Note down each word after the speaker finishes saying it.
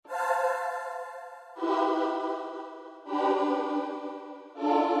All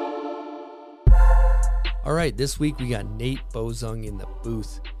right, this week we got Nate Bozung in the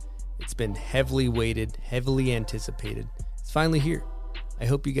booth. It's been heavily weighted, heavily anticipated. It's finally here. I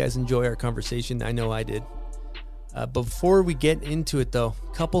hope you guys enjoy our conversation. I know I did. Before we get into it, though,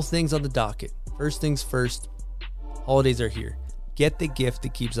 a couple things on the docket. First things first, holidays are here. Get the gift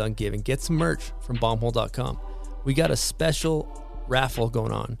that keeps on giving. Get some merch from bombhole.com. We got a special raffle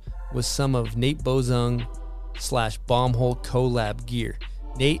going on with some of Nate Bozung / Bombhole collab gear.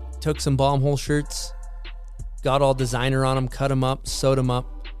 Nate took some Bombhole shirts, got all designer on them, cut them up, sewed them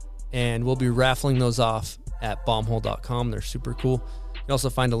up, and we'll be raffling those off at bombhole.com. They're super cool. You can also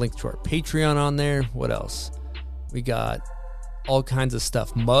find a link to our Patreon on there. What else? We got all kinds of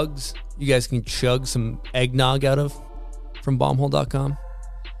stuff. Mugs you guys can chug some eggnog out of from bombhole.com.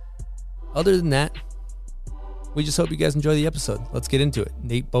 Other than that, we just hope you guys enjoy the episode. Let's get into it.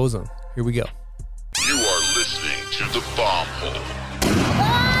 Nate Bozung, here we go. You are listening to the Bombhole.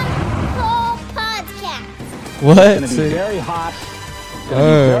 Bombhole Podcast. What? It's going to be very hot. It's going to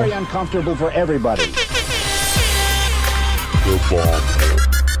be very uncomfortable for everybody. The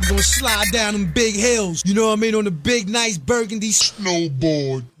Bombhole. You gonna slide down them big hills, you know what I mean, on the big, nice burgundy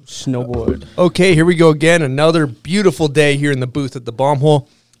snowboard. Okay, here we go again. Another beautiful day here in the booth at the Bombhole,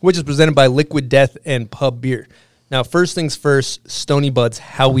 which is presented by Liquid Death and Pub Beer. Now, first things first, Stony Buds,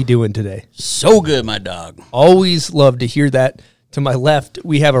 how we doing today? So good, my dog. Always love to hear that. To my left,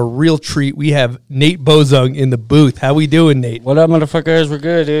 we have a real treat. We have Nate Bozung in the booth. How we doing, Nate? What up, motherfuckers? We're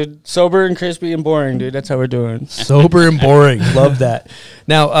good, dude. Sober and crispy and boring, dude. That's how we're doing. Sober and boring. Love that.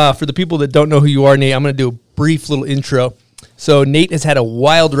 Now, for the people that don't know who you are, Nate, I'm going to do a brief little intro. So Nate has had a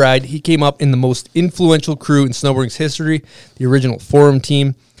wild ride. He came up in the most influential crew in snowboarding's history, the original Forum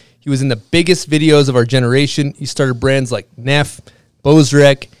team. He was in the biggest videos of our generation. He started brands like Neff,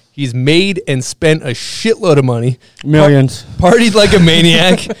 Bozrec. He's made and spent a shitload of money. Millions. Partied like a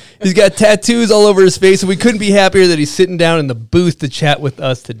maniac. He's got tattoos all over his face, and we couldn't be happier that he's sitting down in the booth to chat with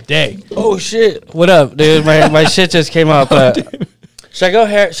us today. Oh, shit. What up, dude? My shit just came up. Should I go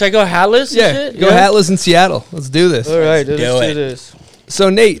hatless? Yeah, and shit? go hatless in Seattle. Let's do this. All right, dude, let's do it. this. So,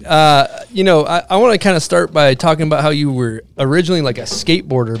 Nate, I want to kind of start by talking about how you were originally like a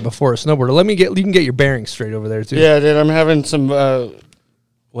skateboarder before a snowboarder. You can get your bearings straight over there, too. Yeah, dude, I'm having some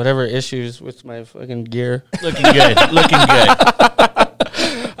whatever issues with my fucking gear. Looking good.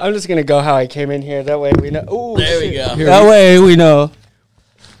 I'm just going to go how I came in here. That way we know. Ooh, There we shit. go. That way we know.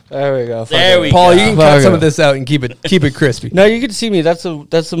 There we go. There we go. Paul, you can cut Fuck some it. of this out and keep it crispy. No, you can see me. That's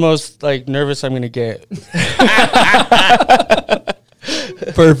the most like nervous I'm going to get.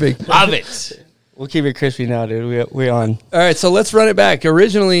 Perfect. Love it. We'll keep it crispy now, dude. We on. All right, so let's run it back.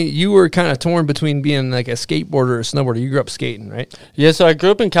 Originally, you were kind of torn between being like a skateboarder or a snowboarder. You grew up skating, right? Yeah, so I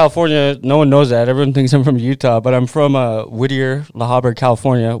grew up in California. No one knows that. Everyone thinks I'm from Utah, but I'm from Whittier, La Habra,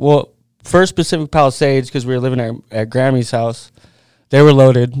 California. Well, first Pacific Palisades because we were living at Grammy's house. They were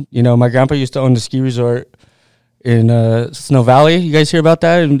loaded. You know, my grandpa used to own the ski resort in Snow Valley. You guys hear about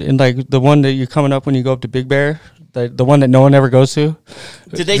that? And like the one that you're coming up when you go up to Big Bear? The one that no one ever goes to.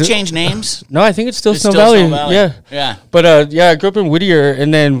 Did they change names? No, I think it's still It's Snow still Valley. Snow Valley. Yeah. Yeah. But I grew up in Whittier,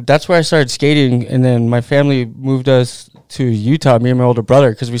 and then that's where I started skating. And then my family moved us to Utah, me and my older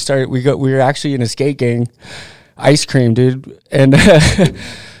brother, because we were actually in a skate gang, Ice Cream, dude. And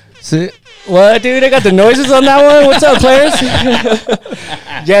so, what, dude? I got the noises on that one. What's up, players?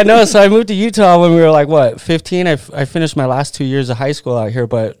 Yeah, no. So I moved to Utah when we were like 15. I finished my last 2 years of high school out here,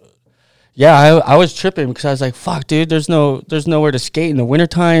 but. Yeah, I was tripping because I was like, fuck, dude, there's nowhere to skate in the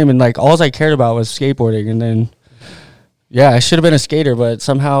wintertime. And like, all I cared about was skateboarding. And then, yeah, I should have been a skater, but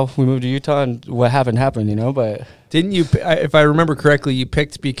somehow we moved to Utah and what happened, you know? But Didn't you, if I remember correctly, you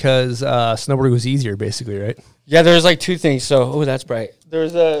picked because snowboarding was easier, basically, right? yeah, there's like two things. So, that's bright.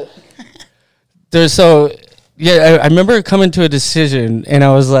 I remember coming to a decision and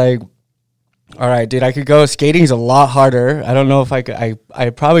I was like, all right, dude, I could go. Skating's a lot harder. I don't know if I could. I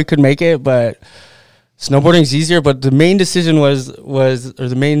probably could make it, but snowboarding's easier. But the main decision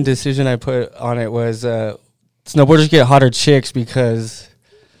the main decision I put on it was snowboarders get hotter chicks because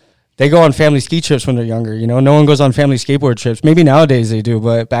they go on family ski trips when they're younger. You know, no one goes on family skateboard trips. Maybe nowadays they do,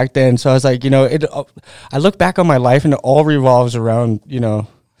 but back then. So I was like, you know, I look back on my life and it all revolves around, you know,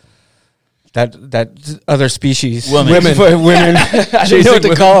 that other species. Women. I don't know what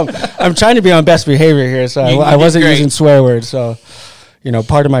to call them. I'm trying to be on best behavior here, so I wasn't using swear words. So, you know,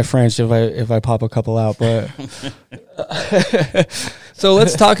 pardon my French if I pop a couple out. But so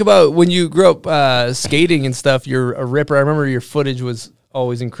let's talk about when you grew up skating and stuff. You're a ripper. I remember your footage was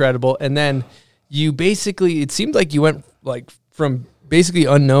always incredible, and then you basically, it seemed like you went like from basically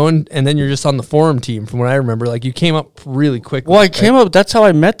unknown, and then you're just on the forum team. From what I remember, like you came up really quickly. Well, I came up. That's how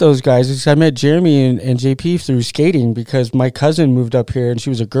I met those guys. Is I met Jeremy and JP through skating because my cousin moved up here and she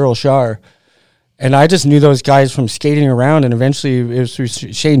was a girl, Shar. And I just knew those guys from skating around, and eventually it was through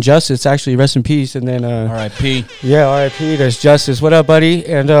Shane Justice, actually, rest in peace. And then R.I.P. Yeah, R.I.P. There's Justice. What up, buddy?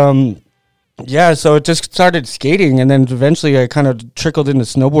 And yeah, so it just started skating, and then eventually I kind of trickled into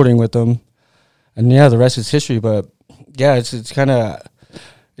snowboarding with them. And yeah, the rest is history. But yeah, it's kind of,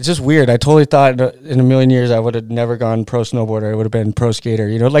 it's just weird. I totally thought in a million years I would have never gone pro snowboarder. I would have been pro skater.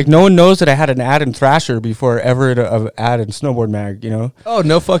 You know, like no one knows that I had an ad in Thrasher before ever an ad in Snowboard Mag. You know? Oh,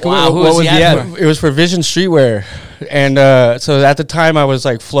 no fucking Wow, way. who What was was the the ad ad? for? It was for Vision Streetwear, and so at the time I was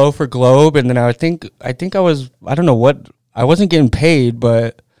like Flow for Globe, and then I think I was, I don't know what, I wasn't getting paid,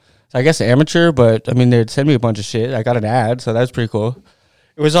 but I guess amateur. But I mean, they'd send me a bunch of shit. I got an ad, so that's pretty cool.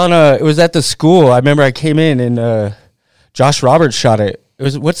 It was it was at the school. I remember I came in and Josh Roberts shot it. It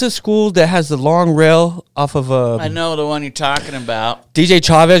was, what's the school that has the long rail off of I know the one you're talking about. DJ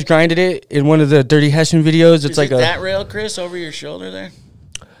Chavez grinded it in one of the Dirty Hessian videos. It's Is like it that rail, Chris, over your shoulder there?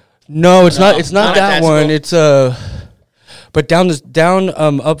 No, it's No, not. It's not not at that that one. school. It's but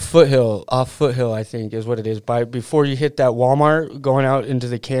up Foothill, off Foothill, I think is what it is. Before you hit that Walmart, going out into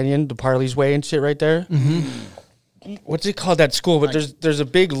the canyon, the Parley's Way and shit right there. Mm-hmm. What's it called, that school? But there's a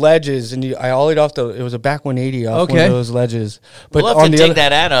big ledges, and I ollied off it was a back 180 off one Okay. of those ledges. But We'll have to take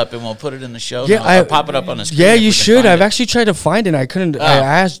that ad up and we'll put it in the show. Yeah, notes. I'll pop it up on the screen. Yeah, if you we can should. find I've it. actually tried to find it. And I couldn't. Oh. I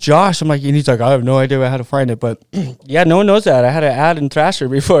asked Josh. I'm like, and he's like, I have no idea how to find it. But yeah, no one knows that. I had an ad in Thrasher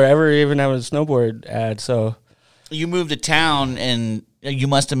before I ever even have a snowboard ad. So You moved to town and you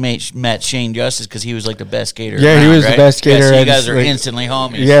must have met Shane Justice because he was like the best skater. Yeah, he around, was the right? best skater, Yeah, so you and guys are like- instantly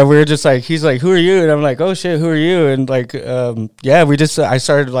homies. yeah, we were just like, he's like, who are you? And I'm like, oh shit, who are you? And like, yeah, I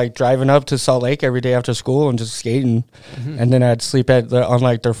started like driving up to Salt Lake every day after school and just skating. And then I'd sleep on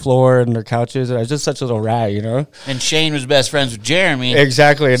like their floor and their couches. And I was just such a little rat, you know? And Shane was best friends with Jeremy.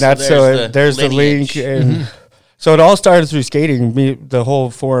 Exactly. And So that's there's the link. lineage. And so it all started through skating, the whole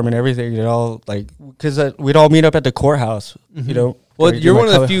forum and everything. It all like, because we'd all meet up at the courthouse, you know? Well, Do you're my one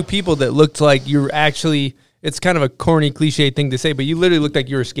of the color. few people that looked like you were actually, it's kind of a corny cliche thing to say, but you literally looked like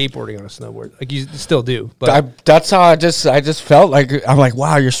you were skateboarding on a snowboard. Like you still do. But That's how I just felt like, I'm like,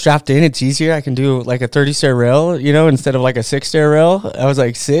 wow, you're strapped in. It's easier. I can do like a 30-stair rail, you know, instead of like a 6-stair rail. I was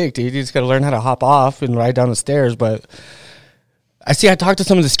like, sick, dude. You just got to learn how to hop off and ride down the stairs. But I talked to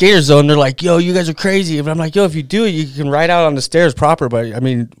some of the skaters though, and they're like, yo, you guys are crazy. But I'm like, yo, if you do it, you can ride out on the stairs proper. But I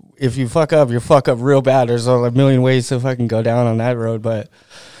mean, if you fuck up, you fuck up real bad. There's a million ways to fucking go down on that road. But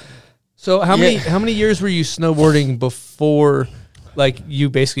so how Yeah. many years were you snowboarding before like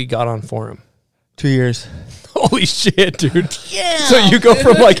you basically got on forum? 2 years. Holy shit, dude. Yeah. So you go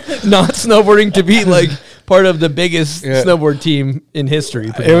from like not snowboarding to be like part of the biggest Yeah. snowboard team in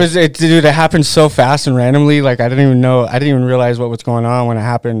history. Dude, it happened so fast and randomly. Like I didn't even realize what was going on when it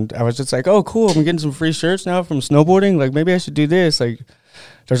happened. I was just like, oh, cool. I'm getting some free shirts now from snowboarding. Like maybe I should do this. Like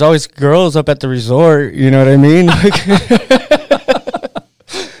there's always girls up at the resort. You know what I mean?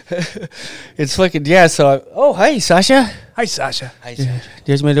 It's fucking, yeah. So, oh, hi, Sasha. Hi, Sasha.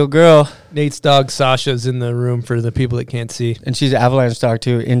 There's my little girl. Nate's dog Sasha's in the room for the people that can't see. And she's an avalanche dog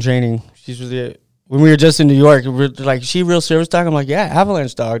too, in training. She's really, when we were just in New York, we're like, she real service dog? I'm like, yeah,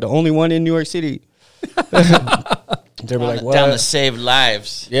 avalanche dog, the only one in New York City. They were like, what? Down to save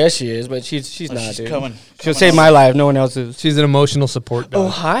lives. Yeah, she is, but she's not, she's dude. coming She'll save my life. No one else's. She's an emotional support Oh,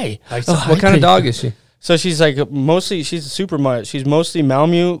 dog. hi. Hi, Oh, what kind hi, of dog is she? So she's like she's super much. She's mostly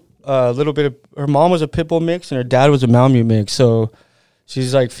Malamute. A little bit of her mom was a pit bull mix and her dad was a Malamute mix. So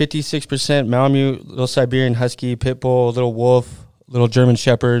she's like 56% Malamute, little Siberian Husky, pit bull, little wolf, little German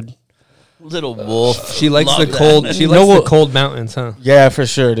Shepherd. Little wolf. She likes Love the that. cold. She likes the cold mountains, huh? Yeah, for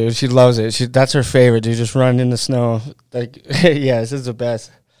sure, dude. She loves it. That's her favorite, dude. Just running in the snow. Like, yeah, this is the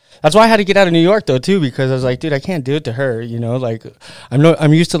best. That's why I had to get out of New York though too, because I was like, dude, I can't do it to her. You know, like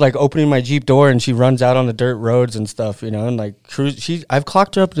I'm used to like opening my Jeep door and she runs out on the dirt roads and stuff. You know, and like cruise. I've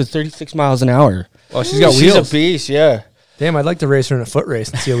clocked her up to 36 miles an hour. Oh, she's got She's wheels. a beast. Yeah. Damn, I'd like to race her in a foot race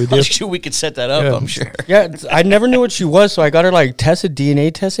and see how we do. I'm sure we could set that up, Yeah. I'm sure. Yeah, I never knew what she was, so I got her like tested,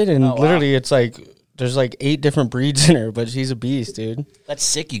 DNA tested, and wow. literally it's like there's like 8 different breeds in her, but she's a beast, dude. That's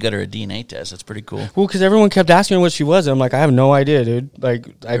sick. You got her a DNA test. That's pretty cool. Well, because everyone kept asking her what she was, and I'm like, I have no idea, dude. Like,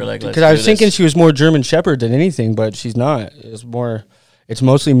 You're like, because let's I was do thinking this. she was more German Shepherd than anything, but she's not. It's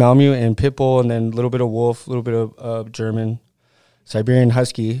mostly Malamute and pit bull, and then a little bit of wolf, a little bit of German, Siberian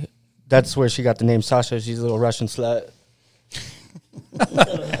Husky. That's where she got the name Sasha. She's a little Russian slut.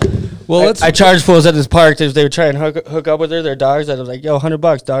 Well, I charge fools at this park. They would try and hook up with her, their dogs. I was like, yo,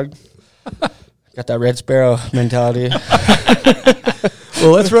 $100, dog. Got that Red Sparrow mentality.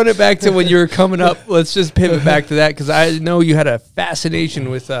 Well, let's run it back to when you were coming up. Let's just pivot back to that because I know you had a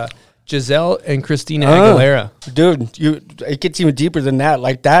fascination with Giselle and Christina Aguilera. Dude, it gets even deeper than that.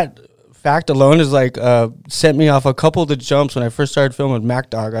 Like that fact alone is like sent me off a couple of the jumps when I first started filming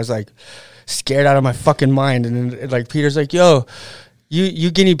Mac Dog. I was like scared out of my fucking mind, and then like Peter's like, "Yo, you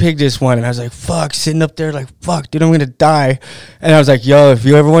guinea pig this one," and I was like, "Fuck," sitting up there like, "Fuck, dude, I'm gonna die," and I was like, "Yo, if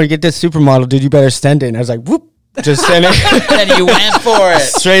you ever want to get this supermodel, dude, you better send it," and I was like, "Whoop." Just send it. And you went for it.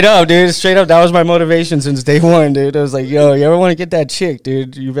 Straight up, dude. Straight up. That was my motivation since day one, dude. I was like, yo, you ever want to get that chick,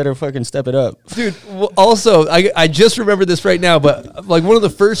 dude? You better fucking step it up. Dude, well, also, I just remember this right now, but like one of the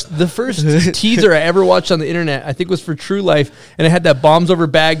first teaser I ever watched on the internet, I think was for True Life, and it had that Bombs Over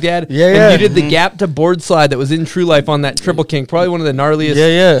Baghdad. Yeah, and yeah. you did the gap to board slide that was in True Life on that Triple King. Probably one of the gnarliest.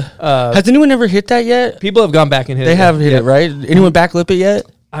 Yeah. Has anyone ever hit that yet? People have gone back and hit it. They have hit it, right? Anyone backlip it yet?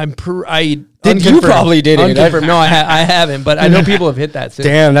 You probably did it. No, I haven't, but I know people have hit that. Since.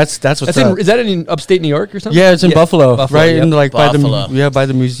 Damn, that's what's up. Is that in upstate New York or something? Yeah, it's in Buffalo, right? Yep. In like Buffalo. by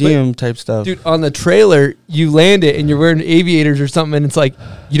the museum type stuff. Dude, on the trailer, you land it and you're wearing aviators or something, and it's like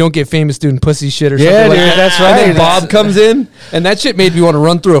you don't get famous doing pussy shit or something. Yeah, like dude, that. that's And right. then Bob comes in, and that shit made me want to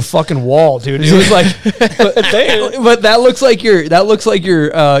run through a fucking wall, dude. It was like, but that looks like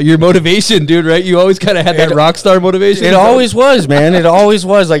your motivation, dude. Right? You always kind of had that rock star motivation. It always was, man. It always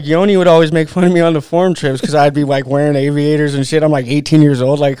was. Like Yoni would always make fun of me on the forum trips because I'd be like wearing aviators and shit. I'm like 18 years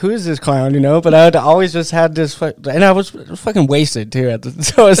old. Like, who is this clown, you know? But I always just had this, and I was fucking wasted too.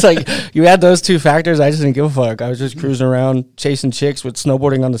 So it's like you had those two factors. I just didn't give a fuck. I was just cruising around chasing chicks with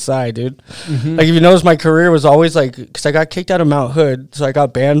snowboarding on the side, dude. Like if you notice, my career was always like, because I got kicked out of Mount Hood, so I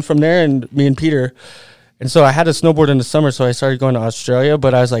got banned from there, and me and Peter. And so I had to snowboard in the summer, so I started going to Australia,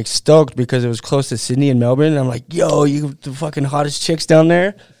 but I was like stoked because it was close to Sydney and Melbourne. And I'm like, yo, you the fucking hottest chicks down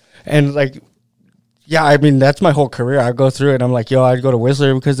there. And like, yeah, I mean, that's my whole career. I go through it. I'm like, yo, I'd go to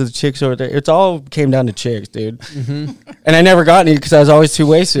Whistler because of the chicks over there. It's all came down to chicks, dude. And I never got any because I was always too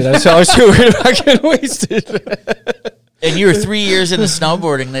wasted. I was always too worried about getting wasted. And you were 3 years into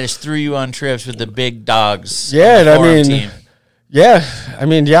snowboarding. They just threw you on trips with the big dogs. Yeah, on the I forum mean, team. Yeah,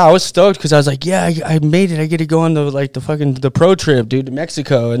 I was stoked because I was like, yeah, I made it. I get to go on the pro trip, dude, to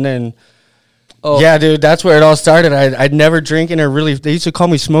Mexico, and then, yeah, dude, that's where it all started. I'd never drinking or really. They used to call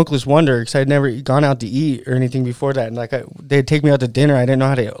me Smokeless Wonder because I'd never gone out to eat or anything before that. And like they'd take me out to dinner. I didn't know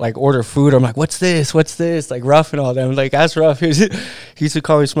how to like order food. I'm like, what's this? Like Rough and all that. I'm like, that's Rough. He used to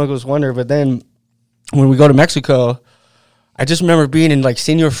call me Smokeless Wonder. But then when we go to Mexico, I just remember being in like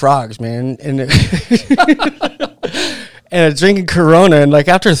Senor Frogs, man, and and drinking Corona, and like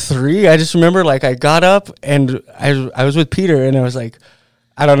after 3, I just remember like I got up and I was with Peter, and I was like,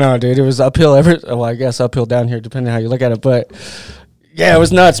 I don't know, dude, it was uphill well, I guess uphill down here, depending on how you look at it, but yeah, it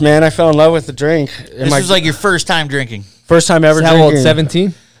was nuts, man. I fell in love with the drink. This was like your first time drinking. First time ever How drinking. old?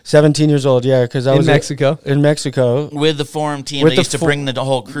 17? 17 years old, yeah, because I was Mexico. In Mexico. With the forum team, With they the used to bring the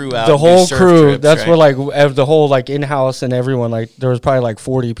whole crew out. The and do whole surf crew. trips, That's right? where like the whole like in-house and everyone, like there was probably like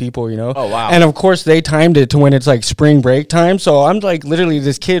 40 people, you know. Oh, wow. And of course they timed it to when it's like spring break time. So I'm like literally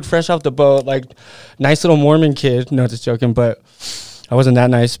this kid fresh off the boat, like nice little Mormon kid. No, just joking, but I wasn't that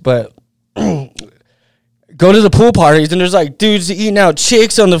nice. But go to the pool parties and there's like dudes eating out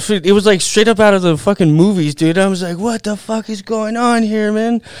chicks on the food. It was like straight up out of the fucking movies, dude. I was like, what the fuck is going on here,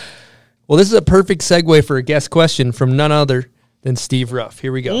 man? Well, this is a perfect segue for a guest question from none other than Steve Ruff.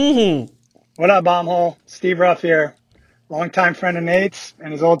 Here we go. What up, Bombhole? Steve Ruff here. Longtime friend of Nate's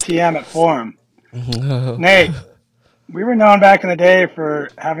and his old TM at Forum. Nate, we were known back in the day for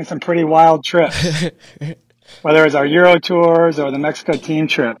having some pretty wild trips, whether it was our Euro tours or the Mexico team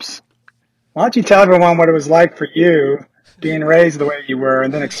trips. Why don't you tell everyone what it was like for you being raised the way you were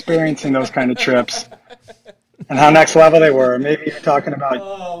and then experiencing those kind of trips and how next level they were? Maybe you're talking about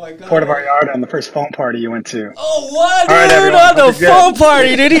Puerto Vallarta and the first phone party you went to. Oh, what, All right, dude? everyone, On the hope you're good. phone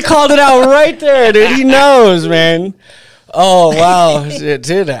party, dude. He called it out right there, dude. He knows, man. Oh, wow.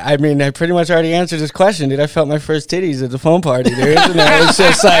 Dude, I mean, I pretty much already answered this question, dude. I felt my first titties at the phone party, dude. And it was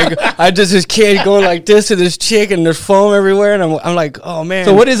just like, I just this kid going like this to this chick, and there's foam everywhere, and I'm like, oh, man.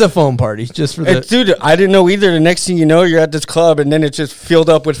 So what is a foam party? Just for the... Dude, I didn't know either. The next thing you know, you're at this club, and then it's just filled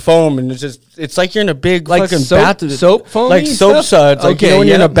up with foam, and it's like you're in a big Like fucking soap foamy like soap stuff? suds. Like, Okay, you know, when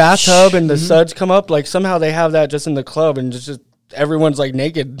you're in yeah. a bathtub and the suds come up, like somehow they have that just in the club, and it's just everyone's like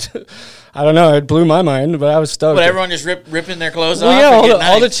naked. I don't know. It blew my mind, but I was stoked. But everyone just ripping their clothes Well, off. yeah, and getting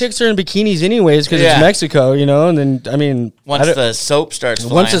all the nice. chicks are in bikinis anyways because Yeah. it's Mexico, you know. And then I mean, Once the soap starts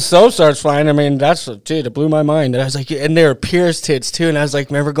flying. once the soap starts flying, I mean, dude, it blew my mind. And I was like, and they were pierced tits too. And I was like,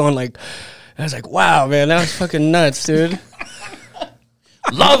 remember going like, I was like, wow, man, that was fucking nuts, dude.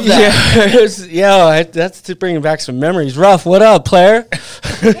 Love that. That's to bring back some memories. Ruff, what up, player?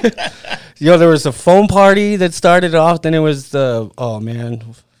 There was a foam party that started off. Then it was the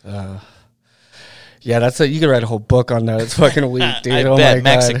you could write a whole book on that. It's fucking weak, dude. I oh bet my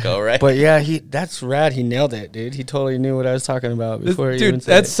Mexico, God. right? But yeah, that's rad. He nailed it, dude. He totally knew what I was talking about before. He even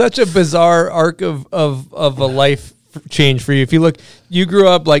said that's it. such a bizarre arc of a life change for you. If you look, you grew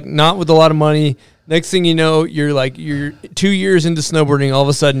up like not with a lot of money. Next thing you know, you're 2 years into snowboarding. All of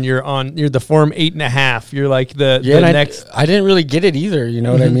a sudden, you're the form 8.5. You're like the next. I didn't really get it either. You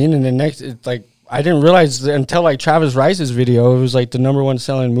know what I mean? And the next, it's like I didn't realize until like Travis Rice's video, it was like the #1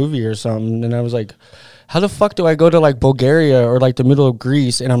 selling movie or something. And I was like, how the fuck do I go to like Bulgaria or like the middle of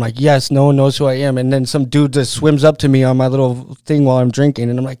Greece? And I'm like, yes, no one knows who I am. And then some dude just swims up to me on my little thing while I'm drinking.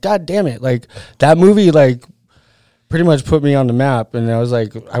 And I'm like, God damn it. Like that movie, like pretty much put me on the map. And I was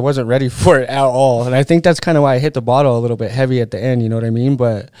like, I wasn't ready for it at all. And I think that's kind of why I hit the bottle a little bit heavy at the end. You know what I mean?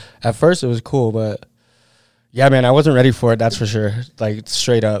 But at first it was cool, but yeah, man, I wasn't ready for it. That's for sure. Like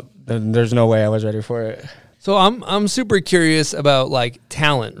straight up. There's no way I was ready for it. So I'm super curious about like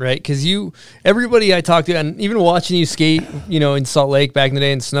talent, right? Because everybody I talk to, and even watching you skate, in Salt Lake back in the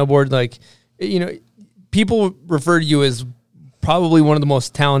day and snowboard, like, people refer to you as probably one of the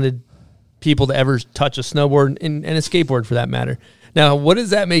most talented people to ever touch a snowboard and a skateboard for that matter. Now, what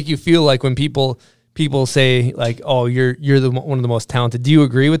does that make you feel like when people say like, oh, you're one of the most talented? Do you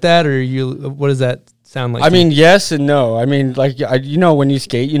agree with that, or what does that sound like? I mean, yes and no. I mean, like, when you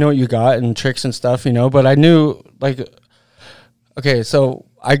skate, you know what you got and tricks and stuff, but I knew like, okay, so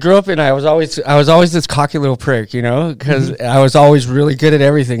I grew up and I was always this cocky little prick, because I was always really good at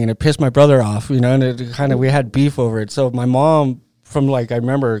everything and it pissed my brother off, and it kind of, we had beef over it. So my mom, from like, I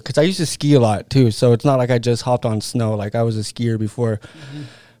remember, because I used to ski a lot too, so it's not like I just hopped on snow, like I was a skier before.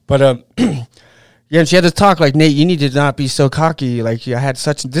 But yeah, and she had to talk like, Nate, you need to not be so cocky. Like, I had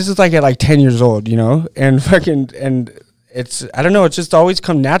this is like at like 10 years old, and fucking, and it's, I don't know, it's just always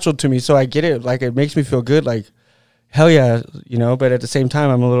come natural to me. So I get it. Like, it makes me feel good. Like, hell yeah, but at the same time,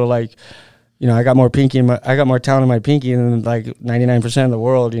 I'm a little like, I got more I got more talent in my pinky than like 99% of the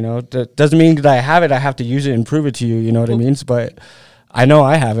world, That doesn't mean that I have it. I have to use it and prove it to you, you know what I mean? But I know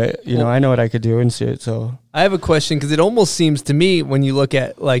I have it, I know what I could do and shit. So I have a question, because it almost seems to me when you look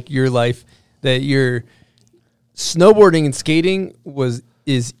at like your life that your snowboarding and skating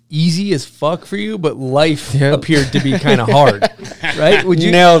is easy as fuck for you, but life appeared to be kind of hard, right? Would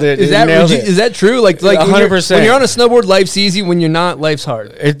you nailed it? Is that true? Like 100%. When you're on a snowboard, life's easy. When you're not, life's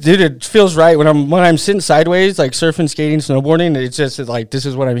hard. It feels right when I'm sitting sideways, like surfing, skating, snowboarding. It's just like, this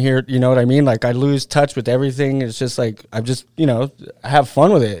is what I'm here. You know what I mean? Like, I lose touch with everything. It's just like, I'm just I have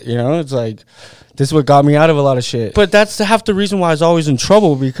fun with it. It's like, this is what got me out of a lot of shit. But that's half the reason why I was always in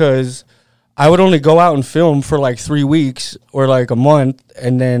trouble, because I would only go out and film for like 3 weeks or like a month,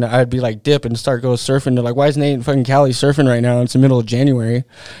 and then I'd be like dip and start go surfing. They're like, why is Nate in fucking Cali surfing right now? It's the middle of January.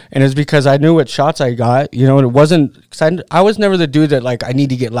 And it's because I knew what shots I got, and it wasn't, because I was never the dude that like, I need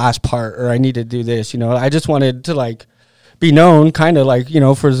to get last part or I need to do this, I just wanted to like be known kind of like,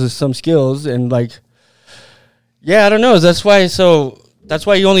 for some skills and like, yeah, I don't know. That's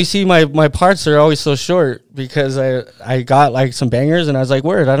why you only see my parts are always so short, because I got like some bangers and I was like,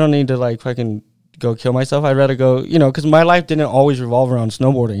 word, I don't need to like fucking go kill myself. I'd rather go, because my life didn't always revolve around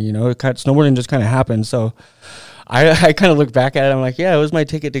snowboarding, snowboarding just kind of happened. So I kind of look back at it. I'm like, yeah, it was my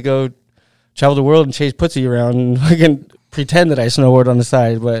ticket to go travel the world and chase pussy around and fucking pretend that I snowboard on the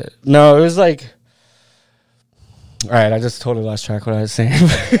side. But no, it was like, all right, I just totally lost track of what I was saying.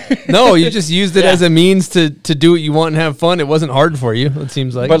 No, you just used it as a means to do what you want and have fun. It wasn't hard for you, it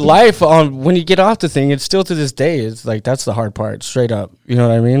seems like. But life, when you get off the thing, it's still to this day, it's like, that's the hard part, straight up. You know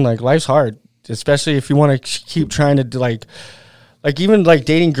what I mean? Like, life's hard, especially if you want to keep trying to, like even like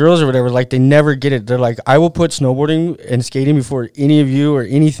dating girls or whatever, like, they never get it. They're like, I will put snowboarding and skating before any of you or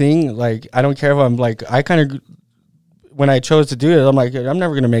anything. Like, I don't care if I'm like, I kind of, when I chose to do it, I'm like, I'm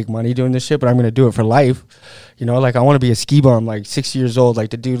never going to make money doing this shit, but I'm going to do it for life. Like, I want to be a ski bum, like 60 years old,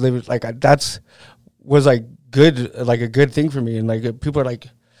 like the dude live, like was like good, like a good thing for me. And like, people are like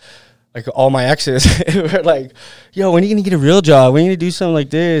all my exes were like, yo, when are you going to get a real job? When are you going to do something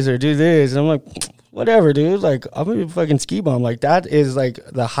like this or do this? And I'm like, whatever, dude. Like, I'm going to be a fucking ski bum. Like, that is like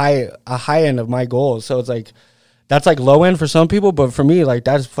a high end of my goals. So it's like, that's like low end for some people, but for me, like,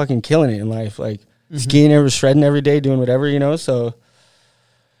 that's fucking killing it in life. Like, skiing, shredding every day, doing whatever, so.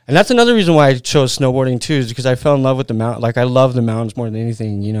 And that's another reason why I chose snowboarding too, is because I fell in love with the mountain. Like, I love the mountains more than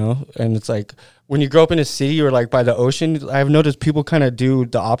anything, and it's like, when you grow up in a city or like by the ocean, I've noticed people kind of do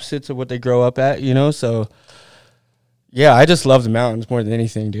the opposites of what they grow up at, so Yeah, I just love the mountains more than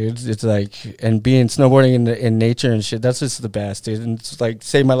anything, dude. It's like, and being snowboarding in nature and shit, that's just the best, dude. And it's like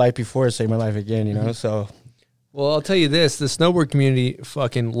saved my life before, saved my life again, you know. So, Well, I'll tell you this: the snowboard community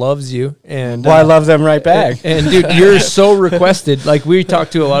fucking loves you, and well, I love them right back. And dude, you're so requested. Like we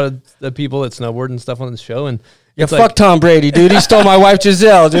talked to a lot of the people that snowboard and stuff on the show, and Yeah, it's fuck like, Tom Brady, dude. He stole my wife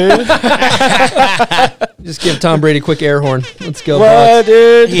Giselle, dude. just give Tom Brady a quick air horn. Let's go, What, Bucks.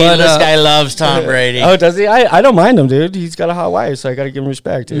 dude? This guy loves Tom Brady. Oh, does he? I don't mind him, dude. He's got a hot wife, so I got to give him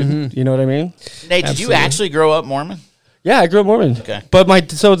respect, dude. You know what I mean? Nate, did you actually grow up Mormon? Yeah, I grew up Mormon. Okay.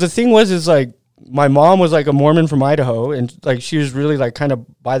 But so the thing is like, my mom was like a Mormon from Idaho, and like she was really like kind of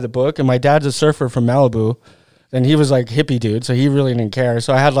by the book, and my dad's a surfer from Malibu. And he was like hippie dude, so he really didn't care.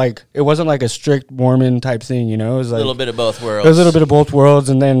 So I had like, it wasn't like a strict Mormon type thing, you know? It was like A little bit of both worlds. It was a little bit of both worlds.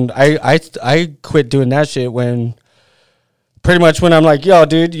 And then I quit doing that shit when pretty much when I'm like, yo,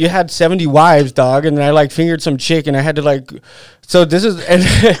 dude, you had 70 wives, dog. And then I like fingered some chick and I had to like, so this is, and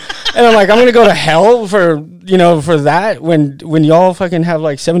I'm like, I'm going to go to hell for, you know, for that when y'all fucking have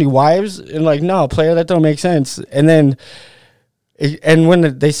like 70 wives. And like, no, player, that don't make sense. And then, and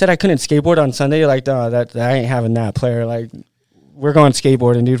when they said I couldn't skateboard on Sunday, like, no, that I ain't having that, player. Like, we're going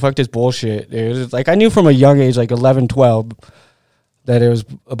skateboarding, dude. Fuck this bullshit, dude. It's like, I knew from a young age, like 11, 12, that it was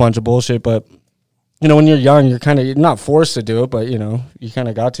a bunch of bullshit. But, you know, when you're young, you're not forced to do it, but, you know, you kind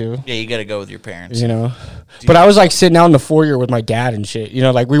of got to. Yeah, you got to go with your parents. You know? But I was, like, sitting out in the foyer with my dad and shit. You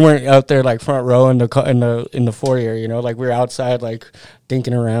know, like, we weren't out there, like, front row in the foyer, you know? Like, we were outside, like,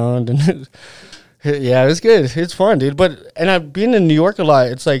 dinking around and... Yeah, it was good. It's fun, dude. And I've been in New York a lot.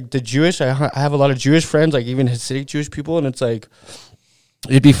 It's like the Jewish. I have a lot of Jewish friends, like even Hasidic Jewish people, and it's like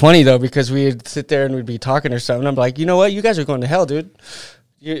it'd be funny though because we'd sit there and we'd be talking or something. I'm like, you know what? You guys are going to hell, dude.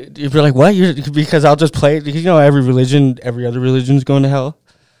 You'd be like, what? Because I'll just play. You know, every other religion's going to hell.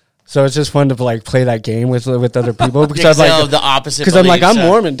 So it's just fun to like play that game with other people because I'm like the opposite. Because I'm like, I'm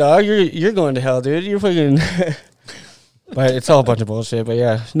Mormon, dog. You're going to hell, dude. You're fucking. But it's all a bunch of bullshit. But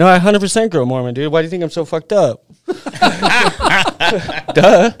yeah, no, I 100% grow Mormon, dude. Why do you think I'm so fucked up?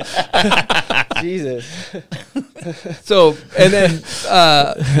 Duh. Jesus. So, and then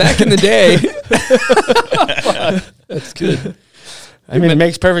back in the day, that's good. I mean, it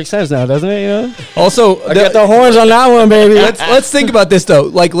makes perfect sense now, doesn't it? You know. Also, I got the horns on that one, baby. Let's think about this though.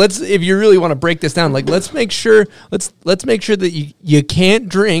 Like, if you really want to break this down, like, let's make sure that you can't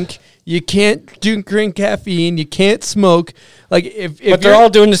drink. You can't drink caffeine. You can't smoke. Like but they're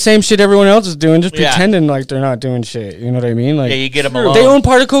all doing the same shit everyone else is doing, just pretending like they're not doing shit. You know what I mean? Like, yeah, you get them along. They own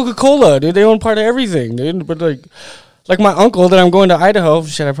part of Coca-Cola, dude. They own part of everything, dude. But like my uncle that I'm going to Idaho.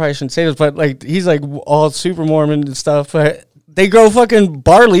 Shit, I probably shouldn't say this, but like he's like all super Mormon and stuff. But they grow fucking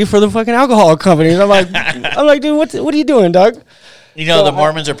barley for the fucking alcohol companies. I'm like, dude, what are you doing, dog? You know, the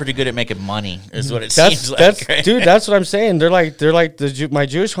Mormons are pretty good at making money, is what it seems like. Right? Dude, that's what I'm saying. They're like my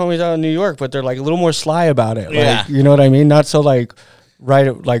Jewish homies out in New York, but they're like a little more sly about it. Yeah. Like, you know what I mean? Not so like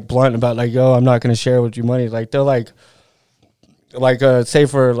like blunt about like, yo, I'm not going to share with you money. Like they're like say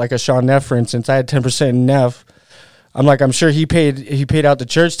for like a Sean Neff, for instance, I had 10% in Neff. I'm like, I'm sure he paid out the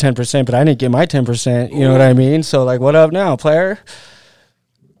church 10%, but I didn't get my 10%. You know what I mean? So like, what up now, player?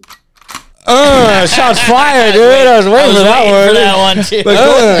 Shots fired, dude. I was waiting for that one too.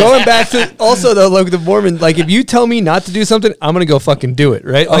 But going back to also though, like the Mormon, like if you tell me not to do something, I'm gonna go fucking do it,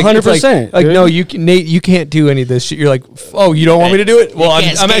 right? Like, 100%. Like no, Nate, you can't do any of this shit. You're like, oh, you don't want me to do it? Well, I'm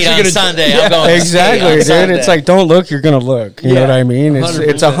actually gonna Sunday. Yeah. I'm going exactly, dude. Sunday. It's like, don't look, you're gonna look. You know what I mean? It's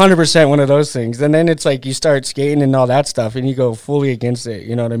 100%. 100% one of those things. And then it's like you start skating and all that stuff, and you go fully against it.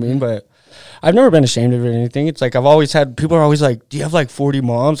 You know what I mean? But I've never been ashamed of it or anything. It's like I've always had people are always like, do you have like 40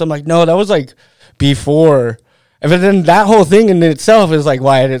 moms? I'm like, no, that was like before. And then that whole thing in itself is like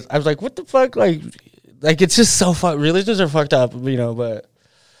why it is. I was like, what the fuck? Like it's just so religions are fucked up, you know, but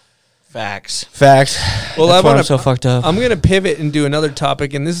Facts. Well, I'm so fucked up. I'm gonna pivot and do another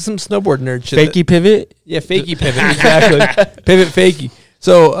topic, and this is some snowboard nerd shit. Fakey pivot? Yeah, fakey pivot, exactly. Pivot fakey.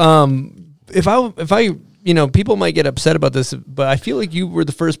 So if I you know, people might get upset about this, but I feel like you were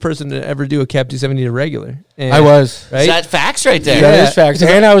the first person to ever do a Cap 270 to regular. And, I was. right? Is that facts right there? Yeah, that is facts.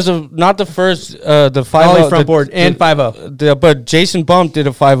 And I was not the first, the 5.0. front board and 5.0. But Jason Bump did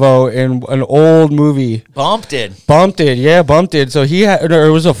a 5.0 in an old movie. Bumped did. Yeah, Bump did. So he had, it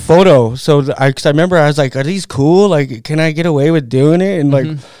was a photo. So cause I remember I was like, are these cool? Like, can I get away with doing it? And like,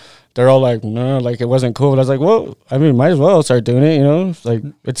 they're all like, no, like it wasn't cool. But I was like, well, I mean, might as well start doing it, you know? It's like,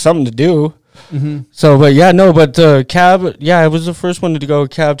 it's something to do. So, but yeah, no, but cab, yeah, I was the first one to go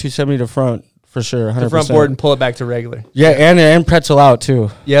cab 270 to front for sure. 100%. The front board and pull it back to regular. Yeah, and pretzel out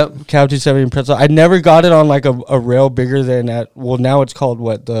too. Yep. Cab 270 and pretzel. I never got it on like a rail bigger than well, now it's called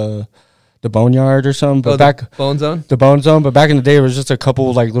what, the the Boneyard or something. But the Bone Zone. The Bone Zone. But back in the day, it was just a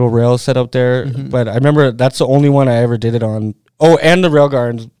couple like little rails set up there. But I remember that's the only one I ever did it on. Oh, and the rail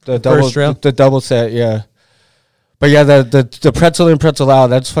gardens, the double set, yeah. But yeah, the pretzel in, pretzel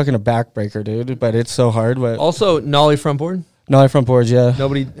out, that's fucking a backbreaker, dude. But it's so hard. But Also, nollie front board. Nollie front boards, yeah.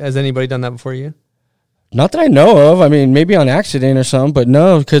 Has anybody done that before you? Not that I know of. I mean, maybe on accident or something, but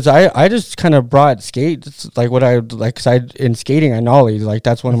no, because I just kind of brought skates like what I like. Cause in skating I nollied, like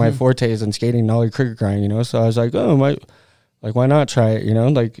that's one of my fortes in skating, nollie cricket grind, you know. So I was like, oh my. Like, why not try it, you know?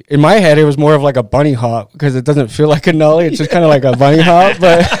 Like, in my head, it was more of like a bunny hop because it doesn't feel like a nollie. It's just kind of like a bunny hop,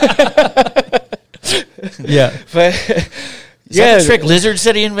 but... Yeah. But... Is that the trick Lizard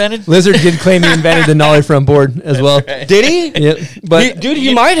said he invented? Lizard did claim he invented the nollie front board as well. Right. Did he? Yeah. But dude,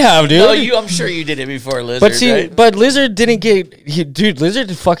 he might have, dude. No, I'm sure you did it before, Lizard. But see, right? but Lizard didn't get... Dude, Lizard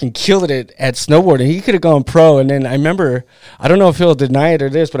fucking killed it at snowboarding. He could have gone pro. And then I remember... I don't know if he'll deny it or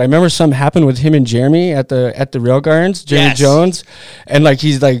this, but I remember something happened with him and Jeremy at the rail gardens. Jeremy Jones. And like,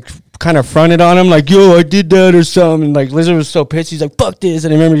 he's like... kind of fronted on him like, yo, I did that or something. And like Lizard was so pissed, he's like, fuck this.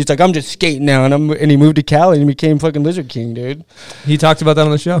 And I remember he's like, I'm just skating now. And he moved to Cali and he became fucking Lizard King, dude. He talked about that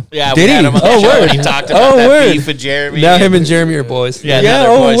on the show. Yeah, did we had he? him on the show Word. and he talked about that beef with Jeremy. Now him and Jeremy are boys. Yeah,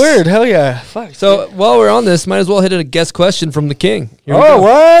 oh, word. Hell yeah. Fuck. So while we're on this, might as well hit a guest question from the King. Here we Oh, go.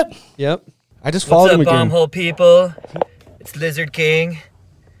 what? Yep. I just followed him again. Bombhole people? It's Lizard King,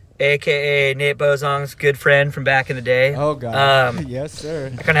 a.k.a. Nate Bozung's good friend from back in the day. Oh, God. Yes,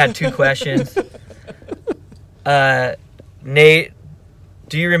 sir. I kind of had two questions. Nate,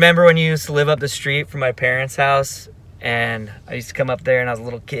 do you remember when you used to live up the street from my parents' house? And I used to come up there and I was a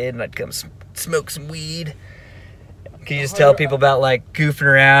little kid and I'd come smoke some weed. Can you just tell people about like goofing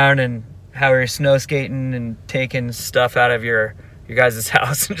around and how we were snow skating and taking stuff out of your guys'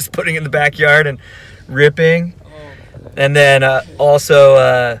 house and just putting it in the backyard and ripping? And then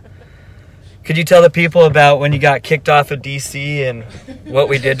also, could you tell the people about when you got kicked off of DC and what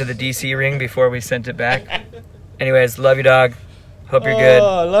we did to the DC ring before we sent it back? Anyways, love you, dog. Hope you're good.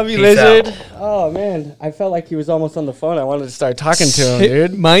 Oh, love you, Peace Lizard. out. Oh, man. I felt like he was almost on the phone. I wanted to start talking to him,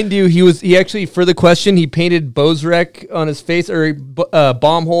 dude. Mind you, he actually, for the question, he painted Bozrec on his face, or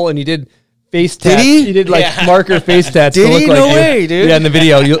bomb hole, and he did face tats. he? He did like marker face tats. Did to look he? like No you. way, dude. Yeah, in the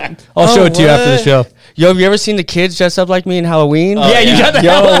video. I'll show it to you after the what? show. Yo, have you ever seen the kids dress up like me in Halloween? Yeah, you got that.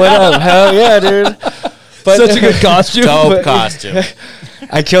 Yo, what up? Hell yeah, dude. But, Such a good costume. Dope costume.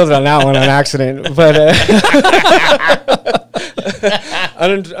 I killed it on that one on accident, but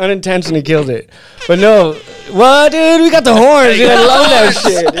unintentionally killed it. But no, what, dude? We got the horns, dude. I love that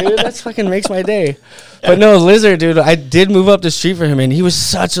shit, dude. That fucking makes my day. But no, Lizard, dude, I did move up the street for him, and he was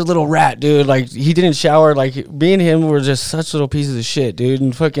such a little rat, dude. Like, he didn't shower. Like, me and him were just such little pieces of shit, dude.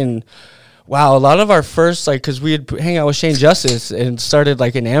 And fucking, wow, a lot of our first, like, because we would hang out with Shane Justice and started,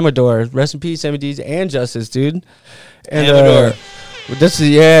 like, in Amador. Rest in peace, Amadis and Justice, dude. And, Amador. This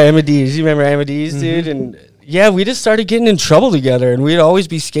is, Amadis. You remember Amadis, dude? And, yeah, we just started getting in trouble together, and we'd always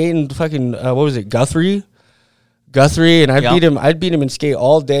be skating fucking, what was it, Guthrie, and I'd beat him in skate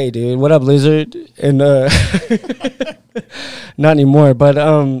all day, dude. What up, Lizard? And not anymore, but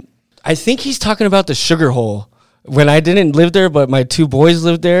I think he's talking about the Sugar Hole. When I didn't live there, but my two boys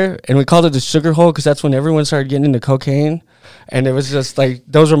lived there, and we called it the Sugar Hole because that's when everyone started getting into cocaine. And it was just like,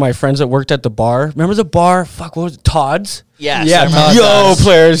 those were my friends that worked at the bar. Remember the bar? Fuck, what was it? Todd's? Yes, Yeah, I remember Yo, Todd's.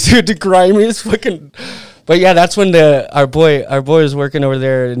 players, dude, the grimiest fucking. But yeah, that's when our boy was working over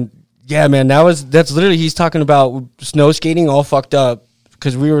there, and yeah, man, that's literally, he's talking about snow skating all fucked up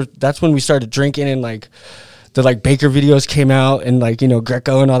because that's when we started drinking, and like the like Baker videos came out, and like, you know,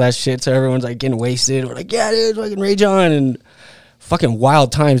 Greco and all that shit, so everyone's like getting wasted. We're like, yeah, dude, fucking rage on, and fucking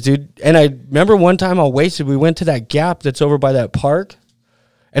wild times, dude. And I remember one time all wasted, we went to that gap that's over by that park.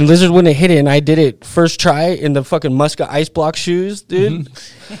 And Lizard wouldn't hit it, and I did it first try in the fucking Muska ice block shoes, dude.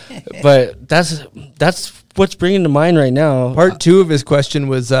 But that's what's bringing to mind right now. Part two of his question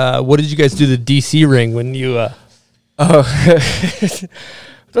was, what did you guys do to the DC ring when you...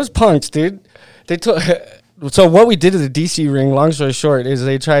 Those punks, dude. So what we did to the DC ring, long story short, is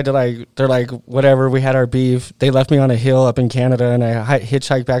they tried to they're like, whatever, we had our beef. They left me on a hill up in Canada, and I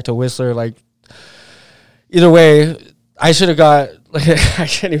hitchhiked back to Whistler. Like, either way, I should have got... I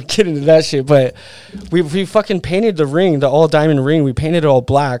can't even get into that shit, but we fucking painted the ring, the all diamond ring. We painted it all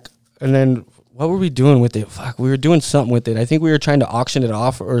black, and then what were we doing with it? Fuck, we were doing something with it. I think we were trying to auction it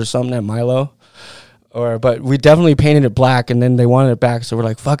off or something at Milo, but we definitely painted it black, and then they wanted it back, so we're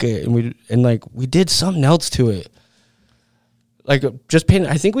like, fuck it, and we did something else to it, like just paint.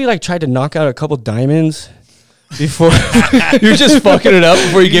 I think we like tried to knock out a couple diamonds. before. You're just fucking it up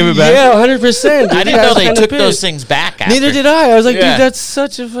before you give it back. Yeah, 100%. I didn't know they took those things back. After. Neither did I. I was like, Yeah. dude, that's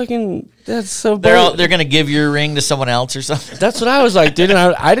such a fucking. That's so. They're gonna give your ring to someone else or something. That's what I was like, dude. And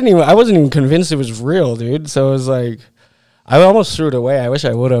I wasn't even convinced it was real, dude. So it was like, I almost threw it away. I wish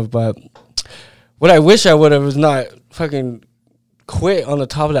I would have, but what I wish I would have was not fucking quit on the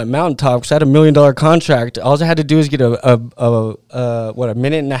top of that mountaintop because I had $1 million contract. All I had to do is get a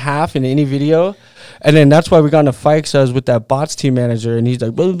minute and a half in any video, and then that's why we got in a fight because I was with that bots team manager, and he's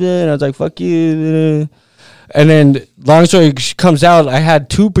like, blah, blah, and I was like, fuck you. And then, long story comes out, I had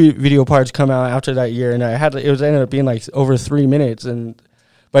 2 video parts come out after that year, and it ended up being like over 3 minutes,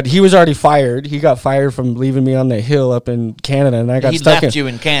 but he was already fired. He got fired from leaving me on the hill up in Canada, and I got stuck. He left you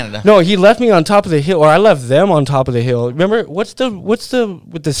in Canada. No, he left me on top of the hill, or I left them on top of the hill. Remember with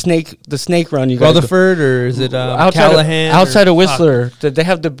the snake run? You guys Rutherford, or is it Callahan? Outside of Whistler, they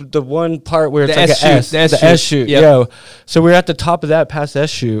have the one part where it's like an S, the S shoot. Yep. Yeah. So we were at the top of that past S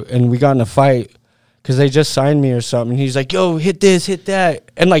shoot, and we got in a fight. Because they just signed me or something. He's like, yo, hit this, hit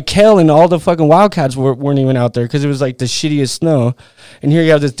that. And like Kel and all the fucking Wildcats weren't even out there because it was like the shittiest snow. And here you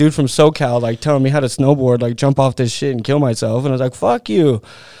have this dude from SoCal like telling me how to snowboard, like jump off this shit and kill myself. And I was like, fuck you.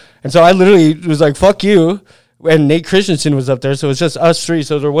 And so I literally was like, fuck you. And Nate Christensen was up there. So it's just us 3.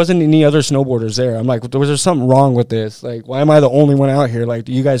 So there wasn't any other snowboarders there. I'm like, was there something wrong with this? Like, why am I the only one out here? Like,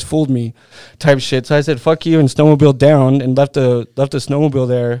 you guys fooled me type shit. So I said, fuck you, and snowmobile down and left the snowmobile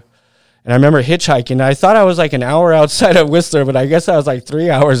there. And I remember hitchhiking. I thought I was like an hour outside of Whistler, but I guess I was like 3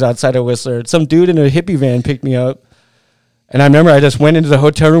 hours outside of Whistler. Some dude in a hippie van picked me up. And I remember I just went into the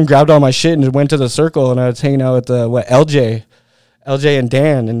hotel room, grabbed all my shit, and went to the circle. And I was hanging out with LJ and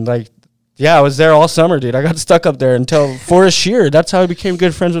Dan. And like, yeah, I was there all summer, dude. I got stuck up there until Forrest Shear. That's how I became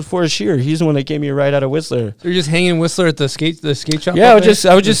good friends with Forrest Shear. He's the one that gave me a ride out of Whistler. So you're just hanging in Whistler at the skate shop? Yeah, I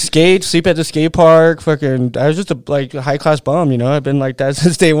would just skate, sleep at the skate park. Fucking, I was just a high class bum, you know. I've been like that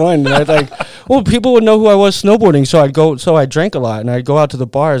since day one. And well, people would know who I was snowboarding, so I drank a lot, and I'd go out to the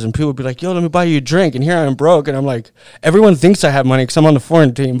bars, and people would be like, "Yo, let me buy you a drink." And here I am broke, and I'm like, everyone thinks I have money because I'm on the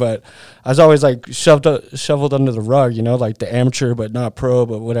foreign team, but I was always like shoveled under the rug, you know, like the amateur but not pro,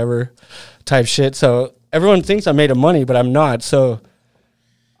 but whatever type shit. So everyone thinks I made money, but I'm not. So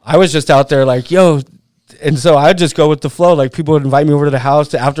I was just out there like, yo, and so I'd just go with the flow. Like people would invite me over to the house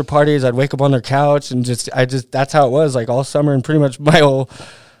to after parties. I'd wake up on their couch and that's how it was like all summer, and pretty much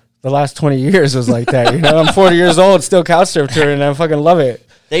the last 20 years was like that. You know, I'm 40 years old, still couch surfer, and I fucking love it.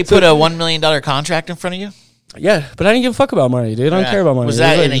 They put a $1 million contract in front of you? Yeah, but I didn't give a fuck about money, dude. I don't care about money. Was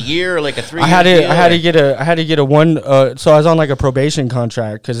that in a year or like a 3 year? I had to get a one. So I was on like a probation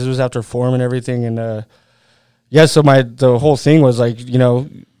contract because it was after form and everything. And yeah, so the whole thing was like, you know,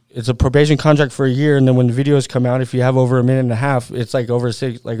 it's a probation contract for a year, and then when the videos come out, if you have over a minute and a half, it's like over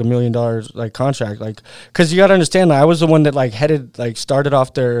 $1 million like contract. Like, because you got to understand, like, I was the one that like started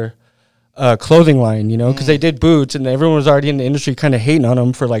off their clothing line, you know, because they did boots, and everyone was already in the industry kind of hating on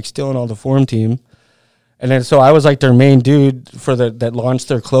them for like stealing all the form team. And then so I was like their main dude for that launched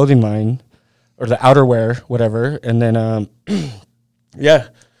their clothing line, or the outerwear, whatever. And then yeah,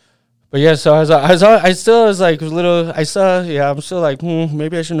 but yeah. So I still was like I'm still like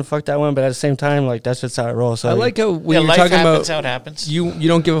maybe I shouldn't have fucked that one, but at the same time, like that's just how it rolls. So I like how when you're life talking happens, about how it happens. You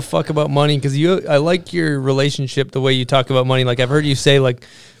don't give a fuck about money because I like your relationship the way you talk about money. Like I've heard you say like,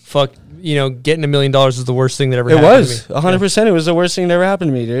 fuck, you know, getting $1 million is the worst thing that ever happened to me. It was 100%. It was the worst thing that ever happened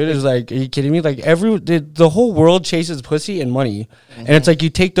to me, dude. It was like, are you kidding me? Like the whole world chases pussy and money, and it's like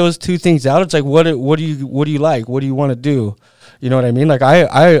you take those two things out. It's like what do you like? What do you want to do? You know what I mean? Like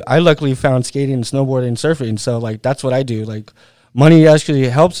I luckily found skating and snowboarding and surfing, so like that's what I do. Like money actually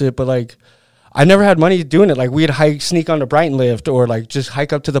helps it, but like I never had money doing it. Like we'd sneak on the Brighton lift, or like just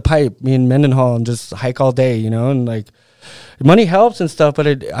hike up to the pipe, me and Mendenhall, and just hike all day, you know, and like. Money helps and stuff,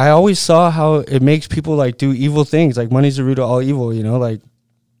 but I always saw how it makes people like do evil things. Like money's the root of all evil, you know. Like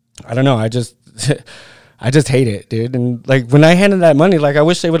I don't know, I just hate it, dude. And like when I handed that money, like I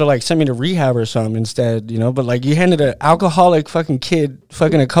wish they would have like sent me to rehab or something instead, you know. But like you handed an alcoholic fucking kid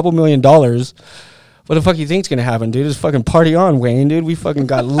fucking a couple $1 million. What the fuck you think's gonna happen, dude? Just fucking party on, Wayne, dude. We fucking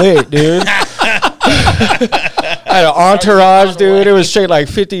got lit, dude. I had an entourage, dude. It was straight like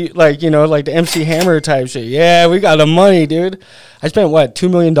 50, like, you know, like the MC Hammer type shit. Yeah, we got the money, dude. I spent what, $2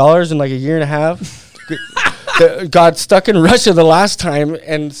 million in like a year and a half. Got stuck in Russia the last time,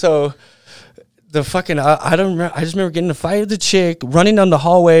 and so the fucking I don't remember. I just remember getting in a fight with the chick, running down the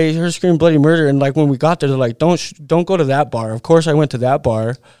hallway, her screaming bloody murder, and like when we got there, they're like, don't go to that bar. Of course, I went to that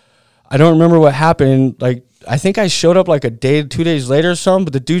bar. I don't remember what happened. Like I think I showed up like 2 days later or something,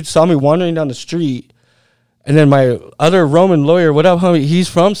 but the dude saw me wandering down the street. And then my other Roman lawyer, what up, homie? He's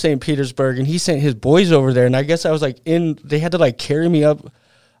from St. Petersburg, and he sent his boys over there. And I guess I was like they had to like carry me up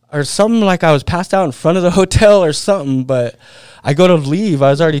or something, like I was passed out in front of the hotel or something. But I go to leave. I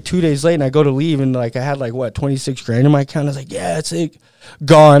was already 2 days late, and I go to leave, and like I had like, what, 26 grand in my account. I was like, yeah, it's like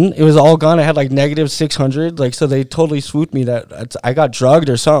gone. It was all gone. I had like negative 600. Like, so they totally swooped me that I got drugged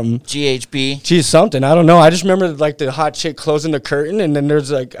or something. GHB. Geez, something. I don't know. I just remember like the hot chick closing the curtain, and then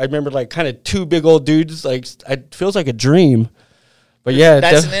there's like, I remember like kind of two big old dudes. Like, it feels like a dream. But yeah,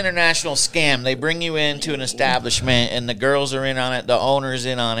 that's an international scam. They bring you into an establishment, and the girls are in on it. The owner's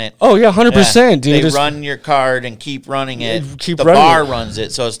in on it. Oh yeah, 100%, dude. They run your card and keep running it. The bar runs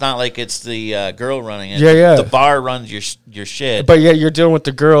it, so it's not like it's the girl running it. Yeah. The bar runs your shit. But yeah, you're dealing with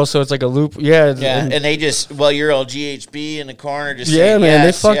the girl, so it's like a loop. Yeah. And they just you're all GHB in the corner. Just yeah, saying, man,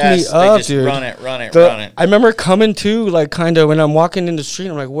 they fucked me up, they just dude. Run it. I remember coming to like kind of when I'm walking in the street,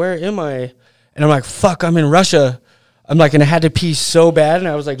 I'm like, where am I? And I'm like, fuck, I'm in Russia. I'm like, and I had to pee so bad, and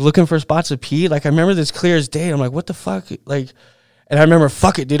I was like looking for spots to pee. Like I remember this clear as day. I'm like, what the fuck? Like, and I remember,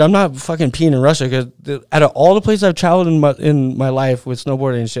 fuck it, dude. I'm not fucking peeing in Russia because out of all the places I've traveled in my life with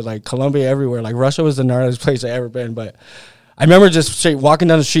snowboarding and shit, like Colombia, everywhere, like Russia was the gnarliest place I ever been. But I remember just straight walking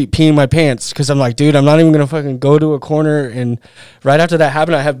down the street peeing my pants because I'm like, dude, I'm not even gonna fucking go to a corner. And right after that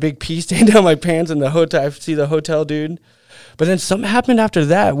happened, I have big pee stain down my pants in the hotel. I see the hotel dude, but then something happened after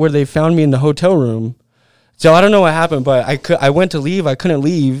that where they found me in the hotel room. So I don't know what happened, but I went to leave. I couldn't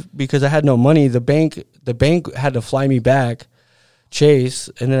leave because I had no money. The bank had to fly me back,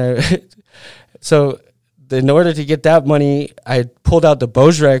 Chase, and then so in order to get that money, I pulled out the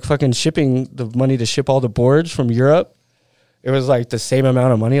Bozung fucking shipping the money to ship all the boards from Europe. It was like the same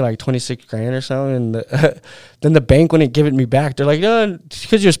amount of money, like 26 grand or something. And then the bank wouldn't give it me back. They're like, no,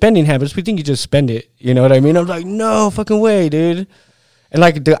 because your spending habits, we think you just spend it. You know what I mean? I'm like, no fucking way, dude. And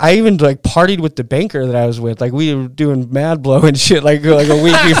like I even like partied with the banker that I was with. Like we were doing mad blow and shit like a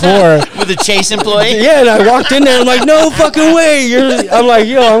week before. With a Chase employee? Yeah, and I walked in there and I'm like, no fucking way. I'm like,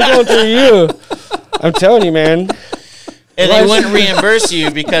 yo, I'm going through you. I'm telling you, man. And they wouldn't reimburse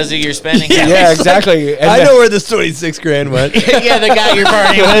you because of your spending. Yeah, exactly. And I know where this 26 grand went. Yeah, the guy you're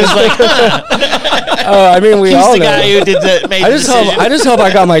partying with is like, I mean, we all he's the know. guy who did the made I just hope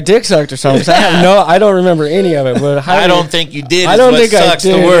I got my dick sucked or something. 'Cause I don't remember any of it. But I don't think you did. I don't think sucks I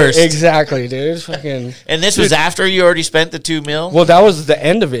did. The worst. Exactly, dude. It's fucking. And this was after you already spent the $2 million? Well, that was the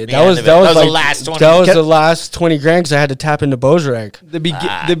end of it. That was the like, last 20. That was the last 20 grand because I had to tap into Bozung.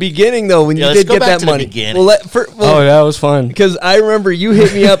 The beginning though, when you let's did go get back that to the money. beginning. Oh, that was fun. Because I remember you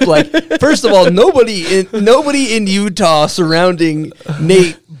hit me up like, first of all, nobody in Utah surrounding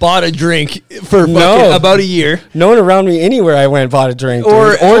Nate bought a drink for about a year. No one around me anywhere I went bought a drink.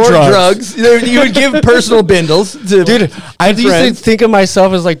 Or drugs. You would give personal bindles to dude. I used to think of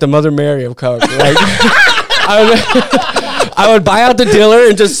myself as like the Mother Mary of coke. Like I would buy out the dealer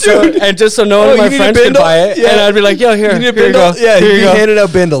and just so no one of my friends could buy it, and I'd be like, "Yo, here you go." Yeah, you handed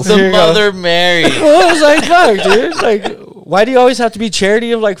out bindles. The Mother Mary. Well, I was like, "Fuck, dude!" Like, why do you always have to be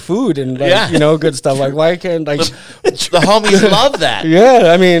charity of like food and like, good stuff? Like, why can't like the homies love that?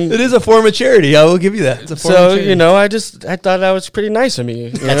 Yeah, I mean, it is a form of charity. I will give you that. It's a form of charity. I thought that was pretty nice of me.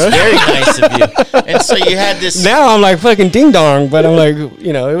 That's very nice of you. And so you had this. Now I'm like fucking ding dong, but I'm like,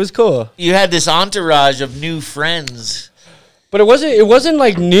 it was cool. You had this entourage of new friends. But it wasn't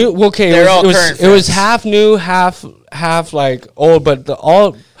like new. Well, okay, it was half new, half like old,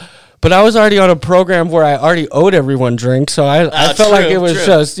 but I was already on a program where I already owed everyone drinks, so I felt like it was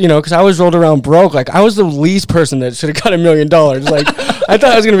just, because I was rolled around broke. Like, I was the least person that should have got $1 million. Like, I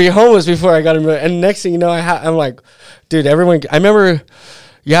thought I was going to be homeless before I got $1 million. And next thing you know, I'm like, dude, everyone, I remember,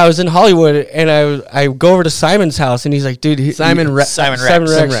 I was in Hollywood, and I go over to Simon's house, and he's like, dude, Simon Rex,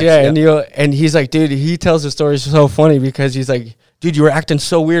 yeah. And he's like, dude, he tells the story so funny because he's like, dude, you were acting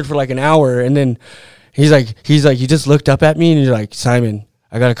so weird for like an hour, and then he's like, you just looked up at me, and you're like, Simon,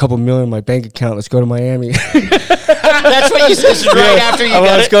 I got a couple million in my bank account. Let's go to Miami. That's what you said right after you got it.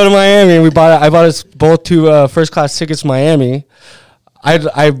 Let's go to Miami. And I bought us both two first class tickets to Miami.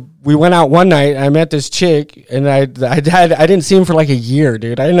 We went out one night. I met this chick, and I didn't see him for like a year,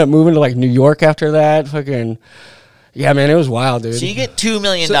 dude. I ended up moving to like New York after that. Fucking yeah, man, it was wild, dude. So you get $2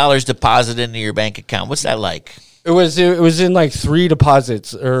 million deposited into your bank account. What's that like? It was in like 3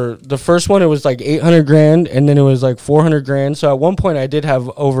 deposits. Or the first one, it was like 800 grand, and then it was like 400 grand. So at one point, I did have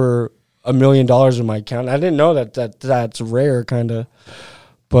over $1 million in my account. I didn't know that's rare, kind of.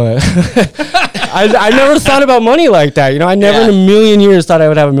 But I never thought about money like that. I never in a million years thought I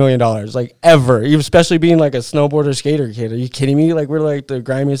would have $1 million, like ever. Especially being like a snowboarder skater kid. Are you kidding me? Like we're like the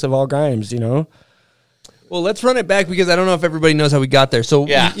grimiest of all grimes, Well, let's run it back because I don't know if everybody knows how we got there. So,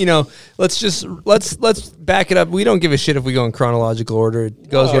 Yeah. let's back it up. We don't give a shit if we go in chronological order. It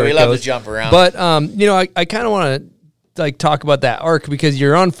goes where we it love goes. to jump around. But, I kind of want to like talk about that arc because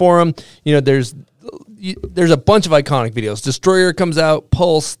you're on Forum. There's a bunch of iconic videos. Destroyer comes out,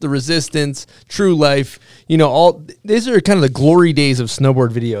 Pulse, The Resistance, True Life. All these are kind of the glory days of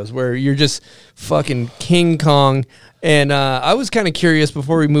snowboard videos where you're just fucking King Kong. And I was kind of curious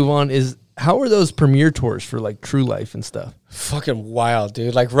before we move on is how are those premiere tours for like True Life and stuff? Fucking wild,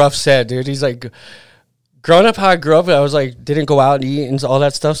 dude. Like Ruff said, dude, he's like, growing up how I grew up, I was like, didn't go out and eat and all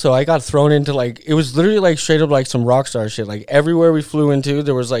that stuff. So I got thrown into like, it was literally like straight up like some rock star shit. Like everywhere we flew into,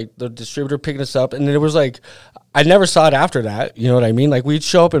 there was like the distributor picking us up. And then it was like, I never saw it after that. You know what I mean? Like we'd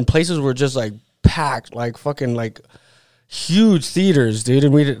show up in places were just like packed, like fucking like huge theaters, dude.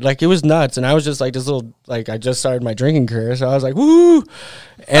 And we like, it was nuts. And I was just like this little, like I just started my drinking career. So I was like, woo.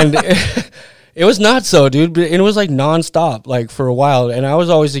 And it was not so, dude. But it was like nonstop, like for a while. And I was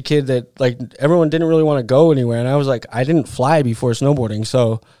always a kid that like everyone didn't really want to go anywhere. And I was like, I didn't fly before snowboarding,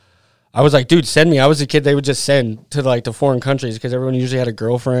 so I was like, dude, send me. I was a kid they would just send to like the foreign countries because everyone usually had a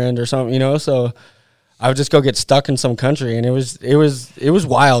girlfriend or something, So I would just go get stuck in some country, and it was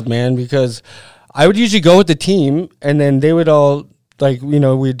wild, man. Because I would usually go with the team, and then they would all like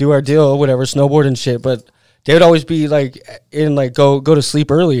we'd do our deal, whatever, snowboard and shit, but they would always be like in like go to sleep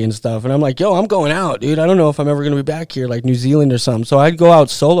early and stuff. And I'm like, yo, I'm going out, dude. I don't know if I'm ever going to be back here, like New Zealand or something. So I'd go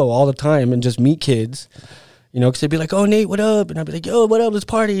out solo all the time and just meet kids, because they'd be like, oh, Nate, what up? And I'd be like, yo, what up? Let's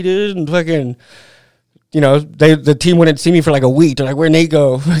party, dude. And fucking, the team wouldn't see me for like a week. They're like, where'd Nate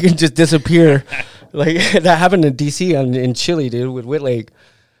go? Fucking just disappear. Like that happened in DC in Chile, dude, with Whitlake.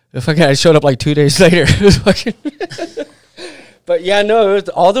 Fucking, I showed up like 2 days later. It was fucking... But yeah, no,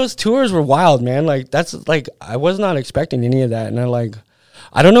 all those tours were wild, man. Like that's like I was not expecting any of that, and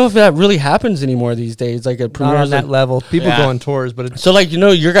I don't know if that really happens anymore these days. Like a premiere not on that level. People go on tours, but it's so like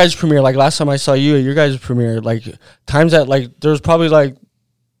your guys' premiere. Like last time I saw you at your guys' premiere, like times that like there was probably like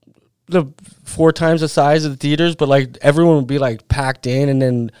the 4 times the size of the theaters, but like everyone would be like packed in, and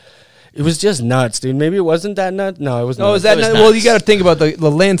then. It was just nuts, dude. Maybe it wasn't that nuts. No, it was. No, nuts. it was that nuts? Well, you got to think about the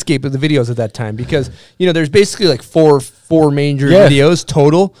landscape of the videos at that time because there's basically like four major videos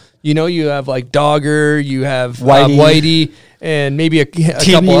total. You have like Dogger, you have Whitey, and maybe a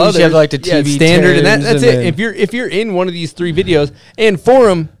couple others. You have like the TV standard, and that's it. If you're in one of these 3 videos, and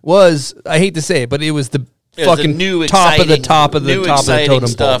Forum was, I hate to say it, but it was the fucking new top of the totem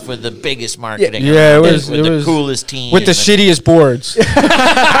stuff pole. with the biggest marketing. Yeah, it was the coolest team with the shittiest boards.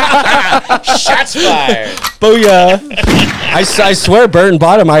 Shots fired. Booyah! I swear, Burton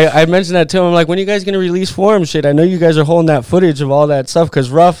bought him. I mentioned that to him. I'm like, when are you guys gonna release Forum shit? I know you guys are holding that footage of all that stuff because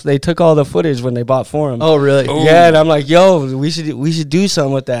Ruff they took all the footage when they bought Forum. Oh, really? Ooh. Yeah, and I'm like, yo, we should do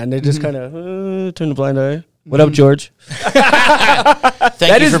something with that, and they just kind of turn the blind eye. What up, George?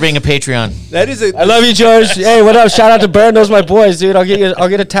 Thank you for being a Patreon. That is I love you, George. Hey, what up? Shout out to Burn. Those my boys, dude. I'll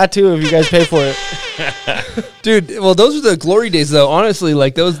get a tattoo if you guys pay for it. Dude, well, those are the glory days, though. Honestly,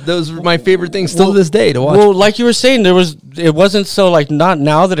 like those were my favorite things still to this day to watch. Well, like you were saying, it wasn't so like not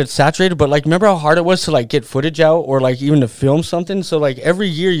now that it's saturated, but like remember how hard it was to like get footage out or like even to film something. So like every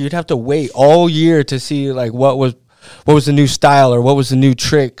year you'd have to wait all year to see like what was the new style or what was the new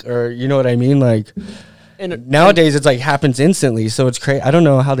trick or you know what I mean, like. And nowadays it's like happens instantly, so it's crazy. I don't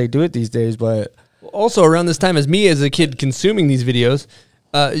know how they do it these days, but also around this time, as a kid consuming these videos,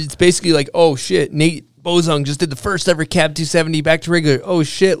 it's basically like, oh shit, Nate Bozung just did the first ever Cab 270 back to regular. Oh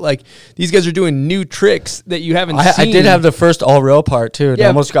shit, like these guys are doing new tricks that you haven't seen. I did have the first all rail part too. And I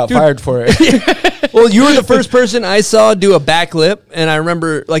almost got fired for it. Well, you were the first person I saw do a backlip, and I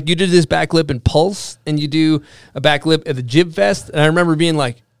remember like you did this backlip in Pulse, and you do a backlip at the Jib Fest, and I remember being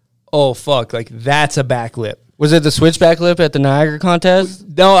like, oh, fuck, like, that's a backlip. Was it the switchback lip at the Niagara contest?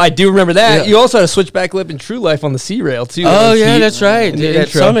 No, I do remember that. Yeah. You also had a switchback lip in True Life on the Sea Rail, too. Oh, yeah, that's right. At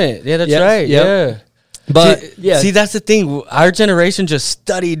Summit. Yeah, that's right. Yeah. But, see, that's the thing. Our generation just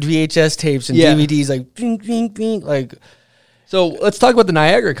studied VHS tapes and DVDs, like, bing, bing, bing, like... So, let's talk about the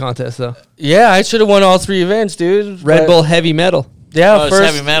Niagara contest, though. Yeah, I should have won all 3 events, dude. Red Bull Heavy Metal. Yeah, first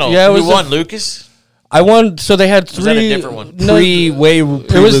heavy metal. Yeah, who won, Lucas? I won, so they had 3. Was that a different one?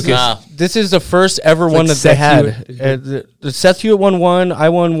 Lucas. This is the first ever one that they had. The Seth Hewitt won 1, I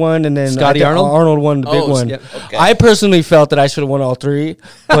won 1, and then Scotty Arnold won the big one. Yep. Okay. I personally felt that I should have won all 3,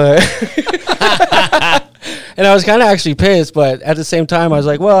 but and I was kind of actually pissed, but at the same time, I was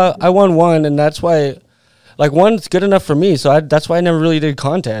like, well, I won 1, and that's why, like, 1's good enough for me, so that's why I never really did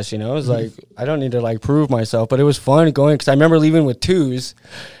contests, It was like, I don't need to, like, prove myself, but it was fun going, because I remember leaving with 2s,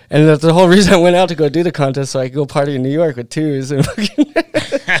 and that's the whole reason I went out to go do the contest, so I could go party in New York with 2s.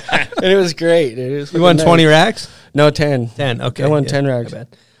 And it was great. It was You won 20 racks? No, 10. 10, okay. I won 10 racks. Not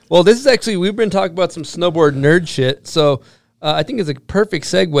bad. Well, this is actually, we've been talking about some snowboard nerd shit, so I think it's a perfect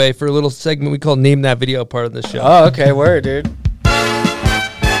segue for a little segment we call Name That Video part of the show. Oh, okay. Word, dude.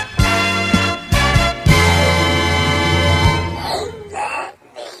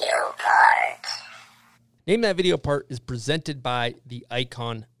 Name That Video part is presented by the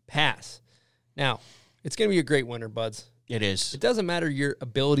Icon Pass. Now, it's going to be a great winter, buds. It is. It doesn't matter your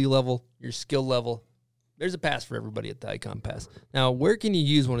ability level, your skill level. There's a pass for everybody at the Icon Pass. Now, where can you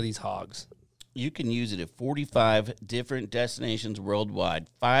use one of these hogs? You can use it at 45 different destinations worldwide,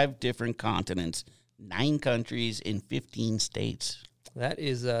 5 different continents, 9 countries, in 15 states. That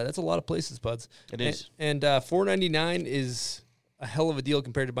is that's a lot of places, buds. It is. And $4.99 is a hell of a deal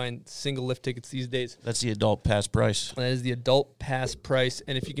compared to buying single lift tickets these days. That's the adult pass price. That is the adult pass price.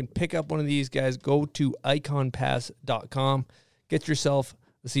 And if you can pick up one of these guys, go to iconpass.com. Get yourself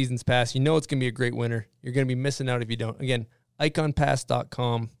the season's pass. You know it's going to be a great winter. You're going to be missing out if you don't. Again,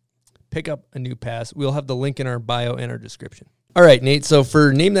 iconpass.com. Pick up a new pass. We'll have the link in our bio and our description. All right, Nate. So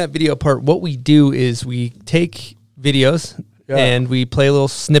for Name That Video part, what we do is we take videos and we play a little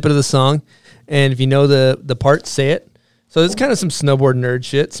snippet of the song. And if you know the part, say it. So it's kind of some snowboard nerd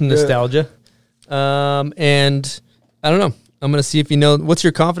shit, some nostalgia. And I don't know. I'm going to see if you know. What's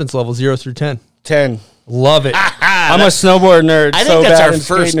your confidence level, 0 through 10? 10. Love it. I'm a snowboard nerd. I so think that's bad our and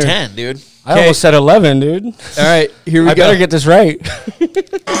first skate nerd. 10, dude. I almost said 11, dude. All right, here we I go. better get this right.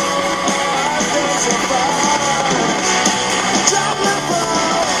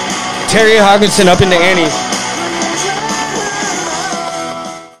 Terry Hogginson up in the ante.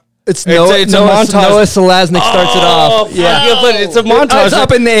 It's Noah montage. Noah Selaznick starts it off. Yeah, but it's a montage. It's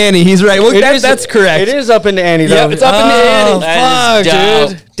up in the ante. He's right. Well, that's correct. It is up in the ante, though. Yeah, it's up in the ante. That is Fuck, dope.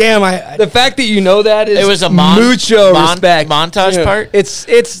 dude. Damn, The fact that you know that is It was a mucho respect. montage Yeah. part? It's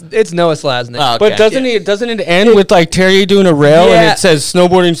Noah Selaznick. Oh, But okay. doesn't it end with like Terry doing a rail and Yeah. it says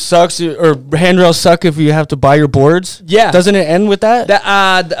snowboarding sucks or handrails suck if you have to buy your boards? Yeah. Doesn't it end with that? That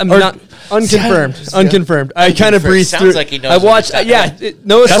I'm Or- not unconfirmed. Unconfirmed. I kind of Unconfirmed. breezed Sounds through. like he knows I what watched. he's talking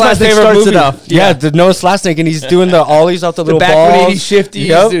Noah That's my Selaznick favorite starts movie. it off. Yeah, the Noah Selaznick, and he's doing the ollies off the The little back balls. 180 shifties,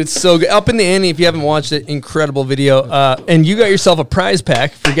 Yep. dude, it's so good. Up in the ante, if you haven't watched it, incredible video. And you got yourself a prize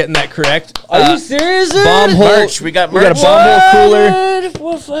pack for getting that correct. Are you serious? Dude? Bomb hole. Merch. We got We got a merch. bomb hole cooler.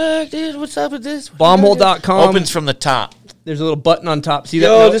 What fuck, dude? What's up with this? Bombhole.com. Opens from the top. There's a little button on top. See that?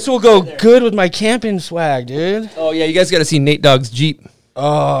 Yo, note? this will go good with my camping swag, dude. Oh yeah, you guys got to see Nate Dogg's Jeep.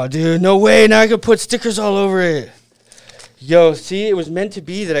 Oh, dude, no way. Now I can put stickers all over it. Yo, see, it was meant to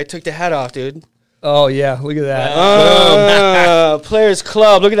be that I took the hat off, dude. Oh yeah, look at that. Players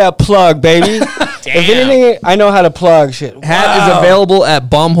Club. Look at that plug, baby. If anything, I know how to plug shit. Hat is available at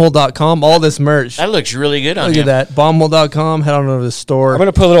bombhole.com. All this merch. That looks really good on Look you. at that. Bombhole.com. Head on over to the store. I'm going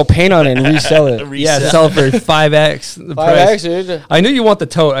to put a little paint on it and resell it. Yeah, sell it for 5x the price. 5X, dude. I knew you want the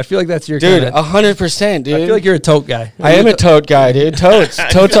tote. I feel like that's your Dude, kinda, 100%, dude. I feel like you're a tote guy. I am a tote guy, dude. Totes.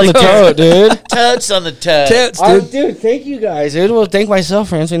 Totes on the tote, dude. Totes on the tote. Totes, dude. Dude, thank you guys, dude. Well, thank myself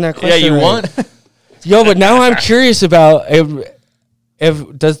for answering that Yeah, question. you right. won. Yo, but now I'm curious about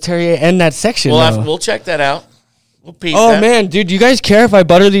if does Terry end that section? though? We'll check that out. We'll peep Oh that. man, dude, you guys care if I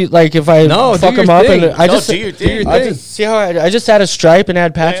butter the like if I No, fuck do them your up thing. and I No, just do your thing. I just see how I just add a stripe and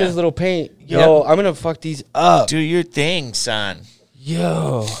add patches, yeah. little paint. Yo, I'm gonna fuck these up. Do your thing, son.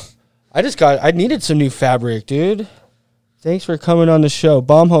 Yo, I needed some new fabric, dude. Thanks for coming on the show,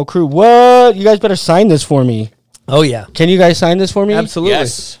 Bombhole Crew. What? You guys better sign this for me. Oh yeah, Can you guys sign this for me? absolutely.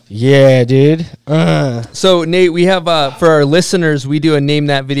 Yes. Yeah, dude. So Nate, we have for our listeners, we do a Name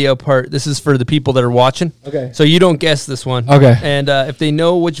That Video part. This is for the people that are watching. Okay. So you don't guess this one. Okay. And if they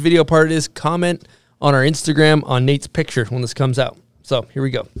know which video part it is, comment on our Instagram on Nate's picture when this comes out. So here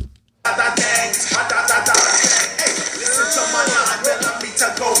we go.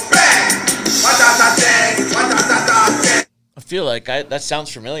 I feel like that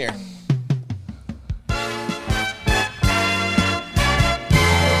sounds familiar.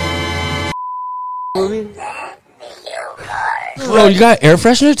 Bro, you got air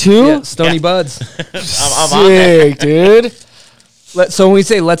freshener too? Yeah, Stony Buds. I'm on there. Sick, dude. So when we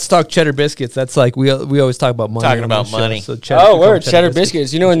say let's talk cheddar biscuits, that's like we always talk about money. Talking on about this show. money. So cheddar, Oh, we call word, them cheddar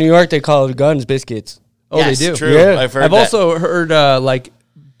biscuits. You know, in New York, they call guns biscuits. Oh, Yes, they do. True. Yeah. I've heard I've that. also heard like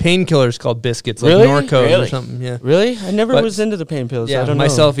painkillers called biscuits, like Really? Norco or Really? something. Yeah. Really? I never But- was into the pain pills. Yeah, I don't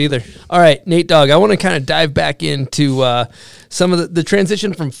myself either. All right, Nate Dogg, I want to kind of dive back into some of the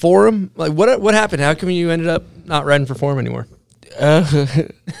transition from Forum. Like, what happened? How come you ended up not riding for Forum anymore? know. For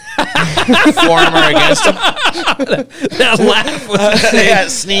him or against him. That laugh was Yeah,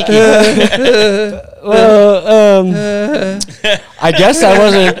 sneaky. Well, I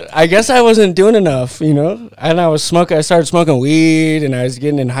guess I wasn't doing enough, you know. And I started smoking weed, and I was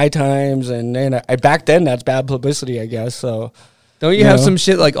getting in high times, and then back then that's bad publicity, I guess. So don't you have some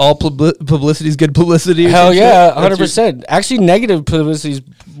shit like all publicity is good publicity? Hell yeah, 100%. Actually, negative publicity is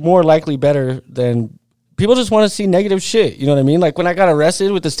more likely better than. People just want to see negative shit. You know what I mean? Like when I got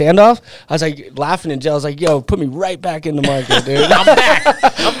arrested with the standoff, I was like laughing in jail. I was like, yo, put me right back in the market, dude. I'm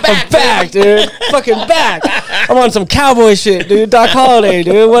back, dude. Fucking back. I'm on some cowboy shit, dude. Doc Holliday,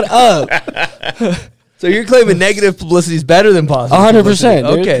 dude. What up? So you're claiming negative publicity is better than positive 100%,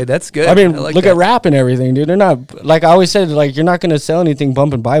 dude. Okay, that's good. I mean, like look at rap and everything, dude. They're not, like I always said, like you're not going to sell anything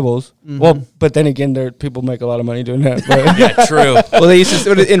bumping Bibles. Mm-hmm. Well, but then again, people make a lot of money doing that. But Yeah, true. Well, they used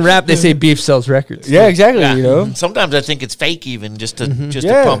to, in rap, they say beef sells records. Yeah, exactly, Yeah. you know. Sometimes I think it's fake even just to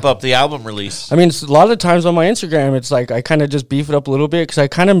Yeah. pump up the album release. I mean, a lot of the times on my Instagram, it's like I kind of just beef it up a little bit because I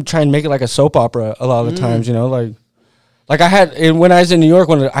kind of try and make it like a soap opera a lot of the times, you know, like I had when I was in New York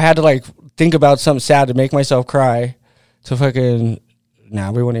when I had to like think about something sad to make myself cry to fucking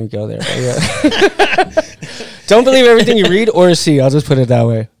we won't even go there. But yeah. Don't believe everything you read or see. I'll just put it that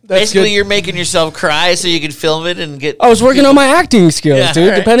way. Basically, you're making yourself cry so you can film it and get. I was working on my acting skills, Yeah, dude.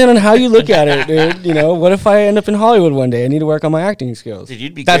 right. Depending on how you look at it, dude. You know, what if I end up in Hollywood one day? I need to work on my acting skills. Dude,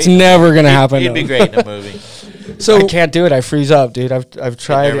 you'd be That's great. never gonna happen. You'd be though. great in a movie. So I can't do it. I freeze up, dude. I've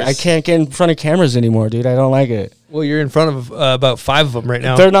tried. nervous. I can't get in front of cameras anymore, dude. I don't like it. well, you're in front of about 5 of them right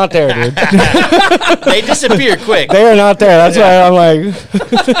now. They're not there, dude. They disappear quick. They are not there. That's why I'm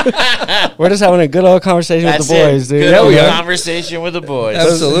like, we're just having a good old conversation That's with the boys, dude. Good Yeah, we old are. conversation with the boys.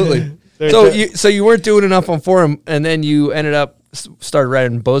 Absolutely. So you weren't doing enough on Forum, and then you ended up started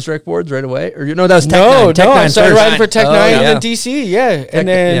writing Bozrec boards right away, or that was Tech Nine. Tech I Nine started first. writing for Tech Oh, Nine yeah. in DC, yeah, Tech- and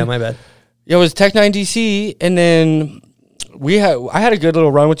then yeah, my bad. it was Tech Nine DC, and then I had a good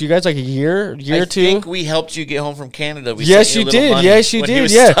little run with you guys, like a year I or two. think we helped you get home from Canada. We Yes, sent you a little did. money Yes, you when he did.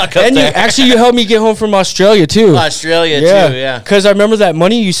 was Yeah, stuck up and you there. helped me get home from Australia too. Australia too. Yeah. Because I remember that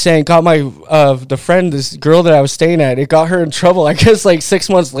money you sent got my the friend, this girl that I was staying at. It got her in trouble. I guess like 6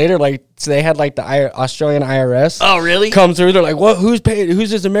 months later, like so they had like the Australian IRS. Oh, really? Come through. They're like, "What? Who's paying?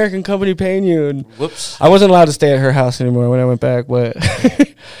 Who's this American company paying you?" And Whoops. I wasn't allowed to stay at her house anymore when I went back. But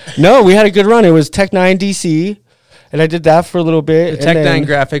no, we had a good run. It was Tech Nine DC. And I did that for a little bit. The Tech Nine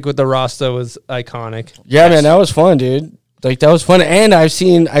graphic with the Rasta was iconic. Yeah, man, that was fun, dude. Like that was fun, and I've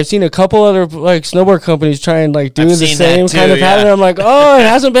seen a couple other like snowboard companies try and like do I've the seen same that too, kind of pattern. yeah. I'm like, oh, it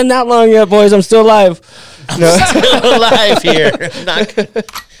hasn't been that long yet, boys. I'm still alive. No. Still alive here.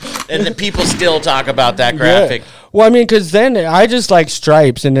 And the people still talk about that graphic. Yeah. Well, I mean, because then I just like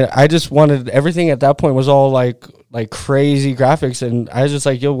stripes, and I just wanted everything at that point was all like crazy graphics, and I was just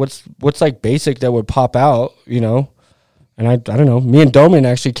like, yo, what's like basic that would pop out, you know? And I don't know. Me and Doman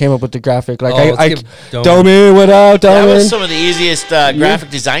actually came up with the graphic. Like let's I give Doman, what up, That Doman? was some of the easiest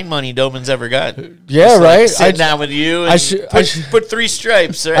graphic design money Doman's ever got. Yeah, Just, like, right. Sit down with you and put 3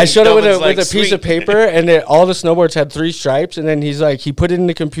 stripes. Right? I showed it with Doman's like, a piece "Sweet." of paper, and all the snowboards had 3 stripes. And then he's like, he put it in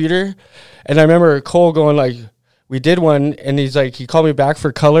the computer, and I remember Cole going like, we did one, and he's like, he called me back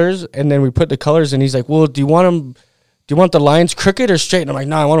for colors, and then we put the colors, and he's like, well, do you want the lines crooked or straight? And I'm like,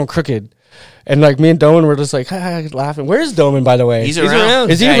 no, I want them crooked. And like me and Doman were just like laughing. Where's Doman, by the way? He's around.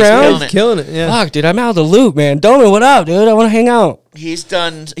 Is he Yeah, around? He's Killing it, yeah. Fuck, dude, I'm out of the loop, man. Doman, what up, dude? I want to hang out. He's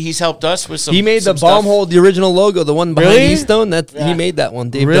helped us with some. He made the some bomb stuff. hole, the original logo, the one behind Really? Eastone. He Yeah. made that one.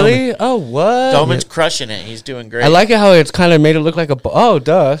 Dave Really? Doman. Oh, what? Doman's crushing it. He's doing great. I like it how it's kind of made it look like a. Oh,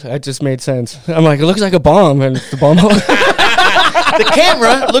 duh! That just made sense. I'm like, it looks like a bomb, and it's the bomb. the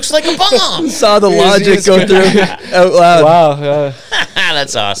camera looks like a bomb. Saw the logic he's go through out loud. Wow.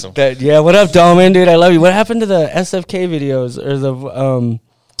 That's awesome. Yeah. What up, Doman, dude? I love you. What happened to the SFK videos or the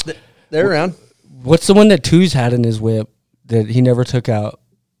They're around. What's the one that Tooz had in his whip that he never took out?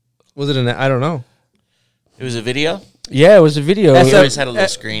 Was it I don't know. It was a video. Yeah, it was a video. He always had a little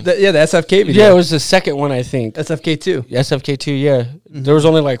screen. The SFK video. Yeah, it was the second one, I think. SFK 2. SFK2, yeah. There was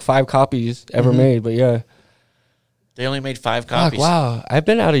only like 5 copies ever made, but yeah. They only made 5 Fuck, copies. wow. I've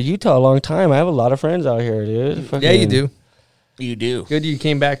been out of Utah a long time. I have a lot of friends out here, dude. Yeah, you do. You do. Good you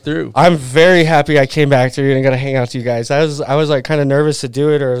came back through. I'm very happy I came back through and I got to hang out with you guys. I was like kind of nervous to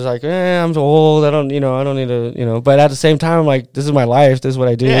do it, or I was like, I'm old. I don't need to, but at the same time, I'm like, this is my life. This is what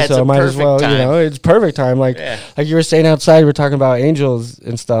I do. Yeah, it's so I a might as perfect well, time. it's perfect time. Like, Yeah. like you were saying outside, we're talking about angels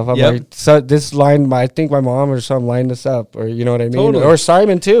and stuff. I'm Yep. like, so this line, I think my mom or something lined this up, or you know what I mean? Totally. Or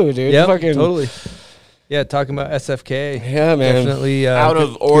Simon too, dude. Yeah, Fucking, totally. Yeah, talking about SFK. Yeah, man. Definitely. Out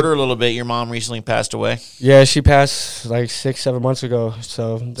of order a little bit. Your mom recently passed away. Yeah, she passed like 6-7 months ago.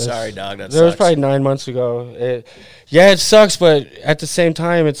 So that's- Sorry, dog. That There was sucks. probably 9 months ago. It sucks, but at the same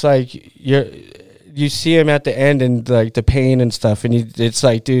time, it's like you see him at the end and like the pain and stuff, and it's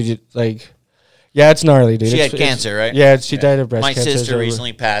like, dude, yeah, it's gnarly, dude. She had cancer, right? Yeah, she died of breast My cancer. sister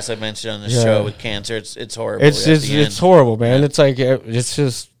recently passed. I mentioned on the show with cancer. It's horrible. It's horrible, man. It's like it's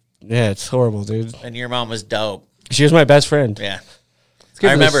just it's horrible, dude. And your mom was dope. She was my best friend. Yeah.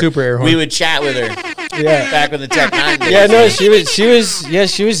 I remember super air horn. we would chat with her. Back when the Tech 9 days. Yeah, no, she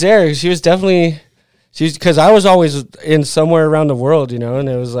was there. She was definitely because I was always in somewhere around the world, you know, and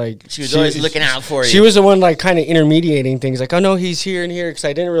it was like she was always looking out for you. She was the one like kind of intermediating things, like, oh no, he's here and here, because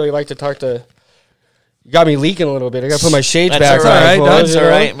I didn't really like to talk to. You got me leaking a little bit. I got to put my shades back. All right. That's all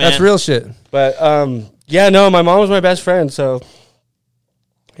right, man. That's real shit. But yeah, no, my mom was my best friend, so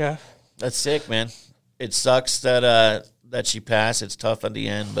yeah, that's sick, man. It sucks that she passed. It's tough at the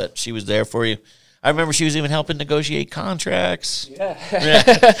end, but she was there for you. I remember she was even helping negotiate contracts. Yeah.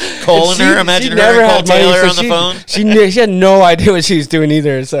 Calling her. Imagine her and Cole Taylor on the phone. She had no idea what she was doing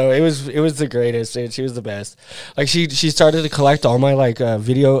either. So it was the greatest, dude. She was the best. Like she started to collect all my like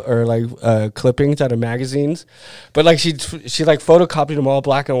video or like clippings out of magazines, but like she like photocopied them all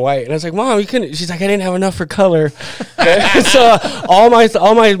black and white. And I was like, Mom, you couldn't. She's like, I didn't have enough for color. So all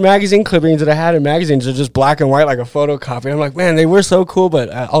my magazine clippings that I had in magazines are just black and white, like a photocopy. I'm like, man, they were so cool,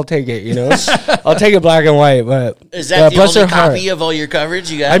 but I'll take it, you know. I'll take it black and white, but is that the only copy of all your coverage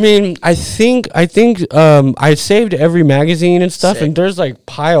you got? I mean, I think I saved every magazine and stuff, and there's like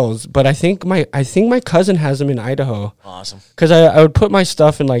piles. But I think my cousin has them in Idaho. Awesome. Because I would put my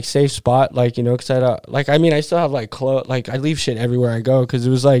stuff in like safe spot, like, you know, because I still have like clothes, like I leave shit everywhere I go, because it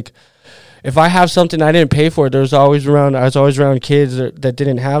was like, if I have something I didn't pay for, I was always around kids that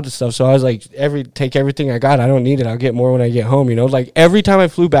didn't have the stuff. So I was like, take everything I got. I don't need it. I'll get more when I get home, you know? Like every time I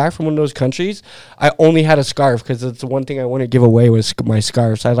flew back from one of those countries, I only had a scarf, because it's the one thing I wouldn't give away was my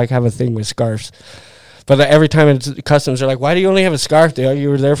scarves. I like have a thing with scarves. But like, every time it's customs, they're like, why do you only have a scarf, dude? You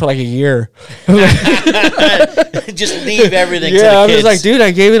were there for like a year. Just leave everything to the kids. I was like, dude,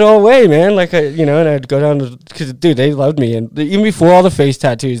 I gave it all away, man. Like, and I'd go down to, because, dude, they loved me. And even before all the face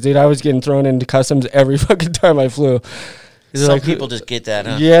tattoos, dude, I was getting thrown into customs every fucking time I flew. Some people just get that,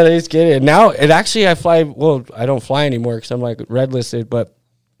 huh? Yeah, they just get it. Now, I fly, well, I don't fly anymore because I'm like red listed, but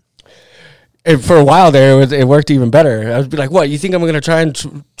for a while there, it worked even better. I would be like, what, you think I'm going to try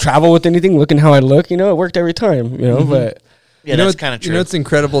and travel with anything looking how I look? You know, it worked every time, you know, but. Yeah, that's kind of true. You know, it's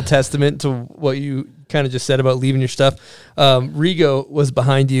incredible testament to what you kind of just said about leaving your stuff. Rigo was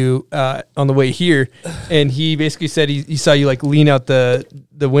behind you on the way here, and he basically said he saw you like lean out the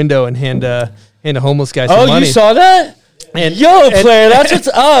window and hand a homeless guy some money. Oh, you saw that? And player, that's what's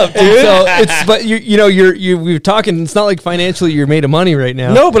up, dude. So but we were talking. It's not like financially you're made of money right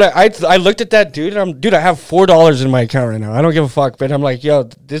now. No, but I looked at that dude, and I have $4 in my account right now. I don't give a fuck, but I'm like, yo,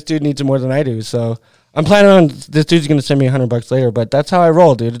 this dude needs it more than I do. So I'm planning on this dude's gonna send me $100 later. But that's how I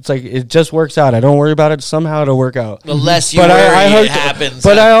roll, dude. It's like it just works out. I don't worry about it. Somehow it'll work out. The less you worry, it happens.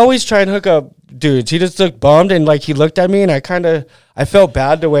 But I always try and hook up dudes. He just looked bummed, and like he looked at me, and I felt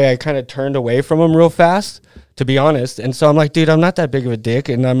bad the way I kind of turned away from him real fast, to be honest. And so I'm like, dude, I'm not that big of a dick.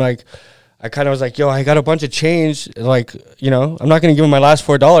 And I'm like, I kind of was like, yo, I got a bunch of change. Like, you know, I'm not going to give him my last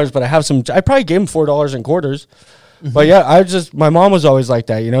 $4, but I probably gave him $4 in quarters. Mm-hmm. But yeah, my mom was always like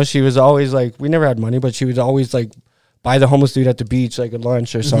that. You know, she was always like, we never had money, but she would always like buy the homeless dude at the beach, like at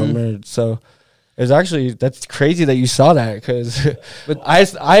lunch or something. Mm-hmm. So it was actually, that's crazy that you saw that, because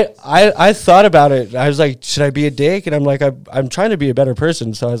I thought about it. I was like, should I be a dick? And I'm like, I'm trying to be a better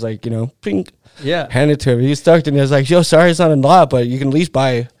person. So I was like, you know, pink. Yeah. Hand it to him. He was stuck, and he was like, yo, sorry it's not a lot, but you can at least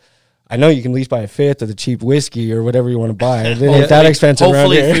buy, I know you can at least buy a fifth of the cheap whiskey or whatever you want to buy. It ain't that expensive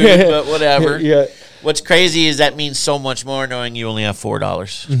around here. Food, but whatever. Yeah. What's crazy is that means so much more knowing you only have $4.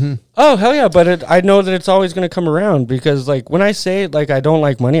 Mm-hmm. Oh, hell yeah. But I know that it's always going to come around, because like when I say like I don't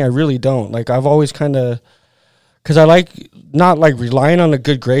like money, I really don't. Like I've always kind of, because I like not like relying on the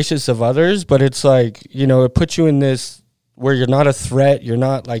good graces of others, but it's like, you know, it puts you in this where you're not a threat. You're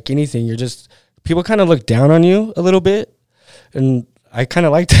not like anything. You're just, people kind of look down on you a little bit, and I kind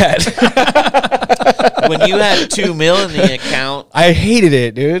of like that. When you had $2 million in the account, I hated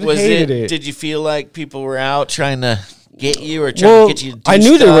it, dude. Hated it. Did you feel like people were out trying to get you, or trying to get you to do I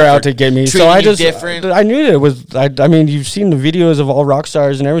knew stuff, they were out to get me, so I just different? I knew that it was. I mean, you've seen the videos of all rock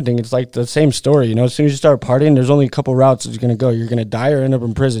stars and everything. It's like the same story, you know. As soon as you start partying, there's only a couple routes you're gonna go. You're gonna die or end up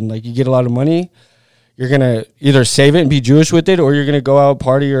in prison. Like you get a lot of money, you're gonna either save it and be Jewish with it, or you're gonna go out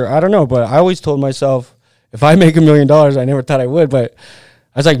party, or I don't know. But I always told myself, if I make $1 million, I never thought I would, but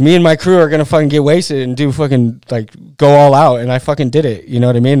I was like, me and my crew are gonna fucking get wasted and do fucking like go all out, and I fucking did it. You know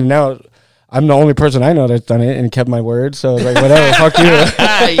what I mean? And now I'm the only person I know that's done it and kept my word. So I was like, whatever, fuck you.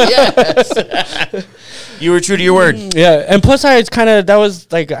 Yes. You were true to your word. Yeah, and plus I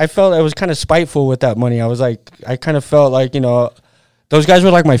was like, I felt I was kind of spiteful with that money. I was like, I kind of felt like, those guys were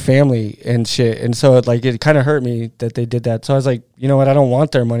like my family and shit. And so it kind of hurt me that they did that. So I was like, you know what? I don't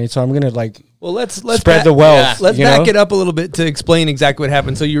want their money. So I'm going to let's spread the wealth. Let's back it up a little bit to explain exactly what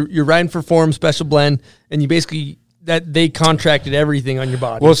happened. So you're riding for Forum Special Blend, and you basically, that they contracted everything on your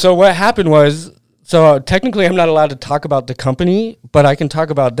body. Well, so what happened was, technically I'm not allowed to talk about the company, but I can talk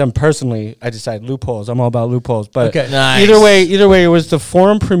about them personally. I decided loopholes. I'm all about loopholes. But okay. Nice. Either way, it was the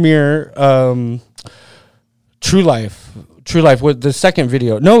Forum premiere, True Life was the second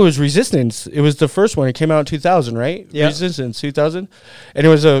video. No, it was Resistance. It was the first one. It came out in 2000, right? Yeah. Resistance 2000. And it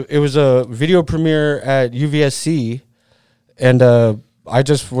was a video premiere at UVSC, and I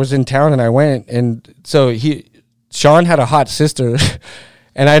just was in town and I went, and so Sean had a hot sister.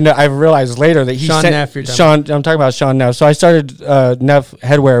 And I realized later that Sean Neff, you're I'm talking about Sean Neff. So I started Neff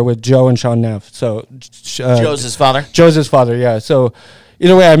Headwear with Joe and Sean Neff. So Joe's his father. Joe's his father, yeah. So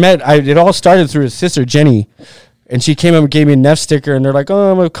either way, it all started through his sister Jenny, and she came up and gave me a Neff sticker, and they're like,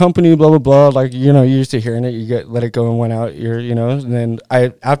 "Oh, I'm a company, blah blah blah." Like, you're used to hearing it. You let it go and went out. And then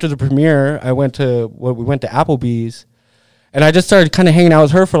after the premiere, we went to Applebee's, and I just started kind of hanging out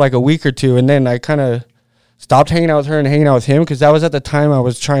with her for like a week or two, and then I kind of stopped hanging out with her and hanging out with him because that was at the time I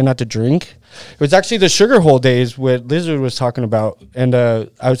was trying not to drink. It was actually the sugar hole days what Lizard was talking about, and I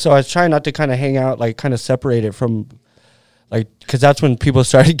was trying not to kind of hang out, like kind of separate it from, like, because that's when people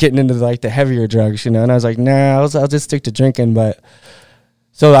started getting into like the heavier drugs, and I was like, nah, I'll just stick to drinking. But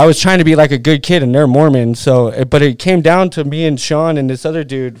so I was trying to be like a good kid, and they're Mormon, but it came down to me and Sean and this other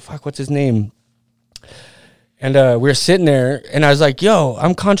dude, what's his name? And we were sitting there, and I was like, yo,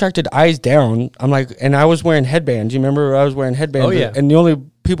 I'm contracted eyes down. I'm like, and I was wearing headbands. You remember I was wearing headbands? Oh, yeah. And the only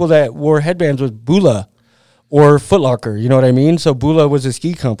people that wore headbands was Bula or Foot Locker. You know what I mean? So Bula was a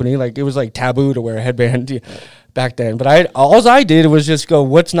ski company. Like, it was like taboo to wear a headband back then. But all I did was just go,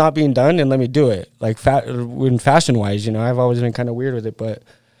 what's not being done, and let me do it. Like, fashion-wise, I've always been kind of weird with it, but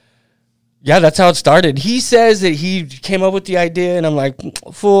yeah, that's how it started. He says that he came up with the idea, and I'm like,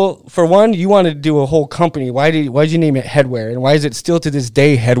 fool, for one, you wanted to do a whole company. Why'd you name it Headwear? And why is it still to this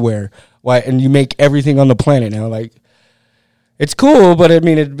day Headwear? Why? And you make everything on the planet now. Like, it's cool, but I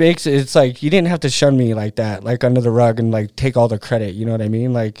mean, it's like, you didn't have to shun me like that, like under the rug, and like take all the credit. You know what I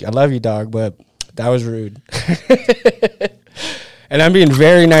mean? Like, I love you, dog, but that was rude. And I'm being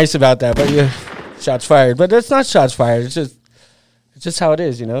very nice about that, but yeah, shots fired. But that's not shots fired. It's just how it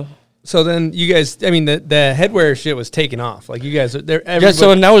is, So then you guys, I mean, the headwear shit was taken off. Like, you guys, yeah.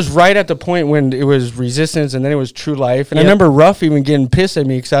 So and that was right at the point when it was Resistance, and then it was True Life. And I remember Ruff even getting pissed at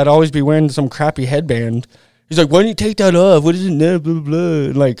me because I'd always be wearing some crappy headband. He's like, "Why don't you take that off? What is it now?" Blah blah blah.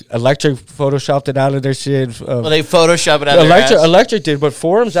 And like, Electric photoshopped it out of their shit. Well, they photoshopped it out of their ass. Electric did, but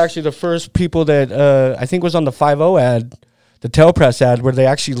Forum's actually the first people that I think was on the 5-0 ad, the Telpress ad, where they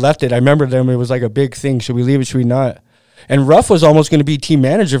actually left it. I remember them. It was like a big thing. Should we leave it? Should we not? And Ruff was almost going to be team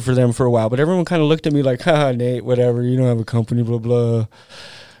manager for them for a while, but everyone kind of looked at me like, haha, Nate, whatever, you don't have a company, blah, blah.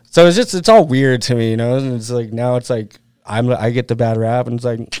 So it's all weird to me, And it's like, now it's like, I get the bad rap, and it's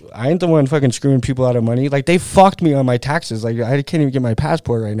like, I ain't the one fucking screwing people out of money. Like, they fucked me on my taxes. Like, I can't even get my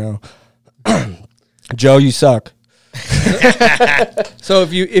passport right now. Joe, you suck. So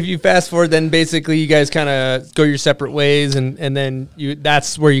if you fast forward, then basically you guys kind of go your separate ways, and then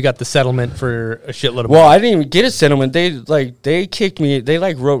that's where you got the settlement for a shitload of money. Well, I didn't even get a settlement. They kicked me. They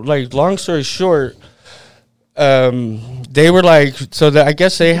wrote, long story short, they were like, I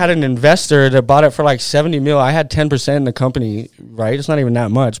guess they had an investor that bought it for like 70 mil. I had 10% in the company, right? It's not even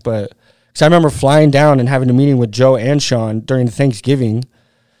that much, but because I remember flying down and having a meeting with Joe and Sean during Thanksgiving.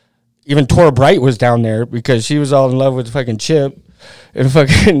 Even Tora Bright was down there because she was all in love with fucking Chip. And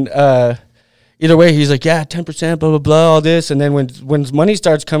fucking, either way, he's like, yeah, 10%, blah, blah, blah, all this. And then when money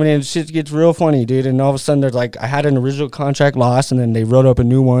starts coming in, shit gets real funny, dude. And all of a sudden, there's like, I had an original contract lost, and then they wrote up a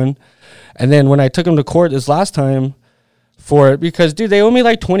new one. And then when I took them to court this last time for it, because, dude, they owe me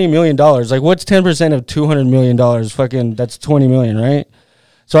like $20 million. Like, what's 10% of $200 million? Fucking, that's $20 million, right?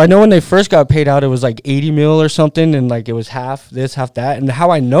 So I know when they first got paid out, it was like 80 mil or something, and like it was half this, half that. And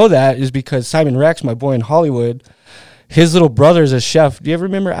how I know that is because Simon Rex, my boy in Hollywood, his little brother's a chef. Do you ever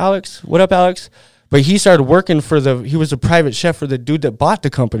remember Alex? What up, Alex? But he started working he was a private chef for the dude that bought the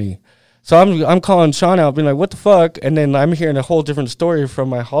company. So I'm calling Sean out, being like, what the fuck? And then I'm hearing a whole different story from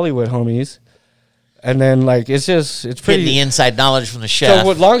my Hollywood homies. And then, like, it's pretty... Getting the inside knowledge from the chef.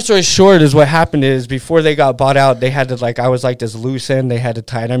 So, long story short is what happened is before they got bought out, they had to, like, I was like this loose end they had to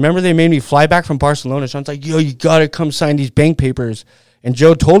tie. And I remember they made me fly back from Barcelona. Sean's like, yo, you got to come sign these bank papers. And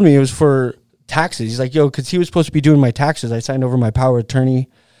Joe told me it was for taxes. He's like, yo, because he was supposed to be doing my taxes. I signed over my power of attorney,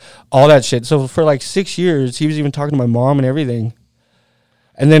 all that shit. So for like 6 years, he was even talking to my mom and everything.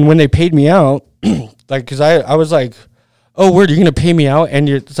 And then when they paid me out, like, because I was like, oh, word, you're going to pay me out?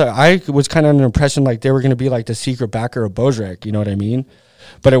 And so I was kind of under the impression like they were going to be like the secret backer of Bozrek, you know what I mean?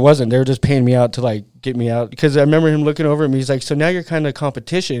 But it wasn't. They were just paying me out to like get me out. Because I remember him looking over at me. He's like, so now you're kind of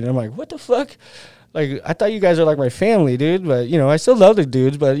competition. And I'm like, what the fuck? Like, I thought you guys are like my family, dude. But, you know, I still love the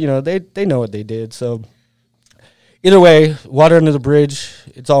dudes. But, you know, they know what they did. So either way, water under the bridge.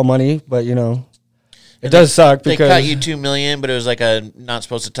 It's all money. But, you know, it does suck because they cut you $2 million, but it was like a not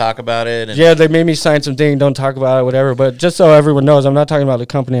supposed to talk about it. And yeah, they made me sign some thing. Don't talk about it, whatever. But just so everyone knows, I'm not talking about the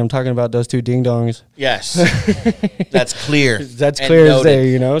company. I'm talking about those two ding dongs. Yes, that's clear. That's clear as day,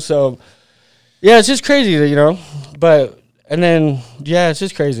 you know. So yeah, it's just crazy, you know. But and then yeah, it's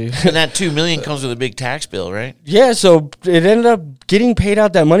just crazy. And that $2 million comes with a big tax bill, right? Yeah, so it ended up getting paid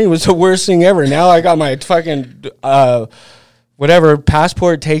out. That money was the worst thing ever. Now I got my fucking whatever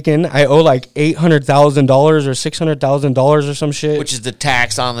passport taken. I owe like $800,000 or $600,000 or some shit. Which is the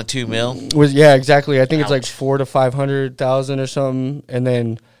tax on the $2 million. Yeah, exactly. I think Ouch. it's like $400,000 to $500,000 or something. And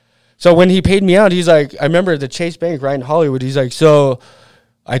then, so when he paid me out, he's like, I remember the Chase Bank right in Hollywood. He's like, so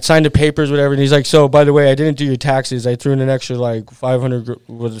I signed the papers, whatever. And he's like, so by the way, I didn't do your taxes. I threw in an extra like 500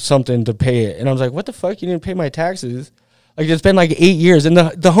 with something to pay it. And I was like, what the fuck? You didn't pay my taxes? Like, it's been like 8 years. And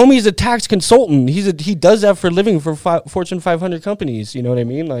the homie's a tax consultant. He does that for a living for Fortune 500 companies. You know what I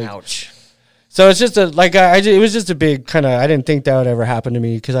mean? Like, ouch. So it's just it was just a big kind of, I didn't think that would ever happen to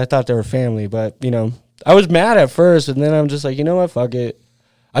me because I thought they were family. But, you know, I was mad at first. And then I'm just like, you know what? Fuck it.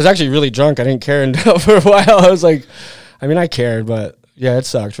 I was actually really drunk. I didn't care until for a while. I was like, I mean, I cared, but yeah, it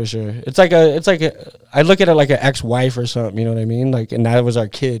sucked for sure. It's like I look at it like an ex-wife or something. You know what I mean? Like, and that was our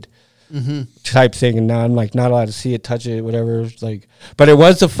kid. Type thing, and now I'm like not allowed to see it, touch it, whatever. Like, but it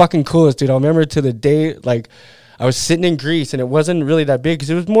was the fucking coolest, dude. I remember to the day, like, I was sitting in Greece, and it wasn't really that big because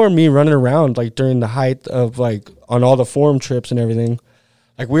it was more me running around, like during the height of like on all the forum trips and everything.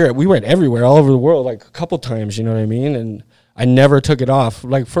 Like we went everywhere, all over the world, like a couple times. You know what I mean? And I never took it off.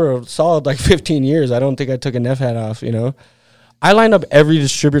 Like for a solid like 15 years, I don't think I took a Neff hat off. You know. I lined up every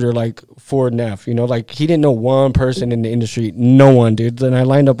distributor like for Neff. You know, like he didn't know one person in the industry, no one, dude. Then I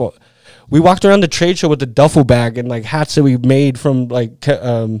lined up. We walked around the trade show with the duffel bag and like hats that we made from like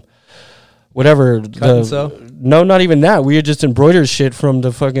whatever. No, not even that. We had just embroidered shit from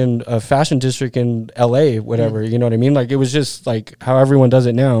the fucking fashion district in LA, whatever. You know what I mean? Like it was just like how everyone does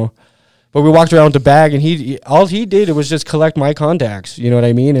it now. But we walked around with the bag and all he did was just collect my contacts. You know what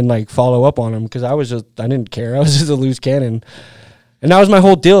I mean? And like follow up on them because I didn't care. I was just a loose cannon. And that was my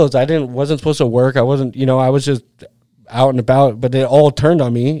whole deal. Is wasn't supposed to work. I wasn't, you know, I was just out and about, but it all turned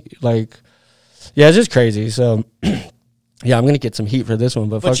on me. Like, yeah, it's just crazy. So, yeah, I'm gonna get some heat for this one,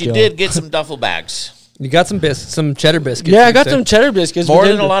 but fuck you y'all. did get some duffel bags. You got some cheddar biscuits. Yeah, I got some cheddar biscuits. More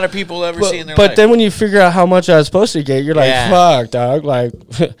than a lot of people ever see in their life. But then when you figure out how much I was supposed to get, you're like, fuck, dog. Like,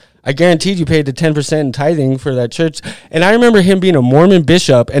 I guaranteed you paid the 10% in tithing for that church. And I remember him being a Mormon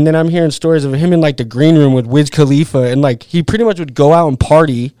bishop, and then I'm hearing stories of him in like the green room with Wiz Khalifa, and like he pretty much would go out and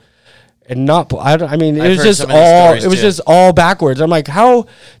party. And I mean, it was just all backwards. I'm like, how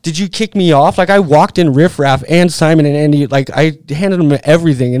did you kick me off? Like, I walked in Riff Raff and Simon and Andy. Like, I handed them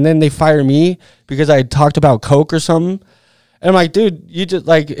everything, and then they fire me because I talked about coke or something. And I'm like, dude, you just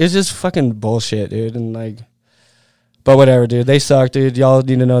like, it's just fucking bullshit, dude. And like, but whatever, dude. They suck, dude. Y'all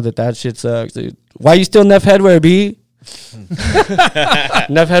need to know that shit sucks, dude. Why you still Neff Headwear, B?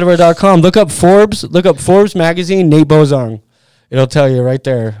 NeffHeadwear.com. Look up Forbes magazine, Nate Bozung. It'll tell you right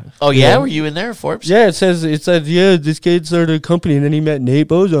there. Oh, yeah? Were you in there, Forbes? Yeah, it says, yeah, this kid started a company, and then he met Nate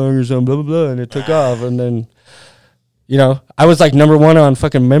Bozung or something, blah, blah, blah, and it took off. And then, you know, I was like number one on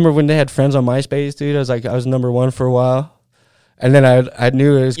fucking, remember when they had friends on MySpace, dude? I was number one for a while. And then I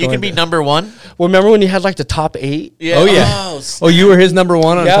knew it was You can be number one? Well, remember when you had like the top 8? Yeah. Oh, yeah. Oh, you were his number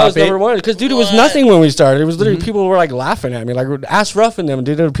one on top 8? Yeah, I was number one. Because, dude, it was nothing when we started. It was literally people were like laughing at me. Like, ass roughing them.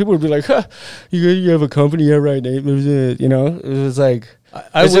 Dude, people would be like, huh, you have a company? Yeah, right, Nate. You know, it was like,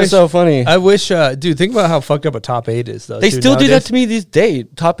 it's just so funny. I wish, dude, think about how fucked up a top 8 is, though. They still do that to me these days.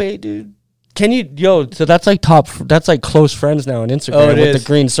 Top 8, dude. Can you, so that's like that's like close friends now on Instagram with the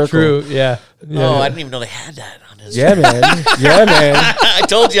green circle. True, yeah. Oh, I didn't even know they had that on Instagram. Yeah, man. Yeah, man. I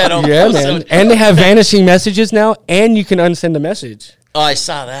told you I don't. Yeah, man. And they have vanishing messages now, and you can unsend a message. Oh, I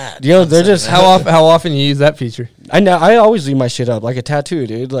saw that. Yo, they're just how often you use that feature? I know. I always leave my shit up like a tattoo,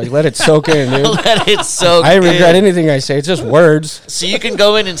 dude. Like let it soak in, dude. Let it soak. I regret anything I say. It's just words. So you can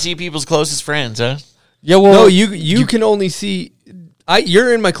go in and see people's closest friends, huh? Yeah. Well, no, you can only see.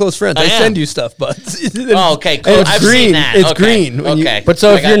 You're in my close friends. I send you stuff, but Oh, okay, cool. It's I've green. seen that. It's Okay. green. When you- Okay. But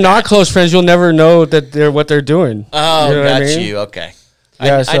so I if got you're that. not close friends, you'll never know that they're what they're doing. Oh, You know what I got mean? you. Okay.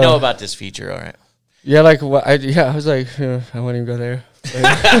 Yeah, I so- know about this feature. All right. Yeah, like what? I was like, I wouldn't even go there.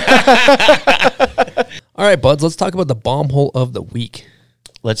 All right, buds. Let's talk about the bomb hole of the week.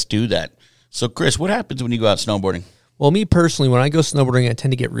 Let's do that. So, Chris, what happens when you go out snowboarding? Well, me personally, when I go snowboarding, I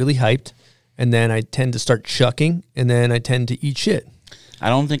tend to get really hyped, and then I tend to start chucking, and then I tend to eat shit. I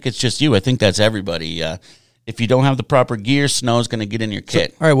don't think it's just you. I think that's everybody. If you don't have the proper gear, snow's going to get in your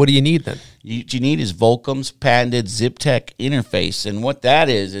kit. All right, what do you need then? What you need is Volcom's patented ZipTech interface. And what that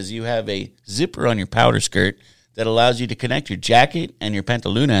is you have a zipper on your powder skirt that allows you to connect your jacket and your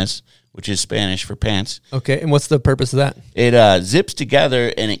pantalones, which is Spanish for pants. Okay, and what's the purpose of that? It zips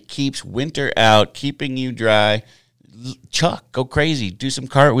together and it keeps winter out, keeping you dry. Chuck, go crazy. Do some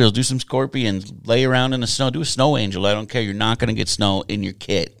cartwheels, do some scorpions, lay around in the snow. Do a snow angel. I don't care. You're not going to get snow in your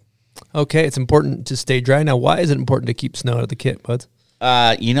kit. Okay, it's important to stay dry. Now, why is it important to keep snow out of the kit, buds?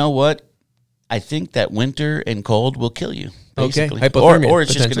 You know what? I think that winter and cold will kill you. Basically. Okay, hypothermia, or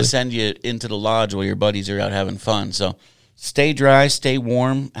it's just going to potentially. send you into the lodge while your buddies are out having fun. So stay dry, stay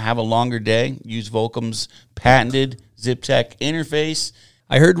warm, have a longer day. Use Volcom's patented ZipTech interface.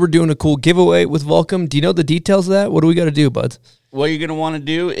 I heard we're doing a cool giveaway with Volcom. Do you know the details of that? What do we got to do, buds? What you're going to want to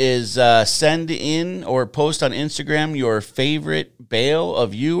do is send in or post on Instagram your favorite bail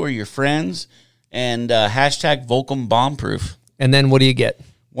of you or your friends and hashtag Volcom Bombproof. And then what do you get?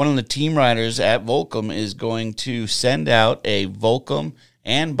 One of the team riders at Volcom is going to send out a Volcom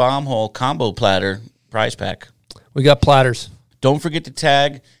and Bombhole combo platter prize pack. We got platters. Don't forget to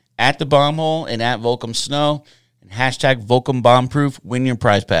tag at the Bombhole and at Volcom Snow and hashtag Volcom Bombproof. Win your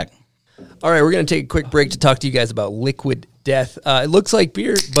prize pack. All right, we're going to take a quick break to talk to you guys about Liquid Death. It looks like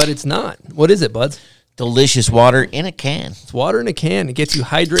beer, but it's not. What is it, buds? Delicious water in a can. It's water in a can. It gets you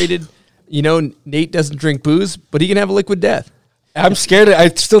hydrated. You know, Nate doesn't drink booze, but he can have a Liquid Death. I'm scared. I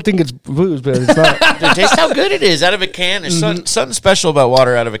still think it's booze, but it's not. Dude, taste how good it is out of a can. There's something special about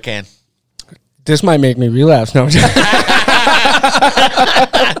water out of a can. This might make me relapse. No,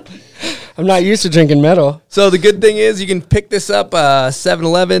 I'm not used to drinking metal. So the good thing is you can pick this up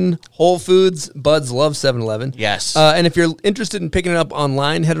 7-Eleven, Whole Foods. Buds love 7-Eleven. Yes. And if you're interested in picking it up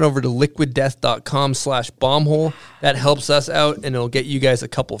online, head on over to liquiddeath.com/bombhole. That helps us out, and it'll get you guys a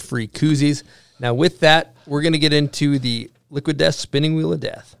couple free koozies. Now, with that, we're going to get into the Liquid Death Spinning Wheel of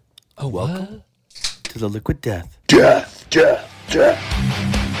Death. Oh, welcome to the Liquid Death. Death, death, death.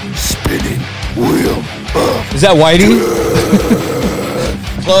 Spinning wheel of Is that Whitey?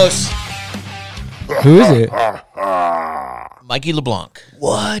 Close. Who is it? Mikey LeBlanc.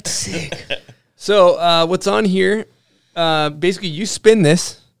 What? Sick. So what's on here, basically you spin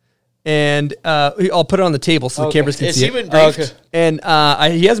this, and I'll put it on the table so the cameras can Has see he it. been briefed? And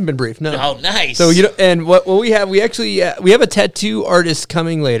he hasn't been briefed, no. Oh, nice. So you know, and what we have, we actually we have a tattoo artist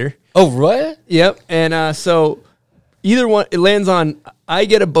coming later. Oh, what? Yep. And so either one, it lands on, I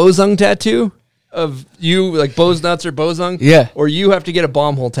get a Bozung tattoo of you, like Boz Nuts or Bozung. Yeah. Or you have to get a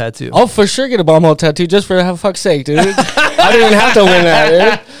bomb hole tattoo. I'll for sure get a bomb hole tattoo just for fuck's sake, dude. I didn't even have to win that,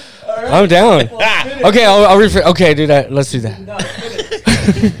 dude. Right. I'm down. Okay, I'll refer. Okay, do that. Let's do that.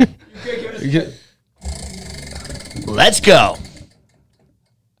 Let's go.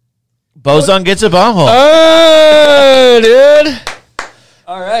 Bozung gets a bomb hole. Oh, dude.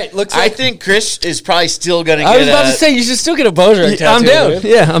 All right. Looks I like think Chris is probably still going to I get was about to say, you should still get a Bozung tattoo. I'm down. Dude.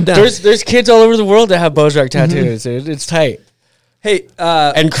 Yeah, I'm down. There's kids all over the world that have Bozung tattoos, dude. It's tight. Hey,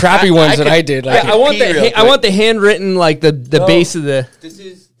 and crappy ones that I did. Like, I want I want the handwritten, like the base of the. This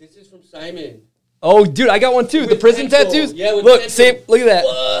is from Simon. Oh, dude, I got one too. The prison tattoos. Yeah, with look, pencil. same. Look at that.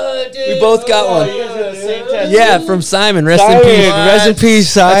 What, dude? We both got one. Yeah, from Simon. Rest Simon, in peace. rest in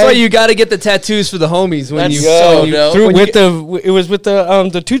peace, Simon. That's why you got to get the tattoos for the homies when That's you. so when you- dope. Through when you with the it was with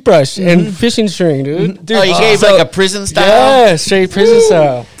the toothbrush and fishing string, dude. Dude, Oh, you gave like a prison style? Yeah, straight prison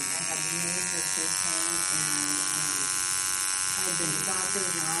style.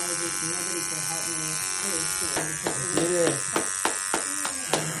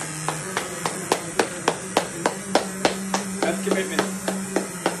 That's commitment.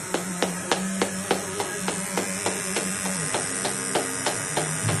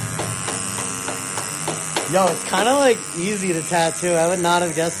 Yo, it's kind of like easy to tattoo. I would not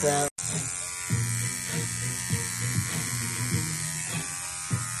have guessed that.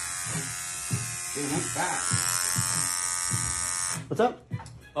 What's up?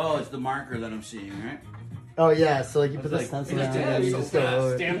 Oh, it's the marker that I'm seeing, right? Oh yeah, so like you put the stencil down and you just go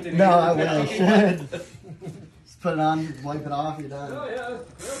over. No, I really should. Just put it on, wipe it off, you're done.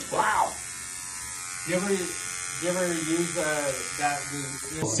 Wow. You ever You ever use that?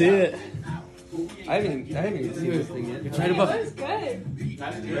 See it? I haven't even seen this thing yet. It's right above. That's good.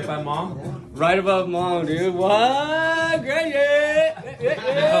 Right by mom. Right above mom, dude. What? Great.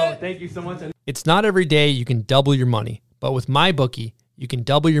 Oh, thank you so much. It's not every day you can double your money, but with MyBookie, you can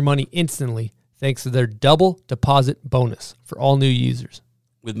double your money instantly thanks to their double deposit bonus for all new users.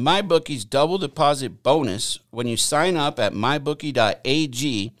 With MyBookie's double deposit bonus, when you sign up at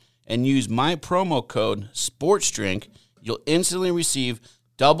mybookie.ag and use my promo code SPORTSDRINK, you'll instantly receive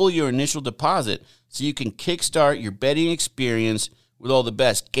double your initial deposit so you can kickstart your betting experience with all the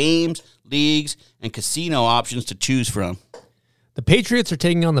best games, leagues, and casino options to choose from. The Patriots are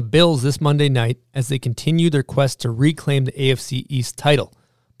taking on the Bills this Monday night as they continue their quest to reclaim the AFC East title.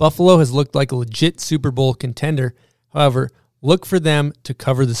 Buffalo has looked like a legit Super Bowl contender. However, look for them to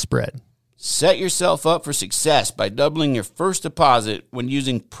cover the spread. Set yourself up for success by doubling your first deposit when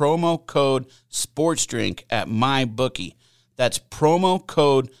using promo code SPORTSDRINK at MyBookie. That's promo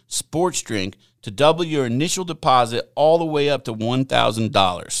code SPORTSDRINK to double your initial deposit all the way up to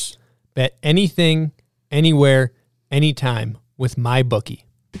 $1,000. Bet anything, anywhere, anytime with MyBookie.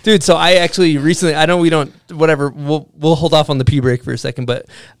 Dude, so I actually recently, we'll hold off on the pee break for a second, but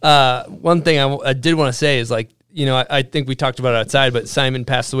one thing I did want to say is like, you know, I think we talked about it outside, but Simon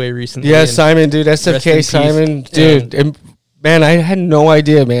passed away recently. Yeah, Simon, dude, SFK Simon, dude. And man, I had no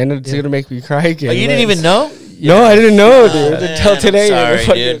idea, man. It's going to make me cry again. Oh, you didn't even know? Yeah. No, I didn't know, dude. Until today. Sorry,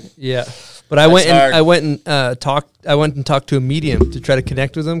 dude. Yeah. But I went and talked to a medium to try to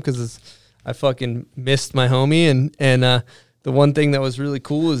connect with him because I fucking missed my homie, and the one thing that was really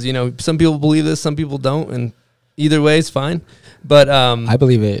cool is, you know, some people believe this, some people don't, and either way is fine. But I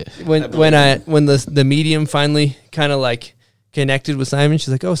believe it. When the medium finally kind of like connected with Simon, she's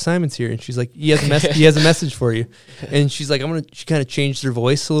like, "Oh, Simon's here," and she's like, "He has a message for you," and she's like, She kind of changed her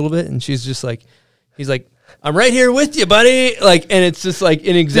voice a little bit, and she's just like, he's like, "I'm right here with you, buddy." Like, and it's just like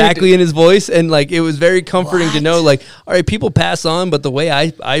in his voice, and like it was very comforting to know, like, all right, people pass on, but the way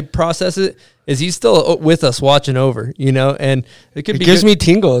I process it is he's still with us watching over, you know, and it gives me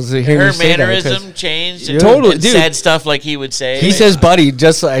tingles. Her mannerism changed and totally and said stuff like he would say. He says buddy,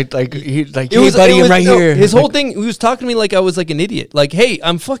 just hey buddy, I'm right here. His whole thing, he was talking to me like I was like an idiot. Like, hey,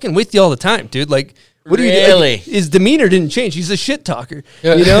 I'm fucking with you all the time, dude. Like, what do you do? Like, his demeanor didn't change. He's a shit talker.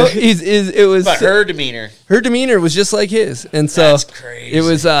 Yeah. You know, But her demeanor. Her demeanor was just like his, and so that's crazy. It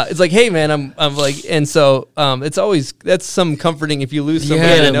was. It's like, hey man, I'm like, and so it's always that's some comforting if you lose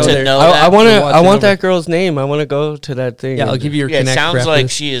somebody. I want that girl's name. I want to go to that thing. Yeah, I'll give you your It connect. sounds like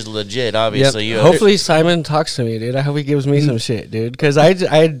she is legit. Obviously, yep. Hopefully Simon talks to me, dude. I hope he gives me some shit, dude. Because I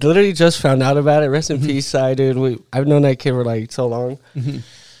literally just found out about it. Rest in peace, Si, dude. I've known that kid for like so long.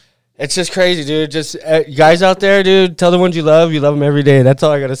 It's just crazy, dude. Just you guys out there, dude, tell the ones you love them every day. That's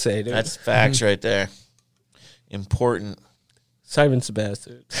all I got to say, dude. That's facts right there. Important. Simon's the best,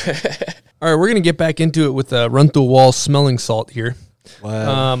 dude. All right, we're going to get back into it with a run through wall smelling salt here.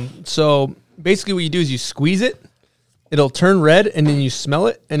 Wow. So basically what you do is you squeeze it, it'll turn red, and then you smell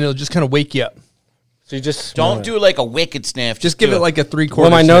it, and it'll just kind of wake you up. So you just don't do like a wicked sniff. Just give it like a 3/4.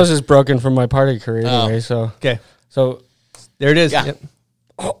 Well, my nose is broken from my party career anyway, so. Okay. So there it is. Yeah. Yep.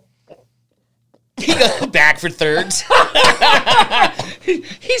 He goes back for thirds.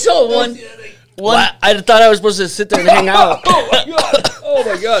 He's all one. I thought I was supposed to sit there and hang out. Oh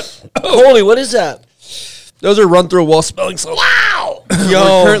my god. Holy, what is that? Those are run through wall smelling salts. Wow.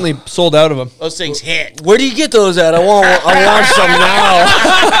 We're currently sold out of them. Those things hit. Where do you get those at? I want some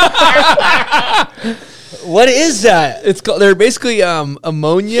now. What is that? It's called. They're basically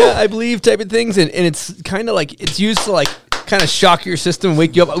ammonia, I believe, type of things, and it's kind of like it's used to like kind of shock your system and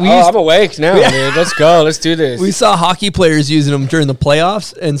wake you up. I'm awake now, dude. Let's go. Let's do this. We saw hockey players using them during the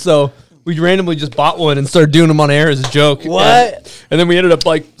playoffs, and so we randomly just bought one and started doing them on air as a joke. What? And then we ended up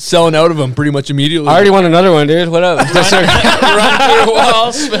like selling out of them pretty much immediately. I already want another one, dude. What up? Run through a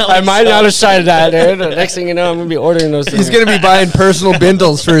wall smelling I might not have tried that, dude. The next thing you know, I'm going to be ordering those things. He's going to be buying personal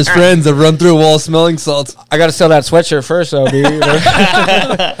bindles for his friends of run through wall smelling salts. I got to sell that sweatshirt first, though, dude.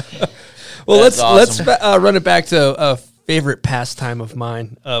 Well, let's run it back to a favorite pastime of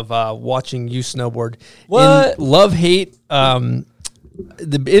mine of watching you snowboard. What? In Love Hate,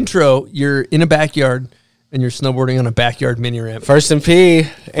 the intro, you're in a backyard and you're snowboarding on a backyard mini ramp. First and P.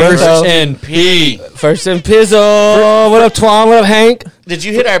 First and P. First and Pizzle. What up, Twan? What up, Hank? Did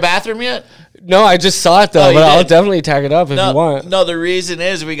you hit our bathroom yet? No, I just saw it though, Oh, but you I'll did? definitely tag it up if you want. No, the reason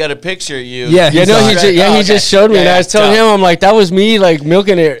is we got a picture of you. Yeah, Yeah, no, he just showed me, and I was telling him, I'm like, that was me, like,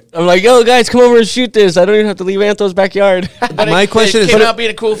 milking it. I'm like, yo, guys, come over and shoot this. I don't even have to leave Anthos' backyard. My question it is, came out being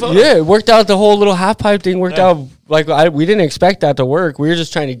a cool photo. Yeah, it worked out. The whole little half pipe thing worked out. Like, we didn't expect that to work. We were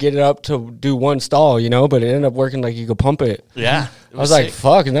just trying to get it up to do one stall, you know, but it ended up working like you could pump it. Yeah. I was like,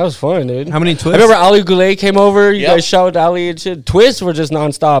 fuck, and that was fun, dude. how many I twists? remember Ali Goulet came over. You Yep. guys shot with Ali and shit. Twists were just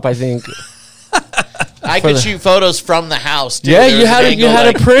nonstop, I think. I could shoot photos from the house. Too. Yeah, There you was had an a, you angle, had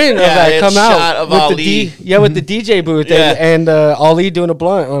like- a print of Yeah, that it's come out shot of with Ali. with the DJ booth Yeah. and Ali doing a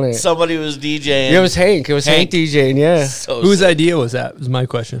blunt on it. Somebody was DJing. Yeah, it was Hank. It was Hank DJing. Yeah. So Whose sick. idea was that? Was my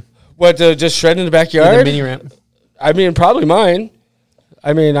question. What? Just shredding in the Yeah, backyard? the mini ramp. I mean, probably mine.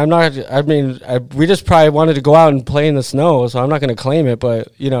 I mean, I'm not. I mean, we just probably wanted to go out and play in the snow, so I'm not going to claim it. But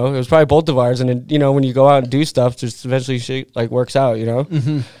you know, it was probably both of ours. And then, you know, when you go out and do stuff, just eventually shit like works out. You know,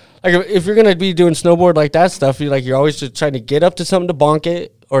 like if you're gonna be doing snowboard like that stuff, you're always just trying to get up to something to bonk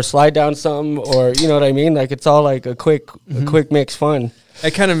it or slide down something, or you know what I mean. Like it's all like a quick mix fun.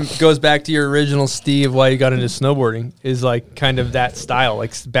 That kind of goes back to your original Steve, why you got into snowboarding, is like kind of that style,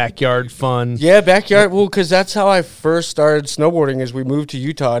 like backyard fun. Yeah, backyard. Well, because that's how I first started snowboarding. Is we moved to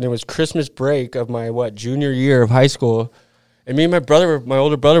Utah, and it was Christmas break of my junior year of high school, and me and my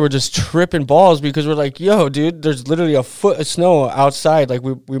older brother, were just tripping balls because we're like, "Yo, dude, there's literally a foot of snow outside." Like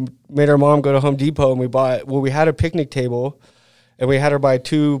we made our mom go to Home Depot, and we had a picnic table, and we had her buy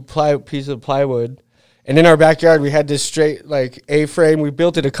 2 pieces of plywood. And in our backyard, we had this straight, like, A-frame. We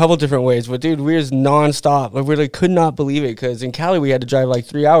built it a couple different ways. But, dude, we was nonstop. Like, we like, could not believe it because in Cali, we had to drive, like,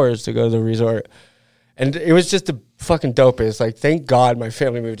 3 hours to go to the resort. And it was just the fucking dopest. Like, thank God my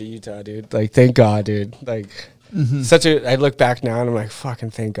family moved to Utah, dude. Like, thank God, dude. Like, I look back now, and I'm like,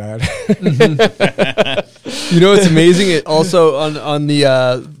 fucking thank God. You know what's amazing? It also, on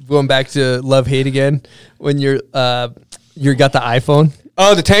the, going back to love-hate again, when you got the iPhone.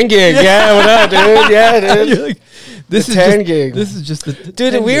 Oh, the 10 gig. Yeah, what up, dude? Yeah, dude. You're like, this The is 10 just, gig. This is just the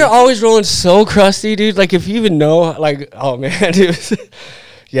Dude, 10 we gig. were always rolling so crusty, dude. Like, if you even know, like, oh, man, dude.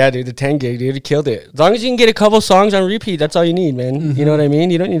 Yeah, dude, the 10 gig, dude, it killed it. As long as you can get a couple songs on repeat, that's all you need, man. You know what I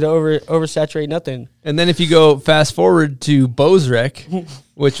mean? You don't need to oversaturate nothing. And then if you go fast forward to Bozrek,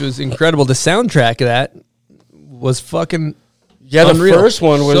 which was incredible, the soundtrack of that was fucking Yeah, the unreal. first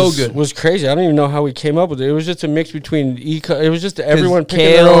one was so good. was crazy. I don't even know how we came up with it. It was just a mix between it was just everyone picking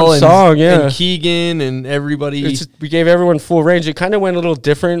Kale their own and, song. Yeah, and Keegan and everybody. It's just, we gave everyone full range. It kind of went a little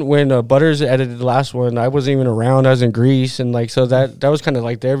different when Butters edited the last one. I wasn't even around. I was in Greece, and like so that was kind of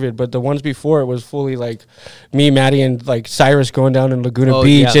like their vid. But the ones before it was fully like me, Maddie, and like Cyrus going down in Laguna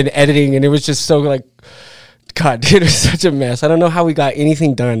Beach and editing, and it was just so like. God, dude, it was such a mess. I don't know how we got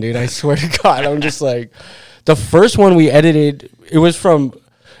anything done, dude. I swear to God, I'm just like, the first one we edited,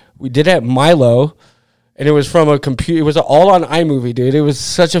 we did it at Milo, and it was from a computer. It was all on iMovie, dude. It was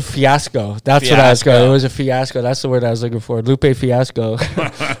such a fiasco. That's what I was going. It was a fiasco. That's the word I was looking for. Lupe fiasco,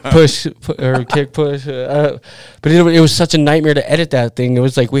 or kick push. But it was such a nightmare to edit that thing. It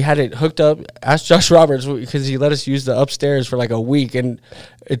was like we had it hooked up. Ask Josh Roberts because he let us use the upstairs for like a week, and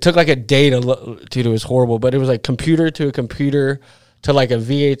it took like a day to look. Dude, it was horrible. But it was like computer to a computer. To like a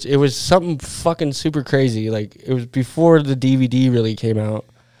VH, it was something fucking super crazy. Like it was before the DVD really came out,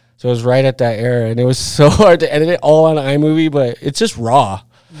 so it was right at that era, and it was so hard to edit it all on iMovie. But it's just raw,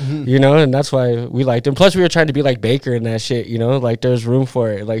 you know, and that's why we liked it. And plus, we were trying to be like Baker and that shit, you know, like there's room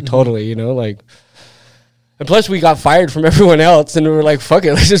for it, like totally, you know, like. And plus, we got fired from everyone else, and we were like, "Fuck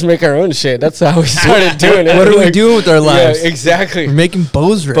it, let's just make our own shit." That's how we started doing it. What are we Like, doing with our lives? Yeah, exactly. We're making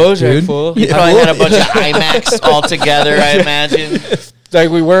Bozrek, Bozrek, dude. fool. You probably had a bunch of IMAX all together, I imagine. Like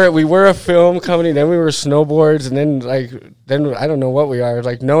we were a film company, then we were snowboards, and then I don't know what we are.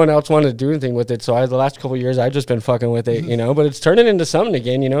 Like no one else wanted to do anything with it, so the last couple of years I've just been fucking with it, you know. But it's turning into something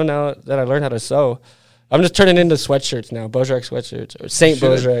again, you know. Now that I learned how to sew, I'm just turning into sweatshirts now, Bozrek sweatshirts or Saint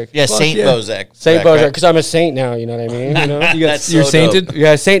Bozrek. Yeah, Saint Bozrek. Saint Bozrek, because I'm a saint now. You know what I mean? You know, You're sainted.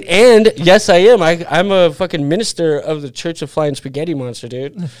 Yeah, saint, and yes, I am. I'm a fucking minister of the Church of Flying Spaghetti Monster,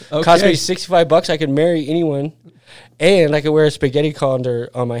 dude. Cost me $65. I could marry anyone, and I could wear a spaghetti colander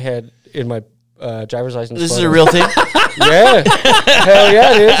on my head in my driver's license. This is photo. a real thing? Yeah, hell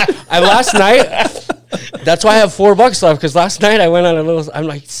yeah, dude. Last night. That's why I have $4 left, because last night I went on a little. I'm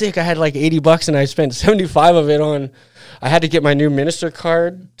like sick. I had like $80, and I spent 75 of it on. I had to get my new minister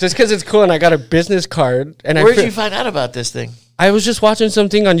card just because it's cool, and I got a business card. And Where did you find out about this thing? I was just watching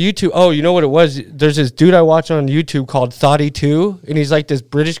something on YouTube. Oh, you know what it was? There's this dude I watch on YouTube called Thoughty2, and he's like this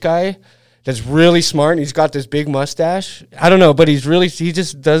British guy that's really smart, and he's got this big mustache. I don't know, but he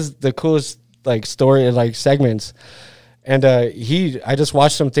just does the coolest like story like segments. And I just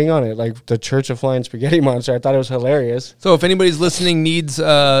watched something on it, like the Church of Flying Spaghetti Monster. I thought it was hilarious. So if anybody's listening needs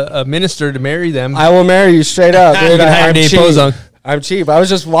a minister to marry them, I will marry you straight up, dude. I'm Dave cheap. Bozung. I'm cheap. I was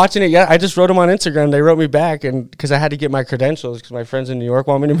just watching it. Yeah, I just wrote them on Instagram. They wrote me back, and because I had to get my credentials because my friends in New York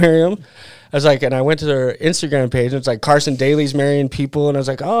want me to marry them. I was like, and I went to their Instagram page, and it's like Carson Daly's marrying people, and I was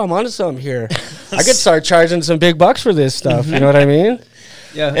like, oh, I'm onto something here. I could start charging some big bucks for this stuff. You know what I mean?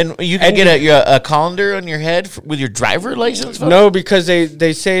 Yeah. And you can get a colander on your head with your driver license? No, because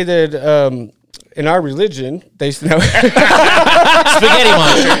they say that in our religion, spaghetti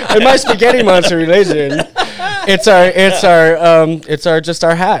monster. In my spaghetti monster religion, it's our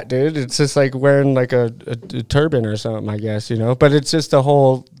hat, dude. It's just like wearing like a turban or something, I guess, you know. But it's just a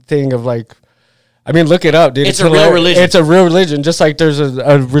whole thing of like, I mean, look it up, dude. It's a real religion. It's a real religion. Just like there's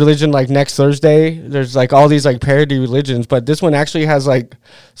a religion like Next Thursday. There's like all these like parody religions, but this one actually has like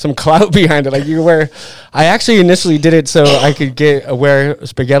some clout behind it. Like you wear. I actually initially did it so I could wear a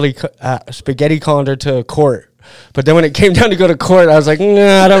spaghetti colander to court. But then when it came down to go to court, I was like,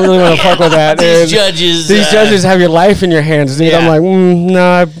 nah, I don't really want to fuck with that. These judges have your life in your hands, dude. Yeah. I'm like,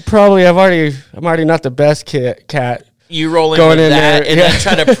 no, I'm already not the best cat. You roll in with that and then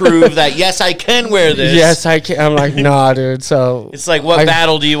try to prove that, yes, I can wear this. Yes, I can. I'm like, nah, dude. So it's like, what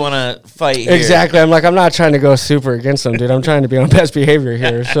battle do you want to fight here? Exactly. I'm like, I'm not trying to go super against them, dude. I'm trying to be on best behavior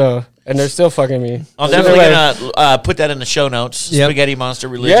here. So, and they're still fucking me. I'm definitely going to put that in the show notes. Yep. Spaghetti Monster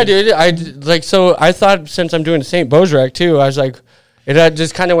Religion. Yeah, dude. I thought since I'm doing St. Bozrek too, I was like, it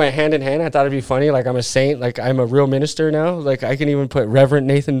just kind of went hand in hand. I thought it'd be funny. Like, I'm a saint. Like, I'm a real minister now. Like, I can even put Reverend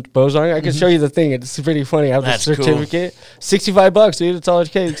Nathan Bozung. I can show you the thing. It's pretty funny. I have the certificate. Cool. $65, dude. It's all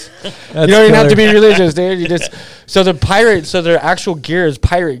it takes. You don't even have to be religious, dude. You just so their actual gear is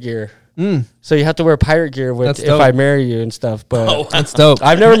pirate gear. So you have to wear pirate gear if I marry you and stuff. But that's dope.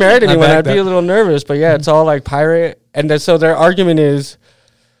 I've never married anyone. I'd be a little nervous. But yeah, it's all like pirate. And so their argument is.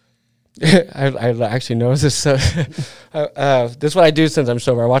 I actually know this. So, this is what I do since I'm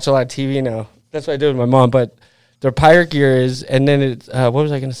sober. I watch a lot of TV now. That's what I do with my mom. But their pirate gear is, and then it's, what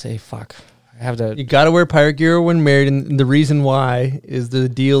was I going to say? Fuck. I have to. You got to wear pirate gear when married. And the reason why is the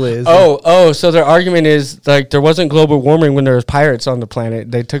deal is. So their argument is like there wasn't global warming when there was pirates on the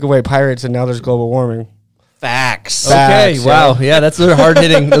planet. They took away pirates and now there's global warming. Facts. Okay, wow. Yeah, those are hard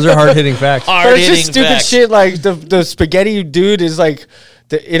hitting facts. But it's just stupid shit. Like the spaghetti dude is like,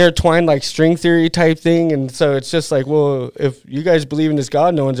 the intertwined like string theory type thing, and so it's just like, well, if you guys believe in this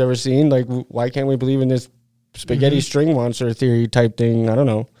God no one's ever seen, like, why can't we believe in this spaghetti string monster theory type thing? I don't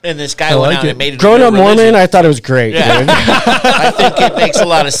know. And this guy went out and made it. Growing up Mormon, I thought it was great. Yeah. I think it makes a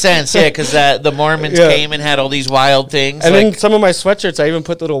lot of sense. Yeah, because the Mormons came and had all these wild things. And then some of my sweatshirts, I even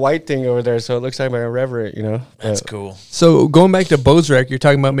put the little white thing over there, so it looks like my irreverent. You know, that's cool. So going back to Bozrek, you're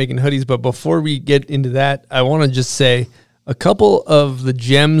talking about making hoodies, but before we get into that, I want to just say. A couple of the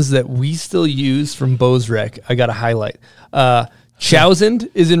gems that we still use from Bozrek, I got to highlight. Chousand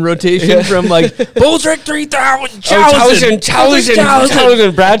is in rotation from like Bozrek 3000. Chousand.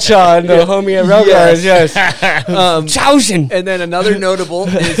 Bradshaw and the homie at Railguards, yes. Chousand. And then another notable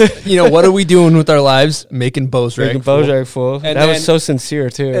is, what are we doing with our lives? Making Bozrek. Making Bozrek full. That was so sincere,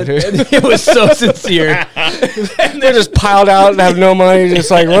 too. And it was so sincere. And they're just piled out and have no money.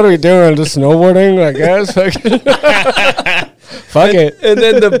 Just like, what are we doing? Just snowboarding, I guess? Fuck it. And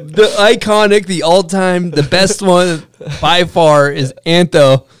then the iconic, the all-time, the best one by far is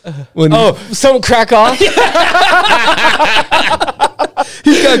Antho. Some crack off.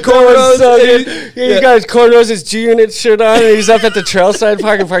 He's got cornrows. He's got his cornrows, his G-Unit shirt on, and he's up at the trailside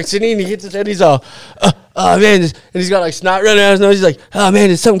Park City, and he gets his head, he's all, oh man, and he's got like snot running out his nose. He's like, oh man,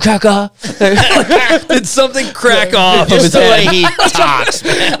 did something crack off? Did something crack off? Just the way he talks,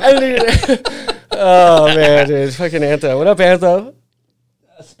 man. Oh man, dude, fucking Antho. What up, Antho?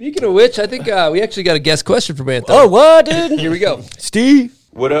 Speaking of which, I think we actually got a guest question from Antho. Oh, what, dude? Here we go. Steve.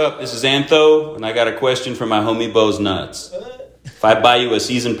 What up? This is Antho, and I got a question for my homie Bo's Nuts. If I buy you a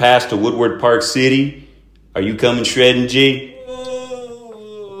season pass to Woodward Park City, are you coming shredding, G?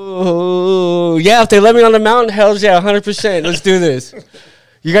 Oh, yeah, if they let me on the mountain, hells yeah, 100%. Let's do this.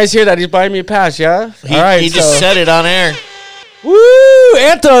 You guys hear that? He's buying me a pass, yeah? All right, he just said it on air. Woo!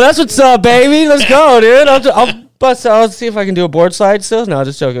 Antho, that's what's up, baby. Let's go, dude. I'll see if I can do a board slide still. No,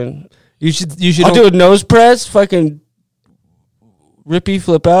 just joking. You should. I'll do a nose press. Fucking rippy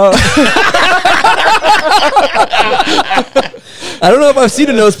flip out. I don't know if I've seen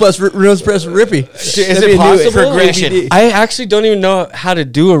a nose press Rippy. Is it possible? Progression. I actually don't even know how to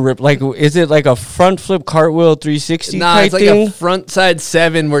do a rip. Like, is it like a front flip cartwheel 360 Nah, type it's like thing? a front side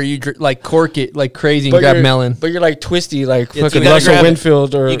 7 where you like cork it like crazy and grab you're- melon. But you're like twisty, like Yeah, fucking you gotta Russell grab it.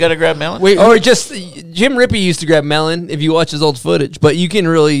 Winfield or You got to grab melon. wait. Or just Jim Rippey used to grab melon if you watch his old footage. But you can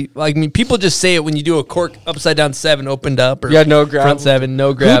really like. I mean, people just say it when you do a cork upside down 7 opened up or Yeah, no grab. front 7 no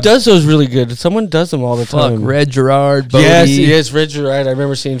Who grab. does those really good? Someone does them all the Fuck time. Red Gerard. Bodie. Yes, Red Gerard. I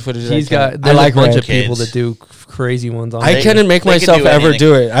remember seeing footage. He's like that. got. There's I like a bunch Red. of people Kids. that do crazy ones on. I there. couldn't make they can myself do ever anything.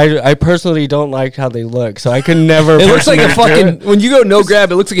 do it. I personally don't like how they look, so I can never. It looks like a personally do fucking. When you go no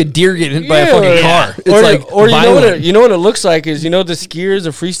grab, it looks like a deer getting hit by a Yeah. fucking car. It's or like or violent. you know what it looks like is the skiers, the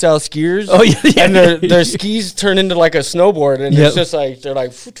freestyle skiers. Oh, yeah. and their skis turn into like a snowboard, and Yep. it's just like they're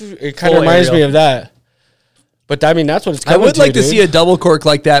like. It kind of Full reminds me aerial. of that. But I mean, that's what it's. I Coming would like to dude. see a double cork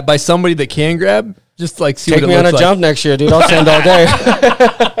like that by somebody that can grab. Just like see Take what me it on a looks like. jump next year, dude. I'll send all day.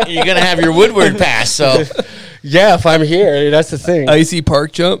 You're gonna have your Woodward pass. So Yeah, if I'm here, that's the thing. Icy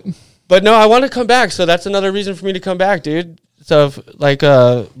park jump. But no, I want to come back, so that's another reason for me to come back, dude. So if, like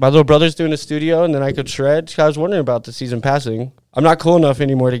my little brother's doing a studio, and then I could shred. I was wondering about the season passing. I'm not cool enough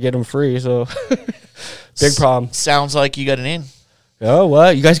anymore to get them free, so big problem. sounds like you got an in. Oh,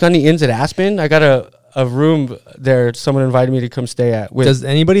 what? You guys got any ins at Aspen? I got a room there. Someone invited me to come stay at. With, Does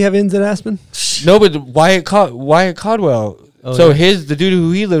anybody have ins at Aspen? no, but Wyatt Caldwell. Oh, so yeah. the dude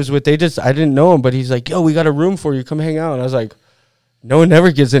who he lives with, I didn't know him, but he's like, yo, we got a room for you. Come hang out. And I was like, no one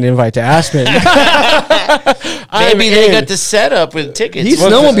never gets an invite to Aspen. Maybe they got the setup with tickets. He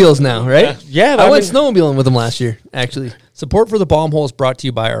snowmobiles now, right? Yeah, I went snowmobiling with him last year, actually. Support for the Bomb Hole is brought to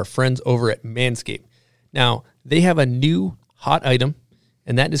you by our friends over at Manscaped. Now, they have a new hot item,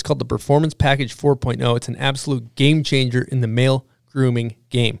 and that is called the Performance Package 4.0. It's an absolute game changer in the male grooming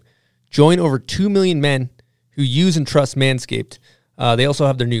game. Join over 2 million men who use and trust Manscaped. They also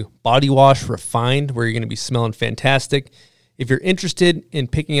have their new body wash, Refined, where you're going to be smelling fantastic. If you're interested in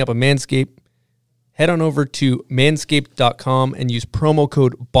picking up a Manscaped, head on over to manscaped.com and use promo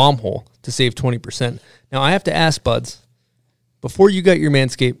code BOMBHOLE to save 20%. Now, I have to ask, Buds, before you got your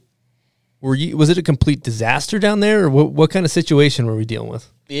Manscaped, was it a complete disaster down there, or what kind of situation were we dealing with?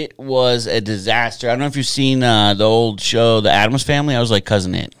 It was a disaster. I don't know if you've seen the old show, The Addams Family. I was like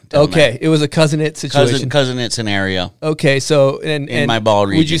Cousin It. Okay, it was a cousin it situation. Cousin It scenario. Okay, so and my ball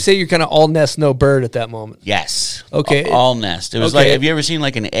would you region. say you're kind of all nest, no bird at that moment? Yes. Okay. All nest. It was Okay. like, have you ever seen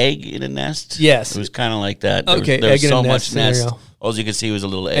like an egg in a nest? Yes. It was kind of like that. Okay, There was egg in a so nest much nest. scenario. All you could see was a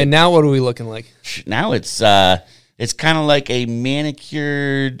little egg. And now what are we looking like? Now it's kind of like a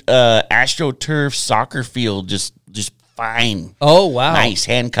manicured AstroTurf soccer field, just fine. Oh, wow. Nice,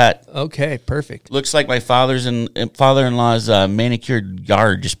 hand cut. Okay, perfect. Looks like my father-in-law's manicured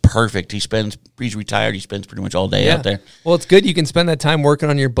yard, just perfect. He's retired. He spends pretty much all day out there. Well, it's good you can spend that time working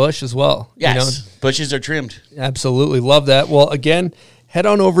on your bush as well. Yes, bushes are trimmed. Absolutely. Love that. Well, again, head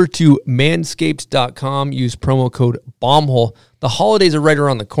on over to manscaped.com. Use promo code BOMBHOLE. The holidays are right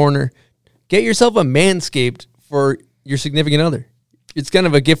around the corner. Get yourself a Manscaped for your significant other. It's kind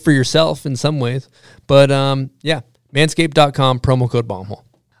of a gift for yourself in some ways. But, yeah, manscaped.com, promo code BOMBHOLE.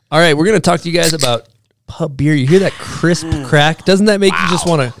 All right, we're going to talk to you guys about pub beer. You hear that crisp crack? Doesn't that make you just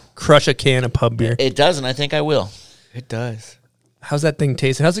want to crush a can of pub beer? It does, and I think I will. It does. How's that thing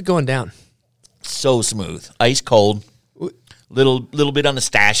taste? How's it going down? So smooth, ice cold. Little bit on the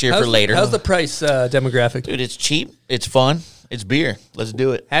stash here for later. How's the price demographic? Dude, it's cheap. It's fun. It's beer. Let's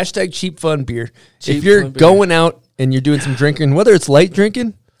do it. Hashtag cheap fun beer. Cheap if you're fun beer. going out and you're doing some drinking, whether it's light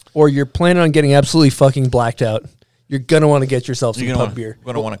drinking or you're planning on getting absolutely fucking blacked out, you're going to want to get yourself some pub beer.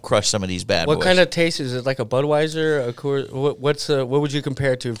 We're gonna want to crush some of these bad What boys. kind of taste is it? Like a Budweiser? A Coors? What would you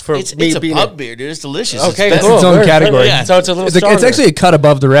compare it to? For It's me a being pub beer, dude. It's delicious. Okay, it's best. cool. its own Word. category. Yeah. So it's a little It's stronger. actually a cut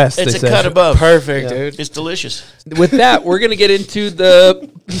above the rest. It's they a say. cut above. Perfect, dude. It's delicious. With that, we're going to get into the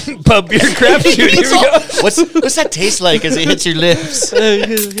pub beer crapshoot. Here we go. What's that taste like as it hits your lips?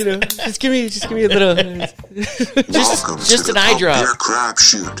 You know, just give me a little. Just an eye drop.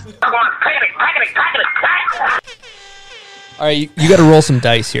 Crapshoot. All right, you got to roll some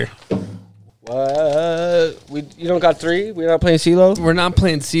dice here. You don't got 3? We're not playing CeeLo? We're not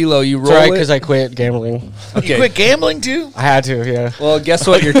playing CeeLo. You roll It's all right, it. because I quit gambling. Okay. You quit gambling too? I had to, yeah. Well, guess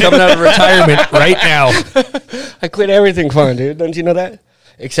what? You're coming out of retirement right now. I quit everything fun, dude. Don't you know that?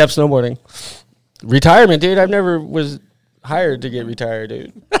 Except snowboarding. Retirement, dude. I've never was hired to get retired,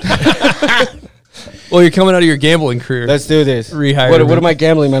 dude. Well, you're coming out of your gambling career. Let's do this. Rehire. What am I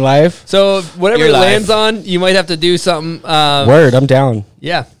gambling? My life? So whatever Your it life. lands on, you might have to do something. Word, I'm down.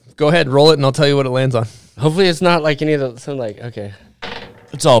 Yeah, go ahead, roll it, and I'll tell you what it lands on. Hopefully it's not like any of the, something like, okay.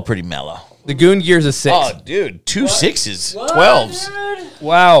 It's all pretty mellow. The Goon Gear's a 6. Oh, dude, 2 6s, 12s.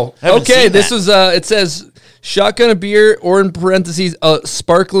 Wow. Haven't Okay, seen this that. was it says shotgun of beer, or in parentheses,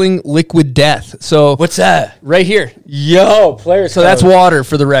 sparkling liquid death. So What's that? right here. Yo, players. So that's water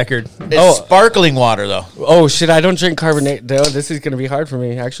for the record. It's sparkling water, though. Oh shit! I don't drink carbonate. Though. This is gonna be hard for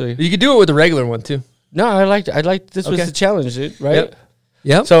me, actually. You could do it with the regular one too. No, I liked. This was Okay. the challenge, dude. Right? Yep.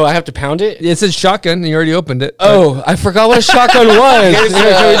 Yep. So I have to pound it. It says shotgun, and you already opened it. Oh, I forgot what a shotgun was.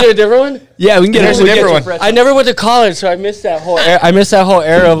 Can we do a different one? Yeah, we can get There's a a different one. I never went to college, so I missed that whole. I missed that whole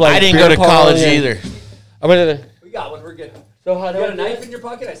era of like. I didn't beer go to pong college and- either. I went to. We got one. We're good. So how do You I got a do knife it? in your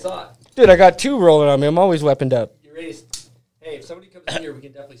pocket? I saw it. Dude, I got 2 rolling on me. I'm always weaponed up. You ready? Hey, if somebody comes in here, we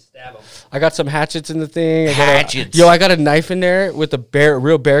can definitely stab them. I got some hatchets in the thing. Hatchets. Yo, I got a knife in there with a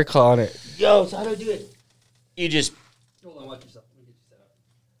real bear claw on it. Yo, so how do I do it? You just. Hold on, watch yourself. Let me get you set up.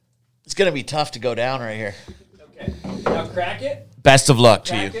 It's gonna be tough to go down right here. Okay. Now crack it. Best of luck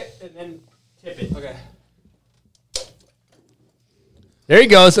to you. Crack it, and then tip it. Okay. There he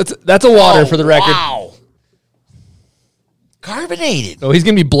goes. That's a water for the record. Wow. Carbonated. Oh, he's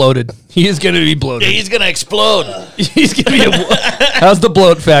gonna be bloated. He is gonna be bloated. He's gonna explode. He's gonna be. How's the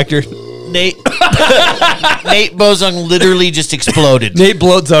bloat factor? Nate Bozung literally just exploded. Nate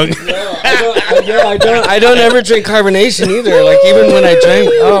Bloatzung. I don't ever drink carbonation either. Like even when I drink,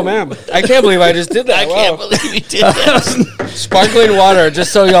 oh man, I can't believe I just did that. I can't believe he did that. Sparkling water,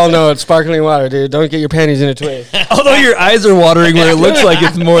 just so y'all know, it's sparkling water, dude. Don't get your panties in a twist. Although your eyes are watering where it looks like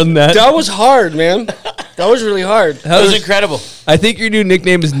it's more than that. That was hard, man. That was really hard. That was incredible. I think your new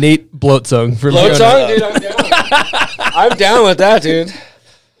nickname is Nate Bloatzung. Bloatzung, dude. I'm down. I'm down with that, dude.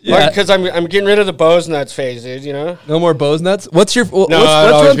 Yeah. Because I'm getting rid of the Bose nuts phase, dude. You know. No more Bose nuts. What's your? I'd let's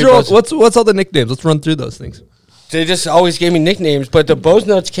always run be through. Bose. What's all the nicknames? Let's run through those things. They just always gave me nicknames, but the Bose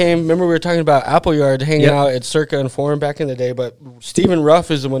nuts came. Remember, we were talking about Appleyard hanging Yep. out at Circa and Forum back in the day. But Stephen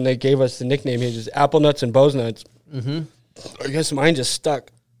Ruff is the one that gave us the nickname. He just Apple Nuts and Bose Nuts. Mm-hmm. I guess mine just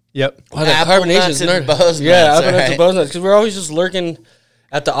stuck. Yep. Wow, that Apple carbonation's Nuts and nerd. Bose Yeah, Nuts, Apple Nuts alright. and Bose Nuts, because we're always just lurking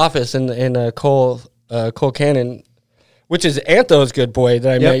at the office in Cole Cannon, which is Antho's good boy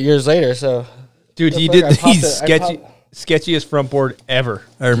that I met years later. So, Dude, he did the sketchiest front board ever.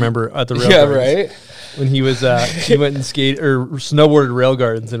 I remember at the rail Yeah, gardens. right. When he was he went and snowboarded rail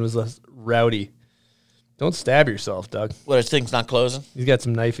gardens and was less rowdy. Don't stab yourself, Doug. What, his thing's not closing? He's got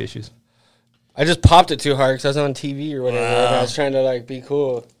some knife issues. I just popped it too hard because I was on TV or whatever, and I was trying to like be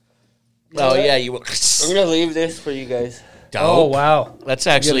cool. Oh, yeah, you were. I'm gonna leave this for you guys. Oh wow, That's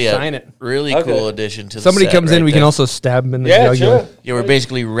actually gotta a sign it. really Okay. cool addition to the Somebody set comes in, right we can there. also stab him in the Yeah, jugular. sure. You were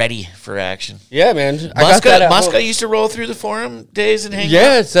basically ready for action. Yeah, man. I got that at home. Muska used to roll through the forum days and hang out.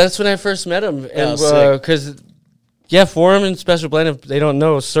 Yes, that's when I first met him, and sick. because Forum and Special Blend, if they don't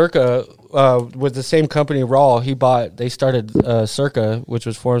know, Circa was the same company. Raw, they started Circa, which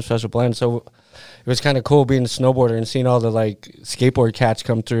was Forum Special Blend. So it was kind of cool being a snowboarder and seeing all the like skateboard cats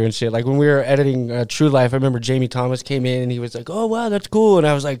come through and shit. Like when we were editing True Life, I remember Jamie Thomas came in and he was like, "Oh wow, that's cool," and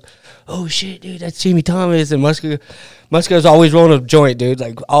I was like, "Oh shit, dude, that's Jamie Thomas." And Muska was always rolling a joint, dude.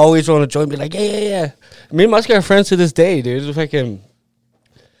 Like always rolling a joint, be like, "Yeah." Me and Muska are friends to this day, dude. It's fucking.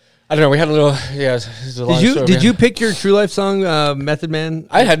 I don't know. We had a little, yeah. It's a long story, Did man. you pick your True Life song, Method Man?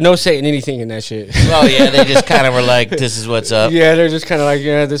 I had no say in anything in that shit. Oh, yeah, they just kind of were like, this is what's up. Yeah, they're just kind of like,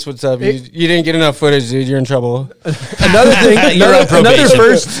 yeah, this what's up. You didn't get enough footage, dude. You're in trouble. Another thing, You're on another probation.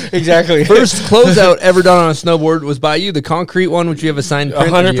 first Exactly. first closeout ever done on a snowboard was by you, the concrete one, which you have a signed print.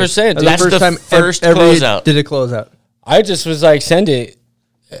 100%. That's the first ever closeout. did a closeout. I just was like, send it.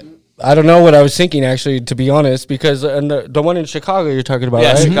 I don't know what I was thinking, actually, to be honest, because the one in Chicago you're talking about,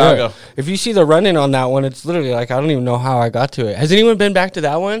 Yeah, right? Chicago. Yeah. If you see the run-in on that one, it's literally like, I don't even know how I got to it. Has anyone been back to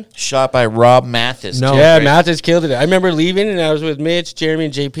that one? Shot by Rob Mathis. No. too, Yeah, right? Mathis killed it. I remember leaving, and I was with Mitch, Jeremy,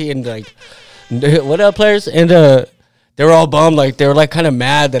 and JP, and like, what up, players? And they were all bummed. Like, they were like kind of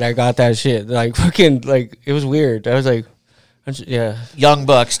mad that I got that shit. Like, fucking, like, it was weird. I was like, yeah. Young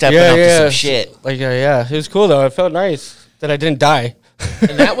Buck stepping up to some shit. Like, yeah. It was cool, though. It felt nice that I didn't die.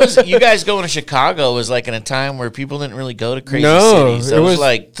 And that was, you guys going to Chicago was like in a time where people didn't really go to crazy cities. it was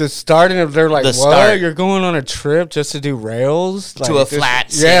like the starting of, they're like, the what? start. You're going on a trip just to do rails? To Like, a flat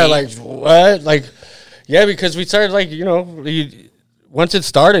Yeah, city. like, what? Like, yeah, because we started, like, once it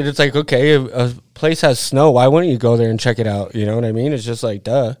started, it's like, okay, a place has snow. Why wouldn't you go there and check it out? You know what I mean? It's just like,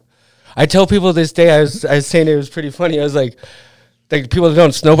 duh. I tell people this day, I was saying it was pretty funny. I was like people that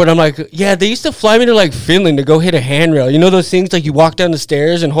don't snowboard, I'm like, yeah, they used to fly me to like Finland to go hit a handrail. You know those things like you walk down the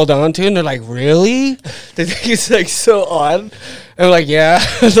stairs and hold on to, and they're like, really? They think it's like so odd. And I'm like, yeah.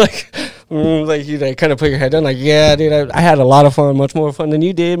 It's like, like you like kind of put your head down, like, yeah, dude, I had a lot of fun, much more fun than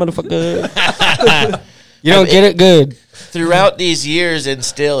you did, motherfucker. You don't get it good. Throughout these years, and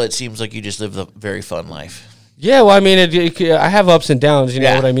still, it seems like you just live a very fun life. Yeah, well, I mean, I have ups and downs, you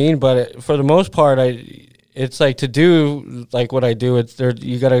know what I mean? But for the most part, it's like to do like what I do,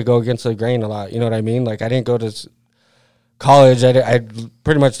 you got to go against the grain a lot, you know what I mean? Like I didn't go to college. I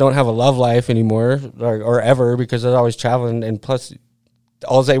pretty much don't have a love life anymore or ever because I'm always traveling, and plus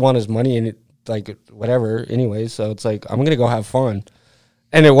all they want is money and like whatever anyways. So it's like I'm going to go have fun.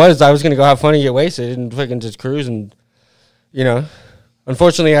 And I was going to go have fun and get wasted and fucking just cruise and, you know.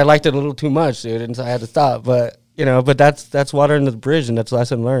 Unfortunately, I liked it a little too much, dude, and so I had to stop. But, you know, that's water under the bridge, and that's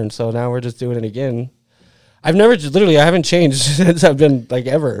lesson learned. So now we're just doing it again. I haven't changed since I've been, like,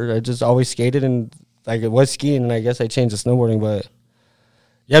 ever. I just always skated and, like, it was skiing, and I guess I changed to snowboarding. But,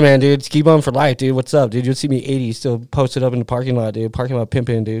 yeah, man, dude, ski bum for life, dude. What's up, dude? You'll see me 80 still posted up in the parking lot, dude. Parking lot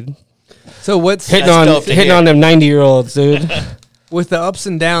pimping, dude. So what's... Hitting on them 90-year-olds, dude. With the ups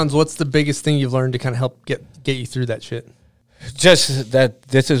and downs, what's the biggest thing you've learned to kind of help get you through that shit? Just that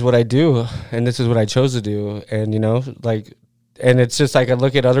this is what I do, and this is what I chose to do, and, you know, like, and it's just like I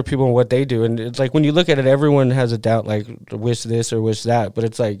look at other people and what they do, and it's like when you look at it, everyone has a doubt, like, wish this or wish that, but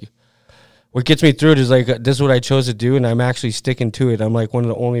it's like, what gets me through it is like, this is what I chose to do, and I'm actually sticking to it. I'm like one of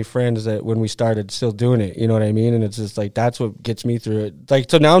the only friends that when we started still doing it, you know what I mean? And it's just like, that's what gets me through it.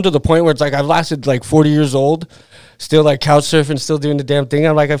 Like, so now I'm to the point where it's like, I've lasted like 40 years old, still like couch surfing, still doing the damn thing.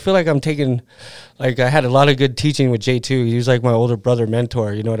 I'm like, I feel like I'm taking, like, I had a lot of good teaching with J2. He was like my older brother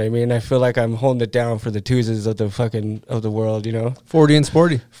mentor, you know what I mean? I feel like I'm holding it down for the Tuesdays of the world, you know? 40 and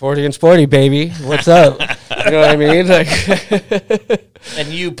sporty. 40 and sporty, baby. What's up? You know what I mean? Like, and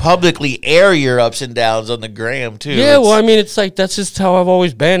you publicly air your ups and downs on the gram too. Yeah, well, I mean, it's like that's just how I've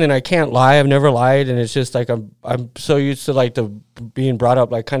always been, and I can't lie. I've never lied, and it's just like I'm so used to like the being brought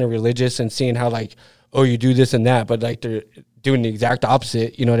up like kind of religious and seeing how like, oh, you do this and that, but like they're doing the exact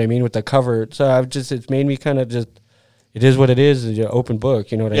opposite. You know what I mean with the cover. So it's made me kind of just. It is what it is. It's an open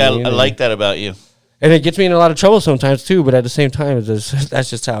book. You know what I mean? Yeah, I like that about you. And it gets me in a lot of trouble sometimes too, but at the same time, it's just,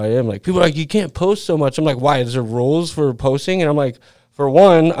 that's just how I am. Like, people are like, you can't post so much. I'm like, why? Is there rules for posting? And I'm like, for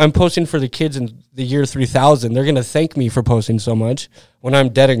one, I'm posting for the kids in the year 3000. They're going to thank me for posting so much when I'm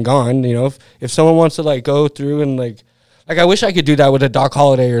dead and gone. You know, if someone wants to like go through and like I wish I could do that with a Doc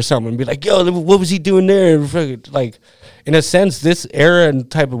Holliday or something and be like, yo, what was he doing there? Like, in a sense, this era and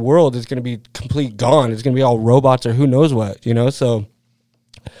type of world is going to be complete gone. It's going to be all robots or who knows what, you know? So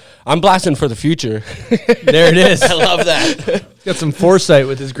I'm blasting for the future. There it is. I love that. Got some foresight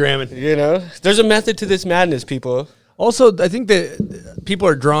with his gramming. You know, there's a method to this madness, people. Also, I think that people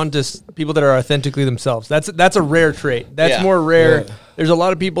are drawn to people that are authentically themselves. That's a rare trait. That's more rare. Yeah. There's a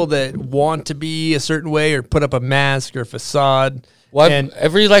lot of people that want to be a certain way or put up a mask or a facade. Well, and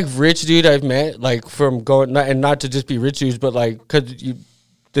every like rich dude I've met, like from going, not to just be rich dudes, but like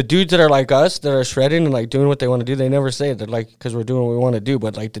the dudes that are like us that are shredding and like doing what they want to do, they never say it. They're like, because we're doing what we want to do.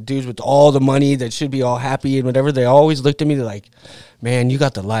 But like the dudes with all the money that should be all happy and whatever, they always look at me. They're like, man, you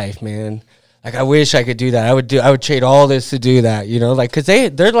got the life, man. Like, I wish I could do that. I would trade all this to do that, you know? Like, because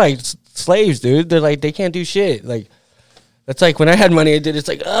they're like slaves, dude. They're like, they can't do shit. Like, that's like when I had money, it's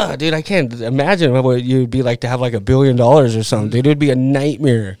like, dude, I can't imagine what you'd be like to have like $1 billion or something, dude. It would be a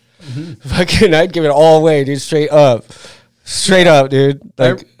nightmare. Fucking, I'd give it all away, dude, straight up. Straight up, dude.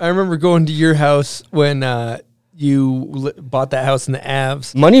 Like, I remember going to your house when you bought that house in the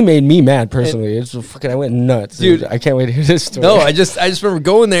Avs. Money made me mad personally. It's fucking, I went nuts, dude. I can't wait to hear this story. No, I just remember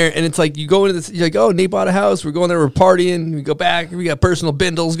going there, and it's like you go into this. You're like, oh, Nate bought a house. We're going there. We're partying. We go back. We got personal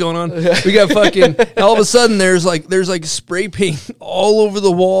bindles going on. We got fucking. And all of a sudden, there's like spray paint all over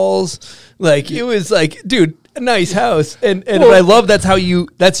the walls. Like, it was like, dude, a nice house, and well, I love that's you.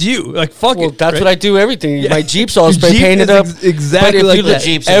 Like, fuck it. That's right? what I do. Everything. Yeah. My Jeep's all spray painted up. Exactly like that.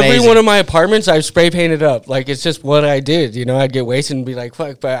 Jeep's every amazing. one of my apartments, I've spray painted up. Like, it's just what I did. You know, I'd get wasted and be like,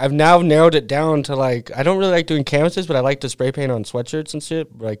 fuck. But I've now narrowed it down to like, I don't really like doing canvases, but I like to spray paint on sweatshirts and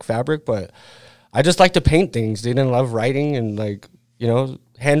shit, like fabric. But I just like to paint things. They didn't love writing and like, you know,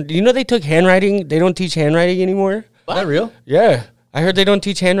 they took handwriting. They don't teach handwriting anymore. What? Is that real? Yeah. I heard they don't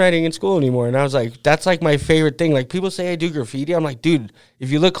teach handwriting in school anymore, and I was like, that's like my favorite thing. Like, people say I do graffiti. I'm like, dude,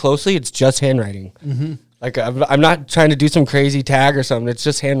 if you look closely, it's just handwriting. Mm-hmm. Like, I'm not trying to do some crazy tag or something. It's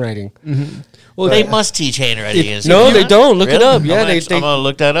just handwriting. Mm-hmm. Well, they must teach handwriting. No, they don't. Look it up. Yeah, I'm gonna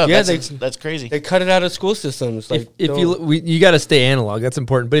look that up. Yeah, that's crazy. They cut it out of school systems. Like, if you got to stay analog. That's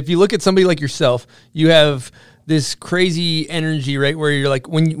important. But if you look at somebody like yourself, you have this crazy energy, right? Where you're like,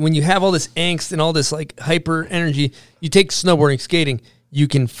 when you have all this angst and all this like hyper energy, you take snowboarding, skating, you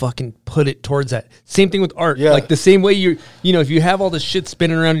can fucking put it towards that. Same thing with art. Yeah. Like the same way you know, if you have all this shit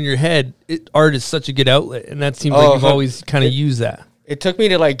spinning around in your head, art is such a good outlet, and that seems like you've always kind of used that. it took me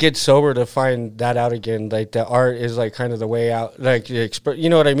to like get sober to find that out again. Like the art is like kind of the way out. Like you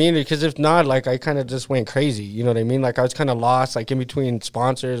know what I mean? Because if not, like I kind of just went crazy. You know what I mean? Like I was kind of lost, like in between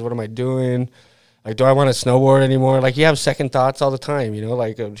sponsors. What am I doing? Like, do I want to snowboard anymore? Like you have second thoughts all the time. You know,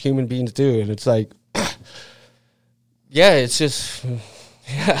 like human beings do, and it's like, yeah, it's just.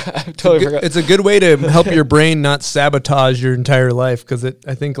 Yeah, I totally forgot. It's a good way to help your brain not sabotage your entire life because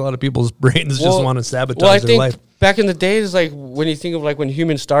I think a lot of people's brains just want to sabotage their life. Back in the days, like when you think of like when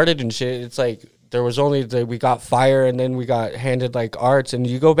humans started and shit, it's like there was only we got fire and then we got handed like arts, and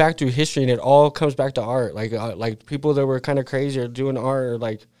you go back to history and it all comes back to art. Like people that were kind of crazy or doing art or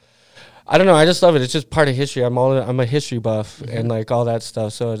like. I don't know. I just love it. It's just part of history. I'm a history buff and like all that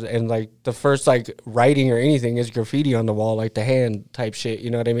stuff. So and like the first like writing or anything is graffiti on the wall, like the hand type shit. You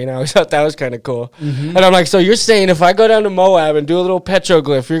know what I mean? I always thought that was kind of cool. And I'm like, so you're saying if I go down to Moab and do a little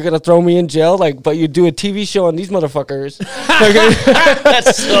petroglyph, you're gonna throw me in jail? Like, but you do a TV show on these motherfuckers?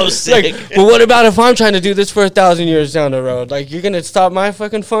 That's so sick. Like, well, what about if I'm trying to do this for 1,000 years down the road? Like, you're gonna stop my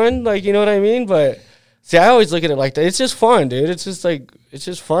fucking fun? Like, you know what I mean? But see, I always look at it like that. It's just fun, dude. It's just like, it's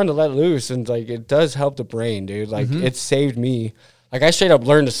just fun to let loose. And like, it does help the brain, dude. Like, it saved me. Like, I straight up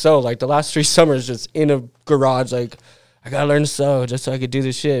learned to sew. Like, the last 3 summers just in a garage, like, I gotta learn to sew just so I could do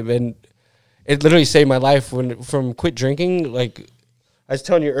this shit. And it literally saved my life from quit drinking. Like, I was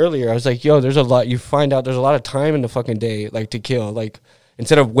telling you earlier, I was like, yo, there's a lot. You find out there's a lot of time in the fucking day, like, to kill. Like,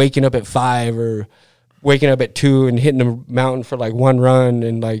 instead of waking up at 5 or waking up at 2 and hitting the mountain for like 1 run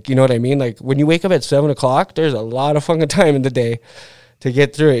and like, you know what I mean? Like when you wake up at 7 o'clock, there's a lot of fucking time in the day to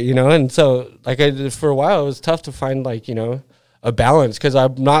get through it, you know? And so like for a while, it was tough to find like, you know, a balance because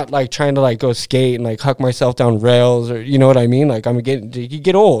I'm not like trying to like go skate and like huck myself down rails or, you know what I mean? Like you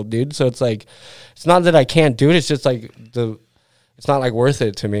get old, dude. So it's like, it's not that I can't do it. It's just like it's not like worth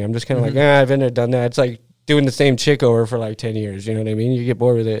it to me. I'm just kind of like, I've been there, done that. It's like doing the same chick over for like 10 years. You know what I mean? You get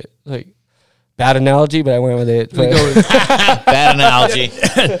bored with it. Like, bad analogy, but I went with it. Bad analogy.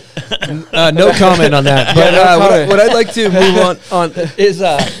 No comment on that. But what I'd like to move on is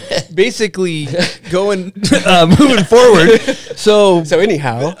basically moving forward. So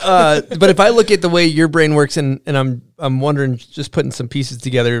anyhow, but if I look at the way your brain works, and I'm wondering, just putting some pieces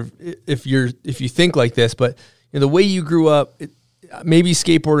together, if you think like this, but you know, the way you grew up. Maybe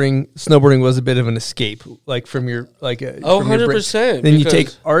snowboarding was a bit of an escape, like from your 100%. Then you take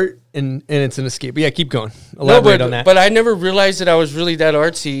art and it's an escape. But yeah, keep going. Elaborate on that. But I never realized that I was really that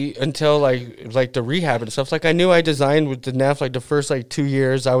artsy until like the rehab and stuff. Like I knew I designed with the NEF like the first like 2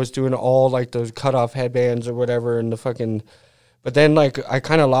 years. I was doing all like those cutoff headbands or whatever and the fucking. But then like I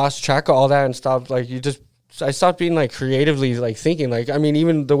kind of lost track of all that and stopped I stopped being like creatively like thinking like I mean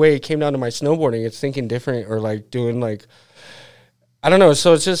even the way it came down to my snowboarding, it's thinking different or like doing like. I don't know.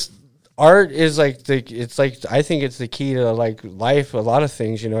 So it's just art is like it's like I think it's the key to like life. A lot of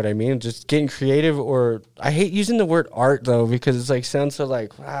things, you know what I mean? Just getting creative. Or I hate using the word art though because it's like sounds so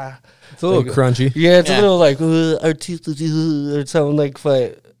like it's a little crunchy. Yeah, it's a little like artistic or something like.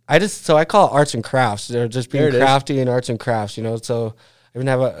 But I call it arts and crafts. They're just being crafty and arts and crafts. You know, so I even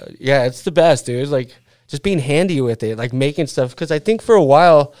have it's the best, dude. It's like just being handy with it, like making stuff. Because I think for a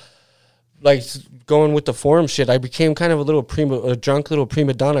while, like. Going with the forum shit, I became kind of a drunk little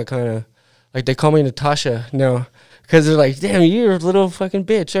prima donna kind of. Like they call me Natasha now because they're like, damn, you're a little fucking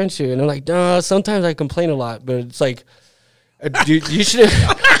bitch, aren't you? And I'm like, no, sometimes I complain a lot, but it's like, dude, you should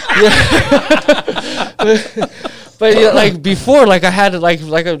but yeah, like before, like I had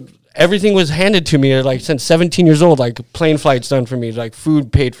everything was handed to me like since 17 years old, like plane flights done for me, like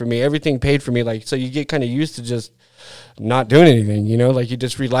food paid for me, everything paid for me. Like, so you get kind of used to just not doing anything, you know, like you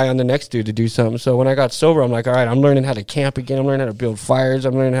just rely on the next dude to do something. So when I got sober, I'm like, all right, I'm learning how to camp again. I'm learning how to build fires.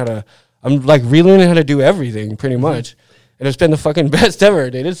 I'm like relearning how to do everything pretty much. And it's been the fucking best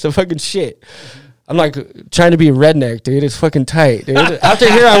ever, dude. It's the fucking shit. I'm like trying to be a redneck, dude. It's fucking tight, dude. After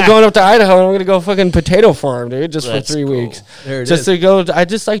here, I'm going up to Idaho and I'm going to go fucking potato farm, dude, just for 3 weeks. There it just is. to go, I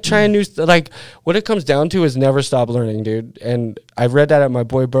just like trying new, like what it comes down to is never stop learning, dude. And I read that at my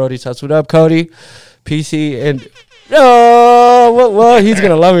boy Brody's house. What up, Cody? PC and... Oh, well, he's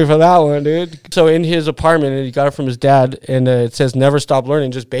going to love me for that one, dude. So in his apartment, and he got it from his dad, and it says never stop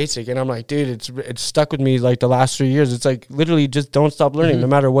learning, just basic. And I'm like, dude, it's stuck with me like the last 3 years. It's like literally just don't stop learning no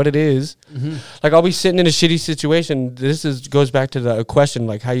matter what it is. Like I'll be sitting in a shitty situation. Goes back to the question,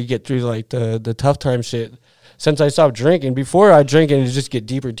 like how you get through like the tough time shit. Since I stopped drinking, before I drink and it just get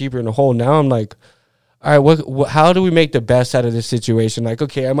deeper in the hole. Now I'm like, all right, how do we make the best out of this situation? Like,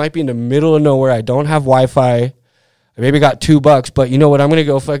 okay, I might be in the middle of nowhere. I don't have Wi-Fi. I maybe got $2, but you know what? I'm gonna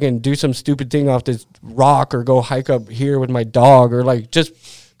go fucking do some stupid thing off this rock or go hike up here with my dog or like just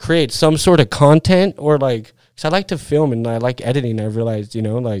create some sort of content or like because I like to film and I like editing. I realized, you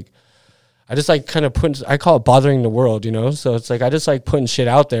know, like I just like kind of I call it bothering the world, you know. So it's like I just like putting shit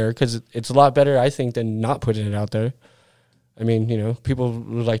out there because it's a lot better, I think, than not putting it out there. I mean, you know, people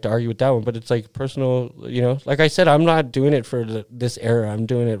would like to argue with that one, but it's like personal, you know. Like I said, I'm not doing it for this era. I'm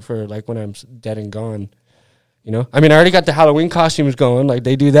doing it for like when I'm dead and gone. You know, I mean, I already got the Halloween costumes going. Like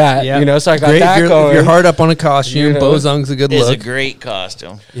they do that, you know. So I got that going. If you're hard up on a costume, You know? Bozung's a good It's look. a great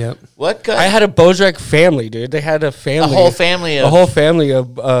costume. Yep. What? I had a Bozrec family, dude. They had a family, A whole family of- a whole family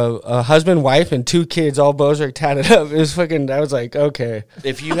of a husband, wife, and 2 kids, all Bozrec tatted up. It was fucking. I was like, okay.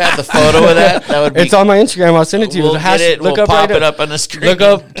 If you had the photo of that, that would be. It's on my Instagram. I'll send it to you. We'll get it. We'll pop it up on the screen. Look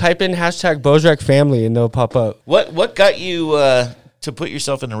up, type in hashtag Bozrec family, and they'll pop up. What got you to put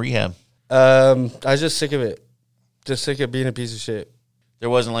yourself into rehab? I was just sick of it. Just sick of being a piece of shit. There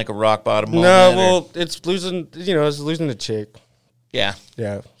wasn't like a rock bottom moment. No, well, it's losing. You know, it's losing the chick. Yeah.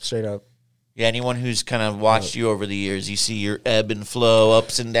 Yeah, straight up. Yeah, anyone who's kind of watched you over the years, you see your ebb and flow,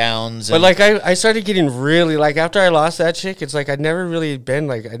 ups and downs. But like I started getting really like after I lost that chick, it's like I'd never really been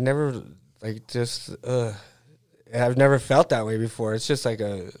like I'd never like just I've never felt that way before. It's just like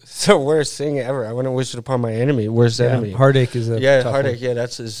it's the worst thing ever. I wouldn't wish it upon my enemy. Worst enemy. Heartache is a tough heartache. one. Yeah,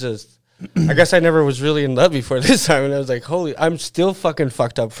 it's just. I guess I never was really in love before this time, and I was like, holy, I'm still fucking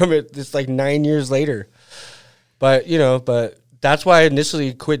fucked up from it. It's like 9 years later. But you know, that's why I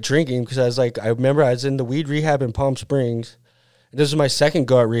initially quit drinking because I was like, I remember I was in the weed rehab in Palm Springs. This was my second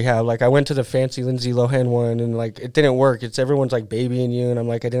go at rehab. Like I went to the fancy Lindsay Lohan one, and like it didn't work. It's everyone's like babying you, and I'm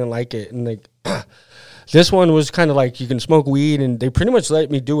like I didn't like it, and like this one was kind of like you can smoke weed, and they pretty much let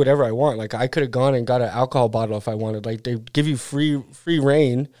me do whatever I want. Like I could have gone and got an alcohol bottle if I wanted. Like they give you free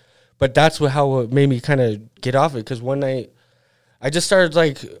reign, but that's how it made me kind of get off it. Because one night I just started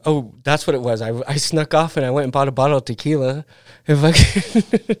like, oh, that's what it was. I snuck off and I went and bought a bottle of tequila. And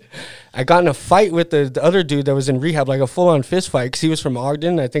I got in a fight with the other dude that was in rehab, like a full-on fist fight, because he was from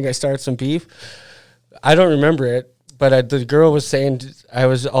Ogden. I think I started some beef. I don't remember it, but the girl was saying,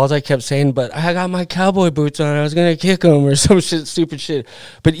 all I kept saying, but I got my cowboy boots on. I was going to kick him or some shit, stupid shit.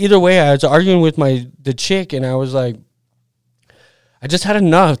 But either way, I was arguing with the chick, and I was like, I just had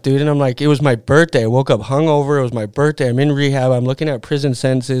enough, dude. And I'm like, it was my birthday. I woke up hungover. It was my birthday. I'm in rehab. I'm looking at prison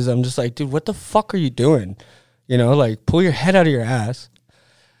sentences. I'm just like, dude, what the fuck are you doing? You know, like, pull your head out of your ass.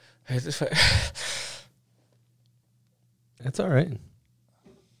 That's all right.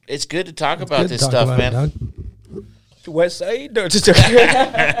 It's good to talk about this stuff, man. West Side? No, just No,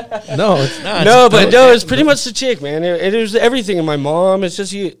 it's not. No, but no, it's pretty much the chick, man. It was everything. And my mom, it's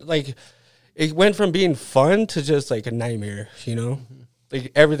just like, it went from being fun to just like a nightmare, you know?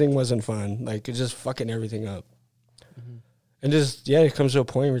 Like everything wasn't fun. Like it's just fucking everything up. And just, yeah, it comes to a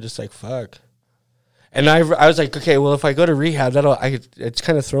point where you're just like, fuck. And I was like, okay, well, if I go to rehab, it's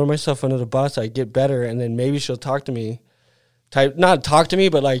kind of throwing myself under the bus. I get better, and then maybe she'll talk to me. Not talk to me,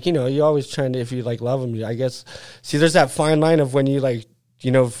 but like, you know, you're always trying to, if you like love them, I guess. See, there's that fine line of when you like,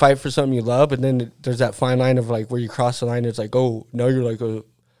 you know, fight for something you love, and then there's that fine line of like where you cross the line. It's like, oh, no, you're like,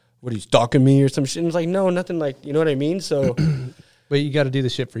 what, he's stalking me or some shit. And it's like, no, nothing, like, you know what I mean? So. But you got to do the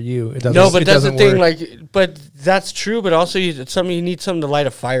shit for you. It doesn't, no, but that's the thing. work. Like, but that's true. But also, you need something to light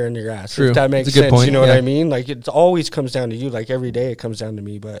a fire in your ass. True. If that makes That's a good sense. point. You know what I mean? Like, it always comes down to you. Like every day, it comes down to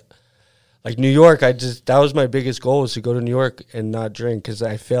me. But like New York, that was my biggest goal, was to go to New York and not drink, because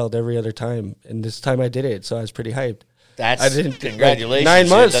I failed every other time, and this time I did it. So I was pretty hyped. Congratulations! 9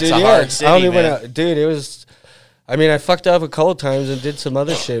 months, That's dude. a Yeah, hard city, I only man. went out, dude. It was. I mean, I fucked up a couple times and did some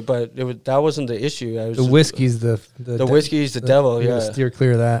other shit, but that wasn't the issue. The whiskey's the whiskey's the devil. You Yeah, gotta steer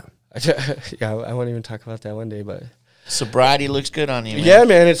clear of that. Yeah, I won't even talk about that one day, but sobriety looks good on you, man. Yeah,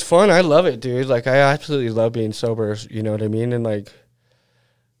 man, it's fun. I love it, dude. Like, I absolutely love being sober. You know what I mean? And like,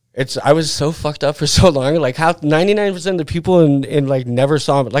 I was so fucked up for so long. Like, how 99% of the people in like never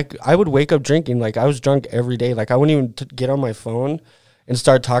saw me. Like, I would wake up drinking. Like, I was drunk every day. Like, I wouldn't even get on my phone and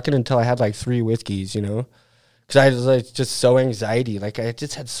start talking until I had like 3 whiskeys. You know, because I was like just so anxiety. Like, I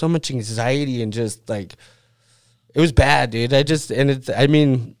just had so much anxiety and just like. It was bad, dude.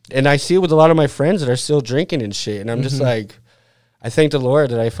 And I see it with a lot of my friends that are still drinking and shit. And I'm just like, I thank the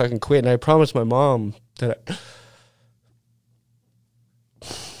Lord that I fucking quit. And I promised my mom that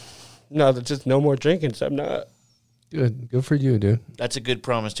there's just no more drinking. So I'm not. Good for you, dude. That's a good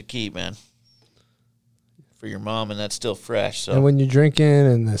promise to keep, man. For your mom, and that's still fresh. So. And when you're drinking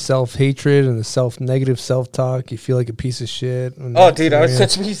and the self-hatred and the negative self-talk, you feel like a piece of shit. Oh, dude, I was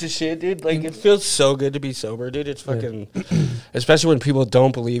such a piece of shit, dude. Like, it feels so good to be sober, dude. It's fucking, especially when people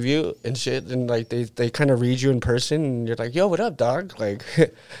don't believe you and shit, and like they kind of read you in person, and you're like, yo, what up, dog? Like,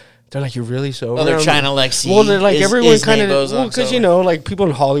 They're like, you're really sober? Oh, they're trying to like see. Well, they're like everyone is kind Nate of Bozung because sober? you know, like people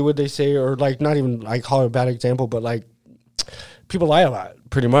in Hollywood, they say, or like not even like Hollywood, bad example, but like people lie a lot,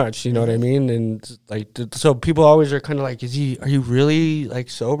 pretty much. You know what I mean? And like, so people always are kind of like, are you really like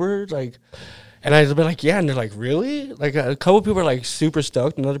sober? Like, and I'd be like, yeah, and they're like, really? Like a couple people are like super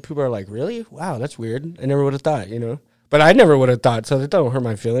stoked, and other people are like, really? Wow, that's weird. I never would have thought, you know. But I never would have thought, so that don't hurt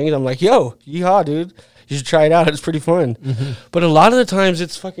my feelings. I'm like, yo, yeehaw, dude. You should try it out. It's pretty fun. But a lot of the times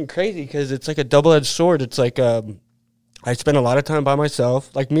it's fucking crazy because it's like a double-edged sword. It's like I spend a lot of time by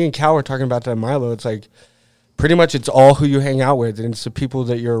myself. Like me and Cal were talking about that in Milo. It's like pretty much it's all who you hang out with and it's the people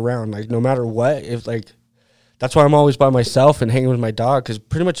that you're around. Like no matter what, if like that's why I'm always by myself and hanging with my dog because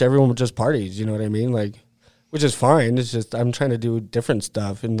pretty much everyone just parties. You know what I mean? Like, which is fine. It's just I'm trying to do different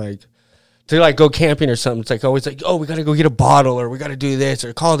stuff and like. To like go camping or something, it's like always like, oh, we gotta go get a bottle or we gotta do this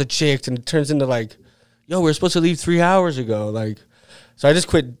or call the chicks, and it turns into like, yo, we were supposed to leave 3 hours ago. Like, so I just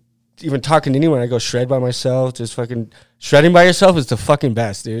quit even talking to anyone. I go shred by myself. Just fucking shredding by yourself is the fucking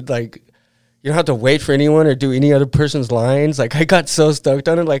best, dude. Like, you don't have to wait for anyone or do any other person's lines. Like, I got so stoked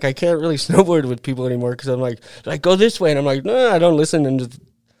on it. Like, I can't really snowboard with people anymore because I'm like, go this way, and I'm like, no, I don't listen. And just,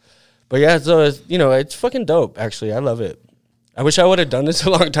 but yeah, so it's, you know, it's fucking dope. Actually, I love it. I wish I would have done this a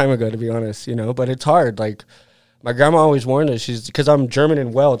long time ago, to be honest, you know, but it's hard. Like, my grandma always warned us, because I'm German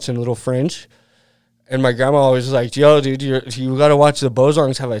and Welsh and a little French, and my grandma always was like, yo, dude, you got to watch the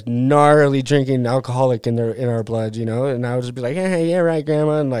Bozungs have a gnarly drinking alcoholic in our blood, you know, and I would just be like, hey, yeah, right,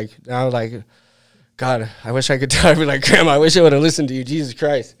 grandma, and like, now like, God, I wish I could tell. I'd be like, grandma, I wish I would have listened to you, Jesus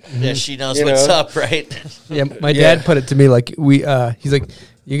Christ. Yeah, she knows what's up, right? Yeah, my dad put it to me like, he's like,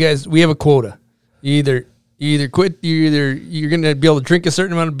 you guys, we have a quota. You either quit, you're gonna be able to drink a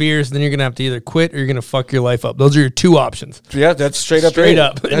certain amount of beers, then you're gonna have to either quit or you're gonna fuck your life up. Those are your two options. Yeah, that's straight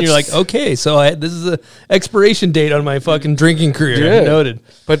up. And you're like, okay, so this is a expiration date on my fucking drinking career. Yeah. Noted.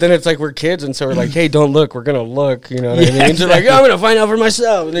 But then it's like we're kids, and so we're like, hey, don't look. We're gonna look. You know what I mean? Exactly. They're like, I'm gonna find out for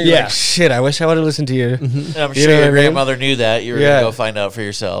myself. And then you're like, shit, I wish I would have listened to you. And I'm sure your grandmother knew that. You were gonna go find out for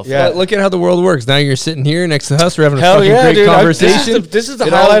yourself. Yeah, but look at how the world works. Now you're sitting here next to us. We're having a Hell fucking great dude, conversation. This is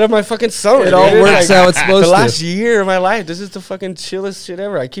the highlight of my fucking summer. It all dude. works how it's supposed to. The last year of my life, this is the fucking chillest shit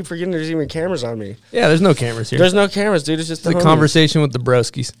ever. I keep forgetting there's even cameras on me. Yeah, there's no cameras here. There's no cameras, dude. It's just a conversation with the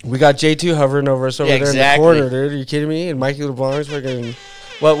broskies. We got J2 hovering over us over there in the corner, dude. Are you kidding me? And Mikey LeBlanc's fucking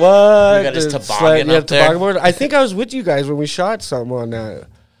what? We got his toboggan up there. Toboggan board. I think I was with you guys when we shot something on that.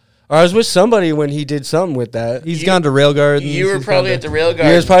 Or I was with somebody when he did something with that. He's gone to Rail Gardens. You were probably at the Rail Gardens.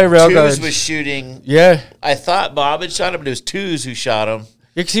 Yeah, it was probably Rail Gardens. Twos was shooting. Yeah. I thought Bob had shot him, but it was Twos who shot him.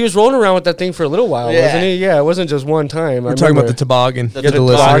 Yeah, because he was rolling around with that thing for a little while, wasn't he? Yeah, it wasn't just one time. We're talking about the toboggan. The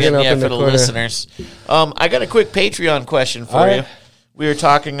toboggan, yeah, for the listeners. I got a quick Patreon question for you. We were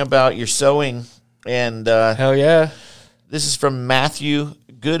talking about your sewing, and hell yeah, this is from Matthew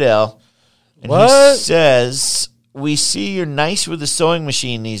Goodell. And what? He says, we see you're nice with the sewing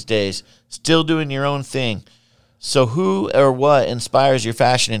machine these days, still doing your own thing. So who or what inspires your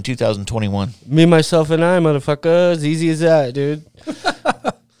fashion in 2021? Me, myself, and I, motherfuckers. Easy as that, dude.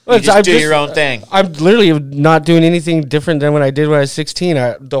 You just do your own thing. I'm literally not doing anything different than what I did when I was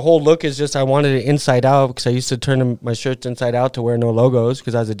 16. The whole look is just I wanted it inside out because I used to turn my shirts inside out to wear no logos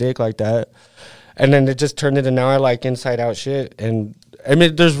because I was a dick like that. And then it just turned into now I like inside out shit. And I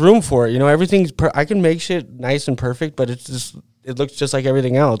mean, there's room for it. You know, everything's I can make shit nice and perfect, but it looks just like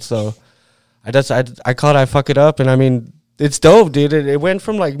everything else. So I call it I fuck it up. And I mean, it's dope, dude. It went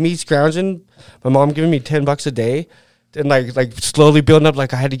from like me scrounging, my mom giving me $10 a day, and like slowly building up.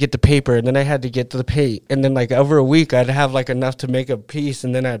 Like I had to get the paper, and then I had to get to the paint, and then like over a week I'd have like enough to make a piece,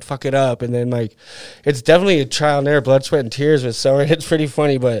 and then I'd fuck it up, and then like it's definitely a trial and error, blood, sweat, and tears with sewing. It's pretty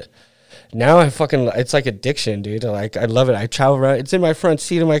funny, but now it's like addiction, dude. Like I love it. I travel around. It's in my front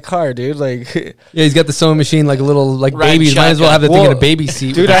seat of my car, dude. Like yeah, he's got the sewing machine like a little like baby. Might as well have the thing in a baby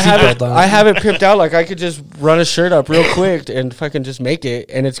seat. Dude, I have it pimped out. Like I could just run a shirt up real quick and fucking just make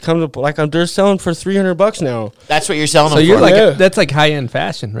it, and it's come to like they're selling for $300 now. That's what you're selling. So them you're for. like that's like high end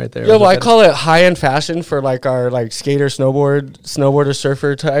fashion right there. Yeah, well, I call it high end fashion for like our like skater, snowboarder,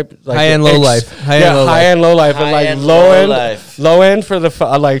 surfer type. Like high end, low life. High end, low life, and like low end for the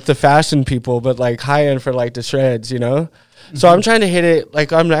like the fashion people, but like high end for like the shreds, you know. So I'm trying to hit it.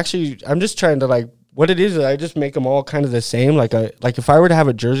 Like I'm just trying to like what it is. I just make them all kind of the same. Like if I were to have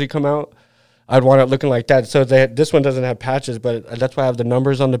a jersey come out, I'd want it looking like that. So this one doesn't have patches, but that's why I have the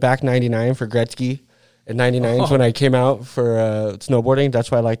numbers on the back. 99 for Gretzky, and 99 is when I came out for snowboarding.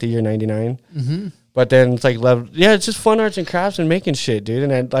 That's why I like the year 99. Mm-hmm. But then it's like it's just fun arts and crafts and making shit, dude.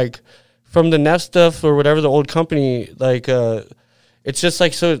 And then like from the Neff stuff or whatever the old company like. It's just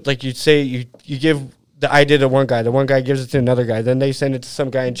like so like you say you give I did to one guy. The one guy gives it to another guy. Then they send it to some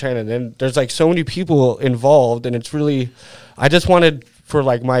guy in China. Then there's like so many people involved, and it's really. I just wanted for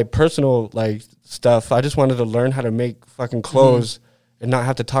like my personal like stuff. I just wanted to learn how to make fucking clothes and not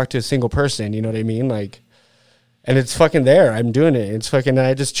have to talk to a single person. You know what I mean? Like, and it's fucking there. I'm doing it. It's fucking.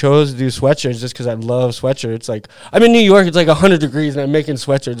 I just chose to do sweatshirts just because I love sweatshirts. Like I'm in New York. It's like 100 degrees, and I'm making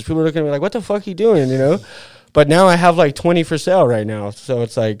sweatshirts. People are looking at me like, "What the fuck are you doing?" You know. But now I have like 20 for sale right now. So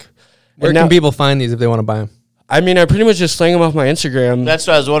it's like. Where can people find these if they want to buy them? I mean, I pretty much just slang them off my Instagram. That's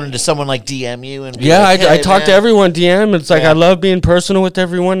what I was wondering. Does someone like DM you? And yeah, like, hey, I talk to everyone DM. It's like Yeah. I love being personal with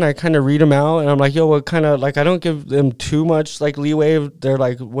everyone. I kind of read them out, and I'm like, yo, what kind of like I don't give them too much like leeway. They're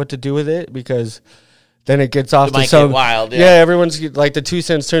like what to do with it because then it gets off It to might some get wild. Yeah, everyone's like the 2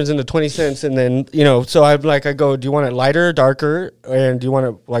 cents turns into 20 cents, and then so I'm like I go, do you want it lighter, or darker, and do you want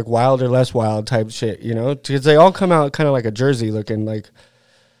it like wild or less wild type shit? Because they all come out kind of like a jersey looking like.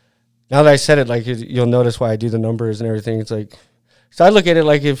 Now that I said it, like you'll notice why I do the numbers and everything. It's like, so I look at it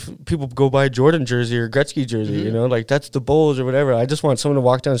like if people go buy a Jordan jersey or Gretzky jersey, like that's the Bulls or whatever. I just want someone to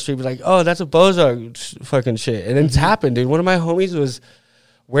walk down the street and be like, oh, that's a Bozung fucking shit. And it's happened, dude. One of my homies was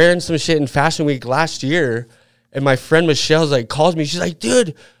wearing some shit in Fashion Week last year, and my friend Michelle's like calls me. She's like,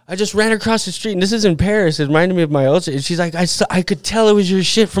 dude, I just ran across the street, and this is in Paris. It reminded me of my old shit. And she's like, I could tell it was your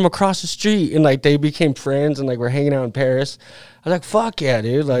shit from across the street, and like they became friends and like we're hanging out in Paris. I was like, fuck yeah,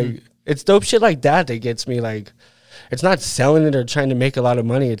 dude, like. It's dope shit like that gets me like, it's not selling it or trying to make a lot of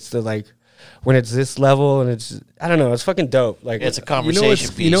money. It's the like, when it's this level and it's, I don't know, it's fucking dope. Like it's a conversation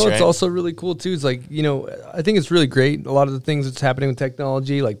piece, You know what's right? also really cool too is like, I think it's really great. A lot of the things that's happening with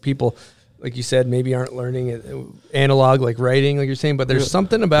technology, like people, like you said, maybe aren't learning it analog, like writing, like you're saying, but there's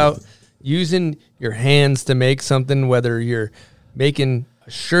something about using your hands to make something, whether you're making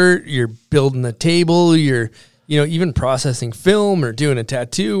a shirt, you're building a table, you're, even processing film or doing a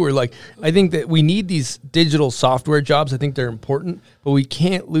tattoo or like, I think that we need these digital software jobs. I think they're important, but we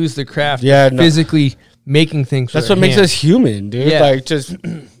can't lose the craft of physically making things. That's what makes us human, dude. Yeah. Like just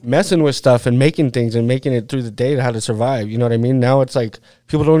messing with stuff and making things and making it through the day to how to survive. You know what I mean? Now it's like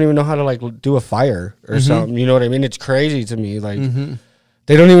people don't even know how to like do a fire or something. You know what I mean? It's crazy to me. Like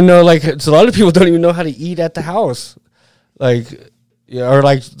they don't even know, like it's a lot of people don't even know how to eat at the house. Like, yeah, or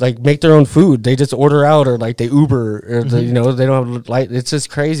like make their own food. They just order out or like they Uber or they don't have light. It's just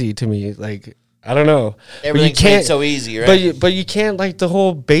crazy to me. Like I don't know. Everything's made so easy, right? But you can't like the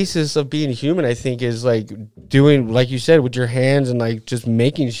whole basis of being human. I think is like doing like you said with your hands and like just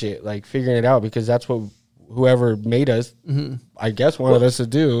making shit, like figuring it out because that's what whoever made us, I guess, wanted us to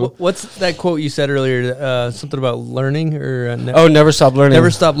do. What's that quote you said earlier? Something about learning or never stop learning.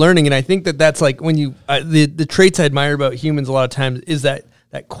 Never stop learning. And I think that's like when you the traits I admire about humans a lot of times is that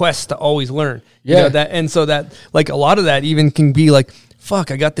quest to always learn. Yeah. And so that like a lot of that even can be like,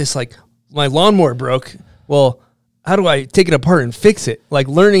 fuck, I got this like my lawnmower broke. Well, how do I take it apart and fix it? Like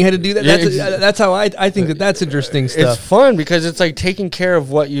learning how to do that. That's how I think that's interesting stuff. It's fun because it's like taking care of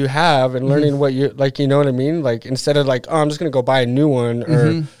what you have and learning what you like. You know what I mean? Like instead of like, oh, I'm just gonna go buy a new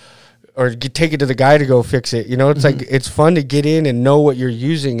one or take it to the guy to go fix it. It's like it's fun to get in and know what you're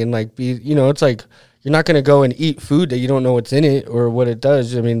using and like be. It's like you're not gonna go and eat food that you don't know what's in it or what it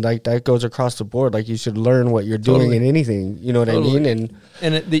does. I mean, like that goes across the board. Like you should learn what you're doing in anything. You know what I mean?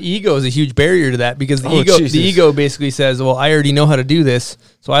 And the ego is a huge barrier to that because the ego basically says, "Well, I already know how to do this,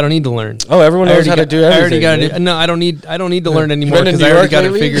 so I don't need to learn." Oh, everyone knows how to do everything. I already got to do. No, I don't need to learn anymore because I already got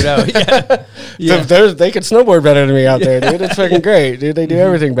it figured out. Yeah. They can snowboard better than me out there, dude. It's fucking great, dude. They do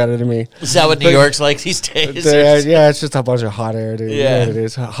everything better than me. Is that what New York's like these days? Yeah, it's just a bunch of hot air, dude. Yeah, it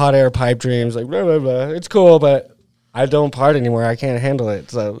is hot air pipe dreams, like blah blah blah. It's cool, but I don't part anymore. I can't handle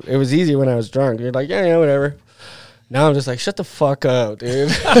it. So it was easy when I was drunk. You're like, yeah, whatever. Now I'm just like, shut the fuck up, dude.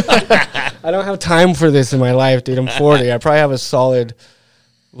 I don't have time for this in my life, dude. I'm 40. I probably have a solid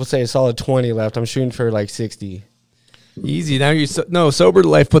 20 left. I'm shooting for like 60. Easy. Now sober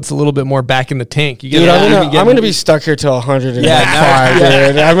life puts a little bit more back in the tank. Dude, I'm gonna be stuck here till 105.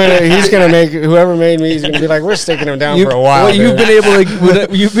 Dude. He's gonna make whoever made me. He's gonna be like, we're sticking him down for a while. Well, you've been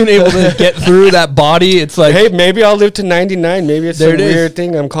able to get through that body. It's like, hey, maybe I'll live to 99. Maybe it's some weird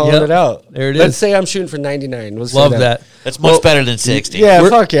thing. I'm calling it out. There it is. Let's say I'm shooting for 99. Love that. That's much better than 60. Yeah,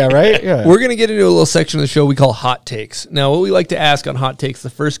 fuck yeah, right? Yeah. We're going to get into a little section of the show we call Hot Takes. Now, what we like to ask on Hot Takes, the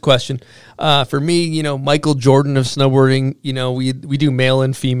first question, for me, Michael Jordan of snowboarding, we do male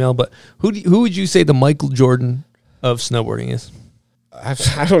and female, but who would you say the Michael Jordan of snowboarding is?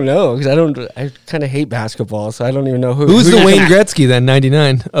 I don't know because I kind of hate basketball, so I don't even know who's the Wayne Gretzky then.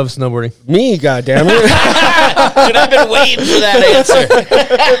 99 of snowboarding. Me, goddammit. Dude, I've been waiting for that answer.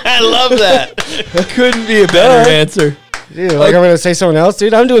 I love that. Couldn't be a better answer. Dude, like I'm gonna say someone else,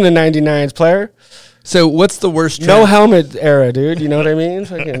 dude. I'm doing the 99s player. So what's the worst trend? No helmet era, dude. You know what I mean?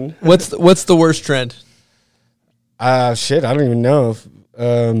 Fucking. What's the worst trend? Shit, I don't even know.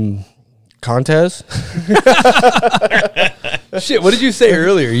 Contest? Shit, what did you say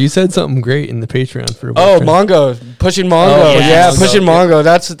earlier? You said something great in the Patreon for. Mongo, pushing Mongo. Oh, yeah, Mongo. pushing Mongo.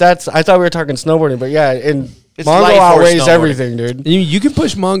 That's. I thought we were talking snowboarding, but yeah, and It's Mongo life or outweighs snowboarding. everything, dude. You can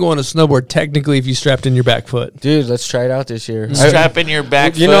push Mongo on a snowboard technically if you strapped in your back foot. Dude, let's try it out this year. Strap in your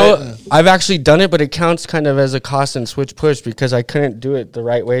back You foot. know, I've actually done it, but it counts kind of as a cost and switch push because I couldn't do it the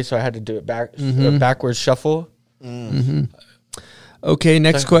right way, so I had to do it backwards shuffle. Okay,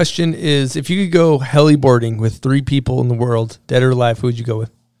 next question is: if you could go heliboarding with 3 people in the world, dead or alive, who would you go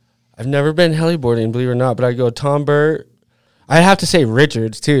with? I've never been heliboarding, believe it or not, but I'd go Tom Burt. I'd have to say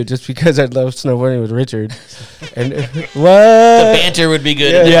Richards too, just because I love snowboarding with Richard. And what? The banter would be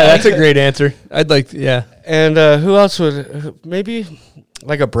good. Yeah, that's a great answer. I'd like, yeah. And who else would maybe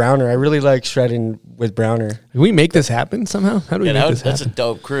like a Browner? I really like shredding with Browner. Can we make this happen somehow? How do we make this That's a happen?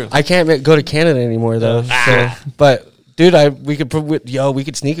 dope crew. I can't go to Canada anymore though. So, but dude, we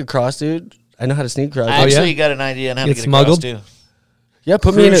could sneak across, dude. I know how to sneak across. I actually got an idea on how to Get get smuggled? across too. Yeah,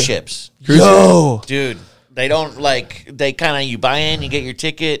 put me in Cruise a ships. Yo, Dude, they don't they kind of, you buy in, you get your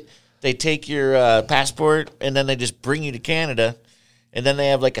ticket, they take your passport, and then they just bring you to Canada, and then they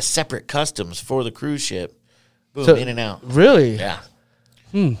have like a separate customs for the cruise ship. Boom, So- in and out. really? Yeah.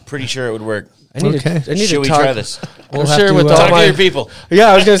 Pretty sure it would work. I need Okay. to. I need Should to we talk. try this? We'll I'm have sure to, with uh, all Talk to my your people. Yeah,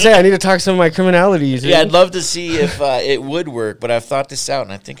 I was gonna say I need to talk some of my criminalities. Yeah, dude. I'd love to see if it would work, but I've thought this out,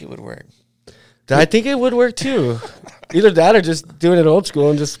 and I think it would work. I think it would work too. Either that or just doing it old school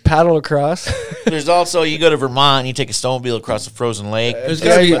and just paddle across. There's also, you go to Vermont and you take a snowmobile across a frozen lake. There's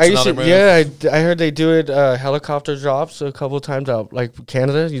gotta be- I used another to, move. yeah, I heard they do it helicopter drops a couple of times out, like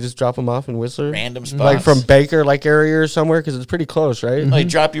Canada. You just drop them off in Whistler, Random spots. like from Baker, like area or somewhere, because it's pretty close, right? They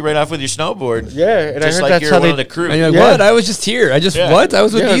drop you right off with your snowboard. Yeah, and Just I heard like that's you're how one they. of the crew. And you're like, Yeah. what? I was just here. I was with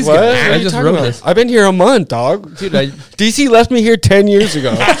Yeah, these what? guys. What are I you just talking wrote about? this. I've been here a month, dog. Dude, I, DC left me here 10 years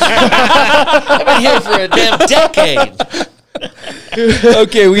ago. I've been here for a damn decade.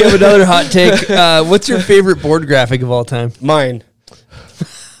 okay, we have another hot take. What's your favorite board graphic of all time? Mine.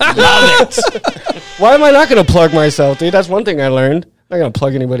 Love it. Why am I not going to plug myself, dude? That's one thing I learned. I'm not going to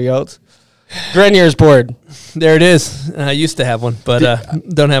plug anybody else. Grenier's board. There it is. I used to have one, but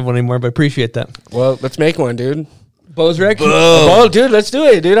don't have one anymore, but appreciate that. Well, let's make one, dude. Bozrek? Oh, dude, let's do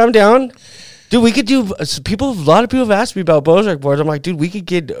it, dude. I'm down. Dude, we could do. A lot of people have asked me about Bozrek boards. I'm like, dude, we could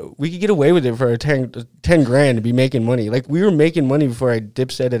get away with it for 10 grand to be making money. Like we were making money before I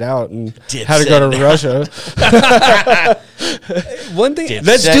dipset it out and had to go to Russia. One thing.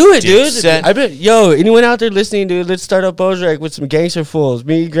 Let's do it, dude. I bet. Yo, anyone out there listening, dude? Let's start up Bozrek with some gangster fools.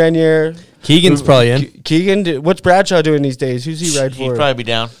 Me, Grenier. Keegan's probably in. Keegan, what's Bradshaw doing these days? Who's he ride He'd for? probably be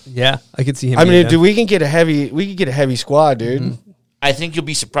down. Yeah, I could see him. I mean, being dude, we can get a heavy squad, dude. I think you'll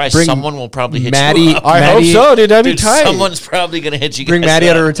be surprised. Bring Someone will probably hit Maddie- you up. I hope so, dude. That'd be Dude, tight. someone's probably going to hit you Bring guys Maddie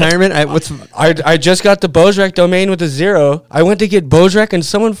out of up. retirement. I just got the Bozrek domain with a 0. I went to get Bozrek and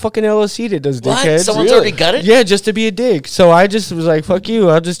someone fucking LLC'd it, those What? dickheads. Someone's already got it? Yeah, just to be a dick. So I just was like, fuck you.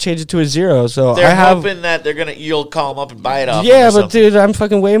 I'll just change it to a 0. So They're I have. hoping that you'll call them up and buy it off. Yeah, them or but something. dude, I'm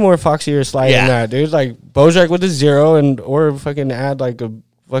fucking way more foxy or sly Yeah. than that, dude. Like Bozrek with a 0 or fucking add like a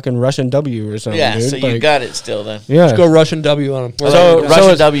fucking Russian W or something. Yeah, dude. so you Like, got it still then. Yeah. Let's go Russian W on him. So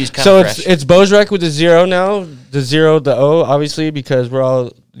Russian W is kind of fresh. it's Bozrek with a 0 now. The 0, the O, obviously, because we're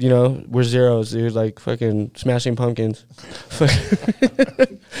all, we're zeros, dude. Like fucking Smashing Pumpkins.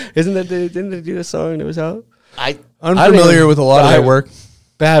 Didn't they do the song that was out? I'm familiar with a lot of their work.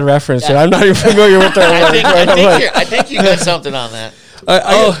 Bad reference. Dude. I'm not even familiar with their work. I think you got something on that.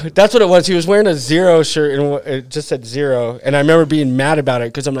 That's what it was. He was wearing a 0 shirt and it just said 0. And I remember being mad about it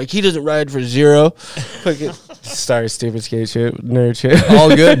because I'm like, he doesn't ride for 0. Fucking- Sorry, stupid skate shit, nerd shit.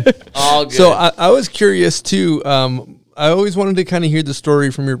 All good. All good. So I was curious too. I always wanted to kind of hear the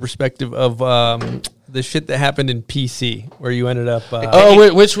story from your perspective of the shit that happened in PC, where you ended up.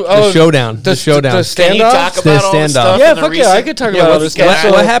 The showdown. The showdown. The standoff. Can you talk The about all the standoff. stuff? Yeah, in the fuck yeah, I recent- could talk about all this What,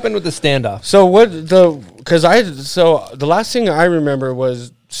 stuff. what happened with the standoff? So the last thing I remember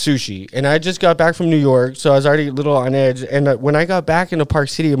was sushi, and I just got back from New York, so I was already a little on edge. And when I got back into Park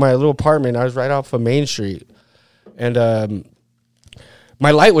City, my little apartment, I was right off of Main Street, and my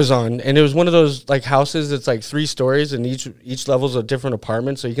light was on, and it was one of those like houses that's like 3 stories, and each level's a different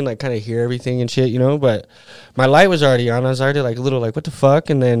apartment, so you can like kind of hear everything and shit, But my light was already on. I was already like a little like, what the fuck?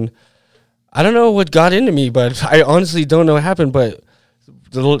 And then I don't know what got into me, but I honestly don't know what happened, but.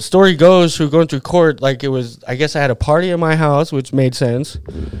 The story goes through going through court, like it was, I guess I had a party in my house, which made sense.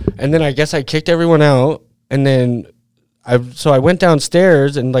 And then I guess I kicked everyone out. And then I went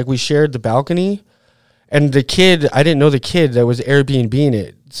downstairs and like we shared the balcony. And the kid, I didn't know the kid that was Airbnb-ing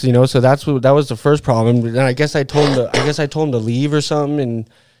it. So, you know, so that was the first problem. And I guess I told him to leave or something, and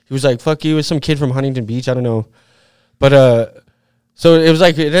he was like, "Fuck you." It was some kid from Huntington Beach, I don't know. But so it was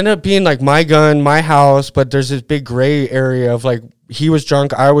like, it ended up being like my gun, my house, but there's this big gray area of like, he was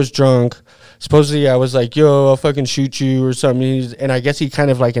drunk, I was drunk. Supposedly I was like, "Yo, I'll fucking shoot you" or something. And I guess he kind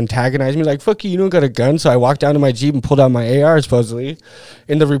of like antagonized me, like, "Fuck you, you don't got a gun." So I walked down to my Jeep and pulled out my AR, supposedly.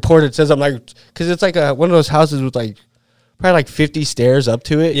 In the report it says I'm like, because it's like one of those houses with like probably like 50 stairs up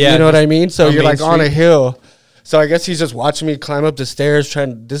to it. Yeah, you know what I mean? So you're like on a hill. So I guess he's just watching me climb up the stairs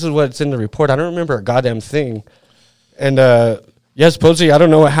this is what's in the report. I don't remember a goddamn thing. And yeah, supposedly I don't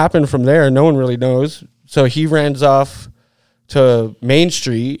know what happened from there. No one really knows. So he runs off to Main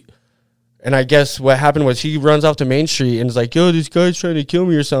Street. And I guess what happened was he runs off to Main Street and is like, "Yo, this guy's trying to kill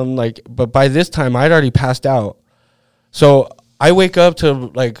me" or something. Like, but by this time I'd already passed out. So I wake up to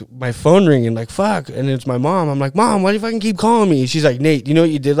like my phone ringing, like, fuck. And it's my mom. I'm like, "Mom, why do you fucking keep calling me?" She's like, "Nate, you know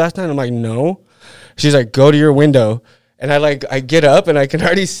what you did last night?" I'm like, "No." She's like, "Go to your window." And I get up and I can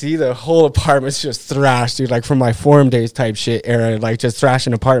already see the whole apartment's just thrashed, dude, like from my Forum Days type shit era, like just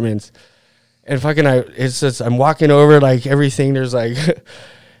thrashing apartments. And fucking it's just, I'm walking over like everything. There's like,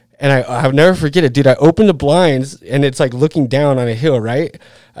 and I'll never forget it, dude. I open the blinds and it's like looking down on a hill, right?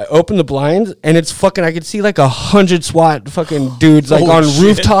 I open the blinds and it's fucking, I could see like 100 SWAT fucking dudes like on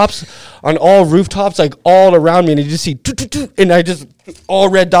rooftops, on all rooftops, like all around me. And you just see, and I just, all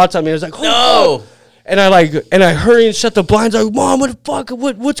red dots on me. I was like, "Oh, no." And I hurry and shut the blinds. I'm like, "Mom, what the fuck?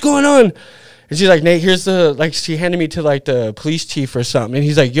 What's going on?" And she's like, "Nate, here's she handed me to like the police chief or something." And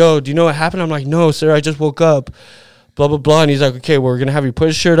he's like, "Yo, do you know what happened?" I'm like, "No, sir, I just woke up." Blah, blah, blah. And he's like, "Okay, well, we're going to have you put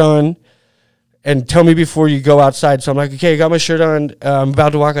a shirt on and tell me before you go outside." So I'm like, "Okay, I got my shirt on. I'm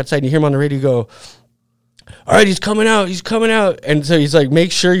about to walk outside." And you hear him on the radio go, "All right, he's coming out. He's coming out." And so he's like,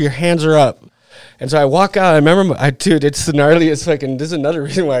 "Make sure your hands are up." And so I walk out. I remember, dude, it's the gnarliest fucking, this is another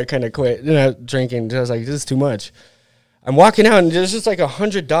reason why I kind of quit drinking. I was like, this is too much. I'm walking out and there's just like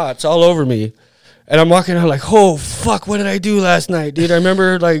 100 dots all over me. And I'm walking out like, "Oh, fuck, what did I do last night, dude?" I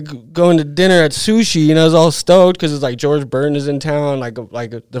remember, like, going to dinner at Sushi, and I was all stoked because it's like George Burton is in town. Like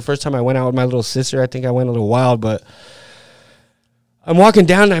the first time I went out with my little sister, I think I went a little wild, but I'm walking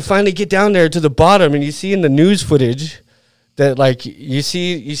down, and I finally get down there to the bottom, and you see in the news footage that, like, you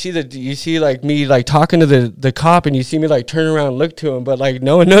see like me, like, talking to the cop, and you see me, like, turn around and look to him, but, like,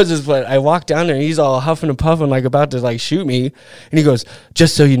 no one knows this, but I walk down there, and he's all huffing and puffing, like, about to, like, shoot me, and he goes,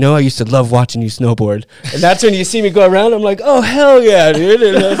 "Just so you know, I used to love watching you snowboard." And that's when you see me go around, I'm like, "Oh, hell yeah, dude."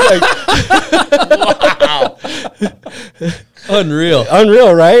 And it's like, wow.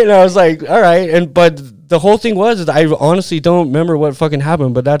 Unreal, right? And I was like, all right, but the whole thing was, is I honestly don't remember what fucking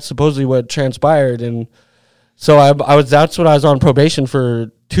happened, but that's supposedly what transpired, and so that's what I was on probation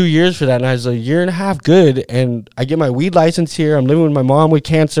for 2 years for that, and I was a year and a half good, and I get my weed license here. I'm living with my mom with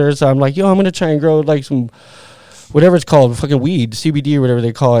cancer, so I'm like, "Yo, I'm gonna try and grow like some, whatever it's called, fucking weed, CBD or whatever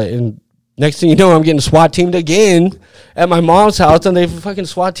they call it." And next thing you know, I'm getting SWAT teamed again at my mom's house, and they fucking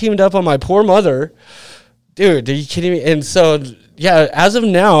SWAT teamed up on my poor mother. Dude, are you kidding me? And so, yeah, as of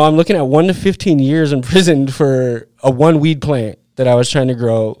now, I'm looking at 1 to 15 years in prison for a one weed plant that I was trying to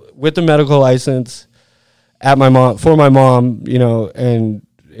grow with the medical license. For my mom, you know, and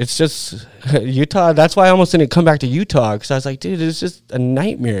it's just Utah. That's why I almost didn't come back to Utah, because I was like, dude, it's just a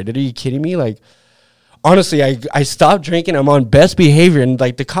nightmare. Dude, are you kidding me? Like, honestly, I stopped drinking. I'm on best behavior, and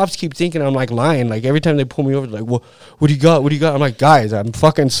like the cops keep thinking I'm like lying. Like every time they pull me over, they're like, "Well, what do you got? What do you got?" I'm like, "Guys, I'm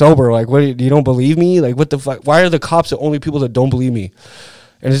fucking sober. Like, what? You don't believe me? Like, what the fuck? Why are the cops the only people that don't believe me?"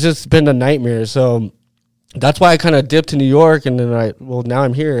 And it's just been a nightmare. So that's why I kind of dipped to New York, and then now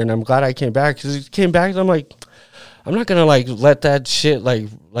I'm here, and I'm glad I came back, because it came back, and I'm like, I'm not gonna like let that shit like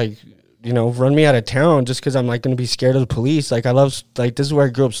you know, run me out of town just because I'm like gonna be scared of the police. Like, I love, like, this is where I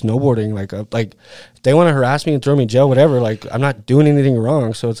grew up snowboarding. Like if they want to harass me and throw me in jail, whatever, like, I'm not doing anything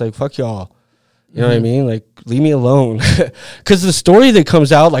wrong. So it's like, fuck y'all. You know what I mean? Like, leave me alone. Because the story that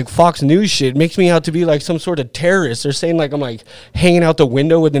comes out, like Fox News shit, makes me out to be like some sort of terrorist. They're saying like I'm like hanging out the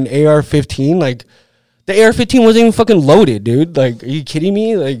window with an AR-15. Like, the AR-15 wasn't even fucking loaded, dude. Like, are you kidding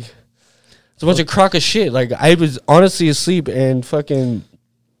me? Like, it's a bunch of crock of shit. Like, I was honestly asleep and fucking...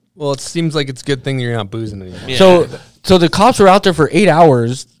 Well, it seems like it's a good thing you're not boozing anymore. Yeah. So the cops were out there for 8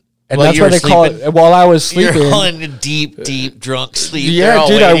 hours, and that's why they call it, while I was sleeping. You're all in a deep drunk sleep. Yeah,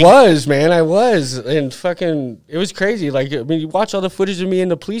 dude, waiting. I was. And fucking, it was crazy. Like, I mean, you watch all the footage of me and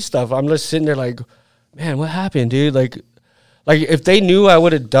the police stuff. I'm just sitting there like, man, what happened, dude? Like if they knew I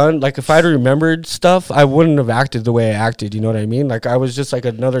would have done, like, if I'd remembered stuff, I wouldn't have acted the way I acted, you know what I mean? Like, I was just like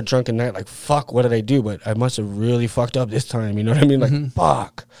another drunken night, like, fuck, what did I do? But I must have really fucked up this time, you know what I mean? Like,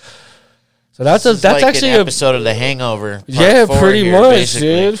 fuck. So that's This is that's like actually an episode of The Hangover. part Yeah, 4 pretty here, much, basically.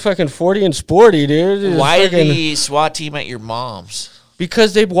 dude. Fucking 40 and sporty, dude. It's Why fucking- the SWAT team at your mom's?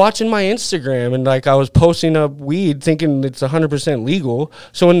 Because they're watching my Instagram and like I was posting up weed thinking it's 100% legal.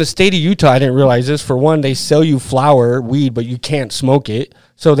 So in the state of Utah, I didn't realize this. For one, they sell you flower weed, but you can't smoke it.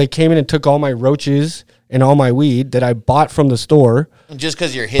 So they came in and took all my roaches and all my weed that I bought from the store. Just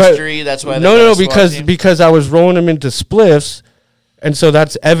because your history, that's why. No, because I was rolling them into spliffs, and so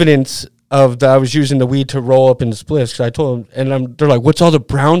that's evidence of that I was using the weed to roll up into spliffs. 'Cause I told them, and they're like, "What's all the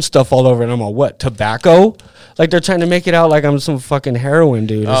brown stuff all over?" And I'm like, "What? Tobacco?" Like they're trying to make it out like I'm some fucking heroin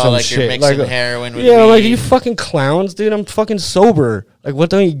dude or Oh, some like shit. you're mixing heroin with yeah, like weed. you fucking clowns, dude. I'm fucking sober. Like, what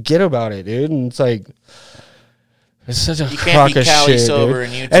don't you get about it, dude? And it's like. It's such a You crock can't be of Cali shit, sober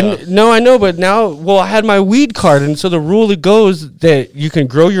dude. in Utah. And no, I know, but now, well, I had my weed card, and so the rule it goes that you can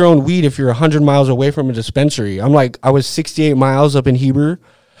grow your own weed if you're 100 miles away from a dispensary. I'm like, I was 68 miles up in Heber,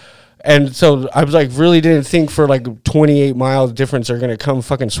 and so I was like, really didn't think for like 28 miles difference they're gonna come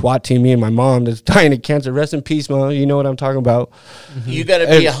fucking SWAT team me and my mom that's dying of cancer. Rest in peace, mom. You know what I'm talking about. You got to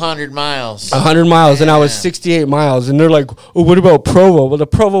be 100 miles. 100 miles, and I was 68 miles, and they're like, "Oh, what about Provo?" Well, the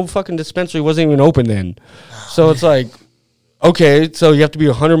Provo fucking dispensary wasn't even open then, so it's like, okay, so you have to be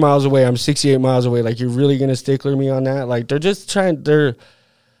 100 miles away. I'm 68 miles away. Like, you're really gonna stickler me on that? Like, they're just trying.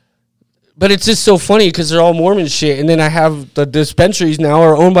 But it's just so funny because they're all Mormon shit, and then I have the dispensaries now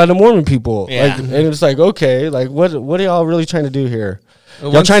are owned by the Mormon people. Yeah. Like, and it's like, okay, like what are y'all really trying to do here?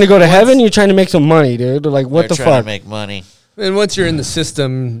 Well, Y'all trying to go to heaven? You're trying to make some money, dude. Like, what They're the trying fuck? to make money. And once you're in the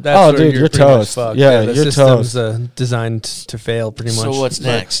system, that's Oh, where dude, you're pretty much toast. fucked. Yeah, the you're system's toast. designed to fail pretty much. So what's But-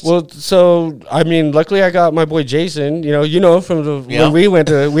 next? Well, so I mean, luckily I got my boy Jason. You know from the Yep.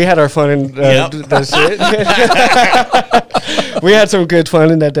 when we had our fun in Yep. that shit. We had some good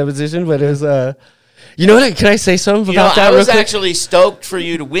fun in that deposition, but it was. You know what? Can I say something You know, about that? I real was quick? actually stoked for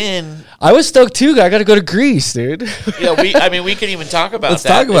you to win. I was stoked too. I got to go to Greece, dude. Yeah, we can even talk about Let's that.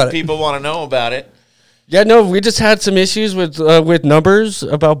 talk about if it. People want to know about it. Yeah, no, we just had some issues with numbers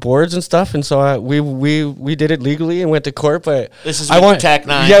about boards and stuff, and so we did it legally and went to court. But This is with Tech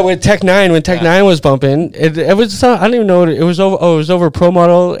 9. Yeah, with Tech 9 when Tech 9 was bumping, it was I don't even know what it was over. Oh, it was over pro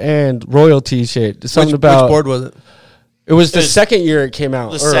model and royalty shit. Something about which board was it? It was the second year it came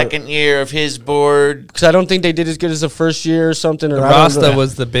out. The second year of his board. Because I don't think they did as good as the first year or something. Or The I don't Rasta know.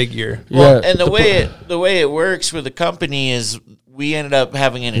 was the big year. Well, Yeah, and the way it works with the company is we ended up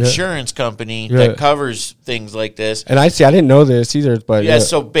having an Yeah. insurance company Yeah. that covers things like this. And I didn't know this either, but Yeah,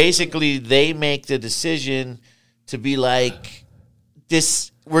 so basically they make the decision to be like,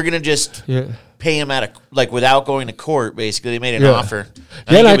 this, we're going to just yeah. pay him out of, like, without going to court, basically. They made an Yeah. offer.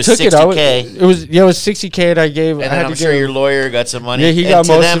 Yeah, and I was took it. I was, $60K. it was $60K that I gave. And I then had I'm to sure give- your lawyer got some money. Yeah, he and got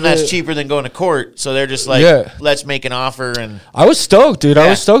to most them, of that's it. cheaper than going to court. So they're just like, Yeah. let's make an offer. And I was stoked, dude. I Yeah.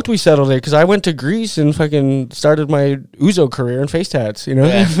 was stoked we settled it because I went to Greece and fucking started my Uzo career in face tats. You know,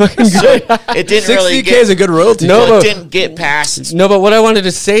 Yeah. fucking So good. it didn't really 60K get, is a good royalty. No, so it but- didn't get past. No, but what I wanted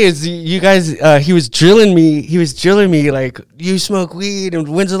to say is you guys, he was drilling me. He was drilling me like, you smoke weed, and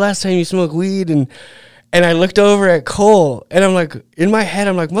when's the last time you smoked weed? And I looked over at Cole, and I'm like, in my head,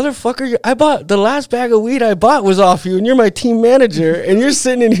 I'm like, motherfucker, I bought the last bag of weed I bought was off you, and you're my team manager, and you're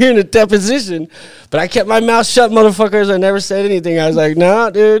sitting in here in a deposition. But I kept my mouth shut, motherfuckers. I never said anything. I was like, nah,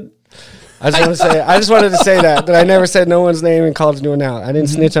 dude. I just wanted to say that I never said no one's name and called anyone out. I didn't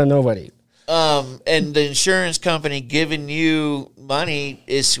snitch on nobody. And the insurance company giving you money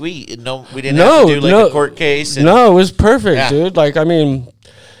is sweet. And we didn't have to do like a court case. And No, it was perfect, Yeah. dude. Like, I mean,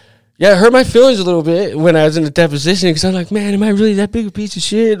 yeah, it hurt my feelings a little bit when I was in the deposition because I'm like, man, am I really that big a piece of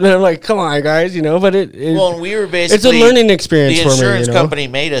shit? And I'm like, come on, guys, you know. But Well, and we were basically it's a learning experience the for me. insurance You know? company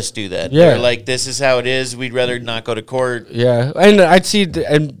made us do that. Yeah. They're like, this is how it is. We'd rather not go to court. Yeah, and I'd see,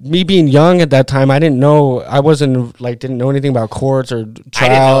 and me being young at that time, I didn't know, I wasn't like, didn't know anything about courts or I didn't know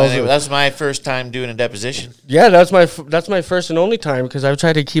trials. anything. That's my first time doing a deposition. Yeah, that's my first and only time because I've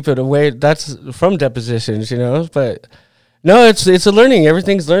tried to keep it away. That's from depositions, you know. But no, it's a learning.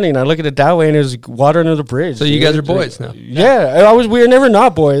 Everything's learning. I look at it that way, and it was water under the bridge. So you dude. guys are boys now. Yeah, we were never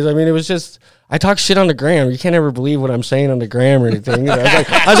not boys. I mean, it was just. I talk shit on the gram. You can't ever believe what I'm saying on the gram or anything. I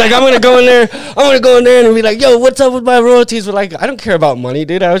was like, I'm gonna go in there and be like, yo, what's up with my royalties? But like, I don't care about money,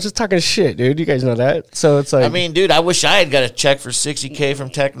 dude. I was just talking shit, dude. You guys know that. So it's like, I mean, dude, I wish I had got a check for $60K from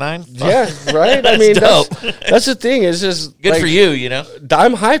Tech 9. yeah, right. I mean, that's the thing. It's just Good like, for you, you know.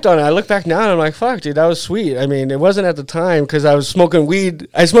 I'm hyped on it. I look back now and I'm like, fuck, dude, that was sweet. I mean, it wasn't at the time because I was smoking weed.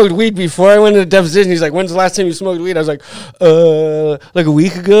 I smoked weed before I went to the deposition. He's like, when's the last time you smoked weed? I was like, like a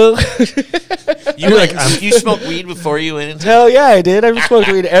week ago. You smoked weed before you went into Hell yeah, I did. I've smoked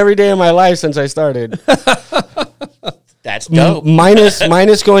weed every day of my life since I started. That's dope.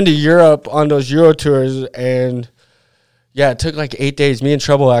 Minus going to Europe on those Euro tours, and yeah, it took like 8 days. Me and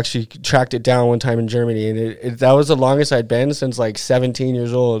Trouble actually tracked it down one time in Germany, and that was the longest I'd been since like 17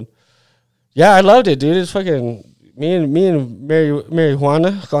 years old. Yeah, I loved it, dude. It's fucking me and Mary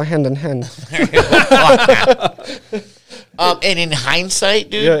Juana go hand in hand. And in hindsight,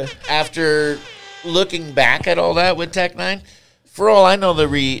 dude, after looking back at all that with Tech 9, for all I know,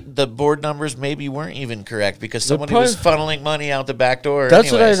 the board numbers maybe weren't even correct because somebody was funneling money out the back door. That's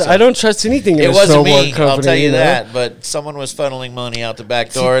anyway, what I don't trust anything in it a wasn't snowboard me, company. I'll tell you know? that. But someone was funneling money out the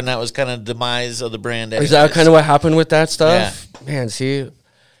back door, and that was kind of demise of the brand. Is that kind of what happened with that stuff? Yeah. Man, see,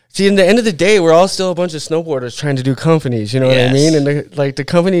 in the end of the day, we're all still a bunch of snowboarders trying to do companies. You know what I mean? And the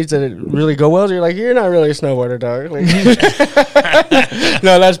companies that really go well, you're like, you're not really a snowboarder, dog. Like,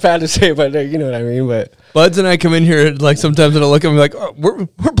 no, that's bad to say, but you know what I mean. But Buds and I come in here like sometimes and I look at them like, oh, we're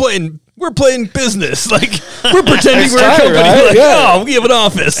playing business. Like we're pretending we're a company. Right? Like, yeah. oh, we have an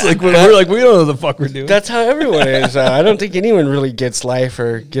office. Like we're like, we don't know what the fuck we're doing. That's how everyone is. I don't think anyone really gets life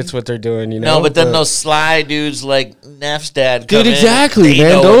or gets what they're doing. You know. No, but then those sly dudes like Neff's dad, dude, come exactly, in,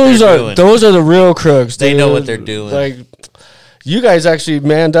 man. Those are the real crooks. They dude. know what they're doing. Like you guys actually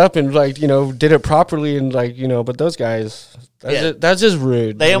manned up and like did it properly and like but those guys. That's just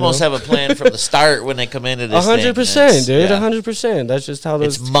rude. They almost have a plan from the start when they come into this. 100%, dude. 100%. That's just how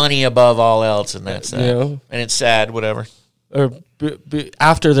those. It's money above all else, and that's and it's sad. Whatever. Or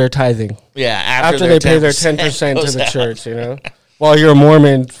after their tithing. Yeah, after they pay their 10% to the church, while you're a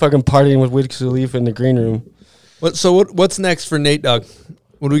Mormon, fucking partying with Wiz Khalifa in the green room. What's next for Nate, dog?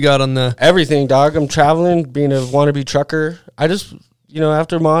 What do we got on the everything, dog? I'm traveling, being a wannabe trucker. I just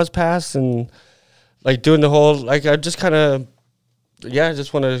after Ma's passed and. Like doing the whole, like I just kind of, I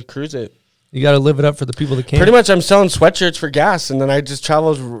just want to cruise it. You got to live it up for the people that can. Pretty much I'm selling sweatshirts for gas, and then I just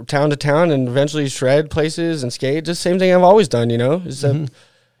travel town to town and eventually shred places and skate. Just same thing I've always done,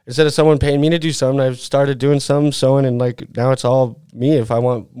 Instead of someone paying me to do something, I've started doing some sewing, and like now it's all me. If I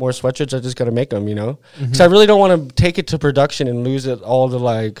want more sweatshirts, I just got to make them, Because I really don't want to take it to production and lose it all to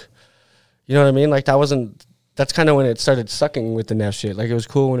like, you know what I mean? Like that's kind of when it started sucking with the Neff shit. Like it was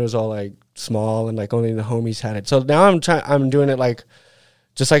cool when it was all like small and like only the homies had it. So now I'm doing it like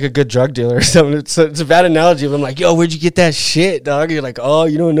just like a good drug dealer or something. It's a bad analogy, but I'm like, yo, where'd you get that shit, dog? You're like, oh,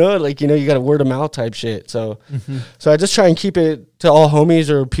 you don't know, like you got a word of mouth type shit. So so I just try and keep it to all homies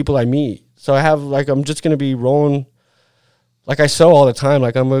or people I meet. So I have like I'm just gonna be rolling like I sew all the time.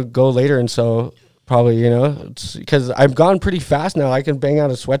 Like I'm gonna go later and sew probably, because I've gone pretty fast now. I can bang out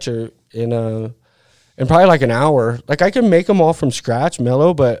a sweatshirt in probably like an hour. Like I can make them all from scratch,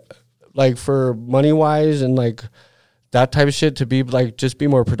 mellow, but like for money wise and like that type of shit to be like just be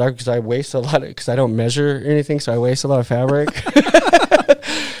more productive because I waste a lot because I don't measure anything, so I waste a lot of fabric.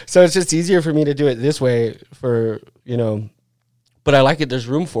 So it's just easier for me to do it this way for but I like it. There's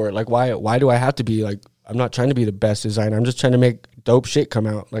room for it. Like why do I have to be like I'm not trying to be the best designer. I'm just trying to make dope shit come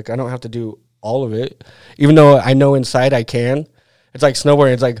out. Like I don't have to do all of it, even though I know inside I can. It's like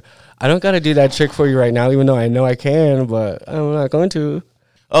snowboarding. It's like I don't got to do that trick for you right now, even though I know I can, but I'm not going to.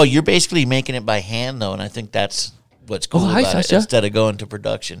 Oh, you're basically making it by hand, though, and I think that's what's cool about it, instead of going to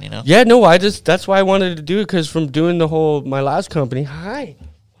production, Yeah, no, that's why I wanted to do it, because from doing my last company, I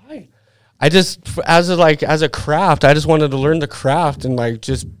just, as a craft, I just wanted to learn the craft and, like,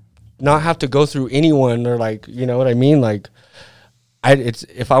 just not have to go through anyone or, like, you know what I mean? Like,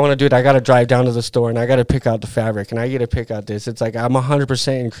 if I want to do it, I got to drive down to the store and I got to pick out the fabric and I get to pick out this. It's like I'm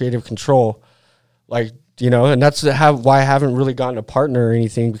 100% in creative control. Like, and that's why I haven't really gotten a partner or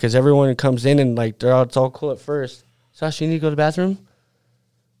anything, because everyone comes in and like it's all cool at first. Sasha, you need to go to the bathroom?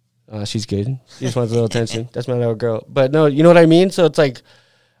 She's good. She just wants a little attention. That's my little girl. But no, you know what I mean? So it's like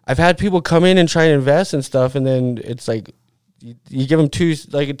I've had people come in and try and invest and stuff, and then it's like you give them two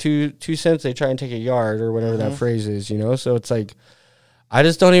cents, they try and take a yard or whatever that phrase is, So it's like I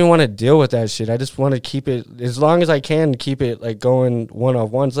just don't even want to deal with that shit. I just want to keep it as long as I can, keep it like going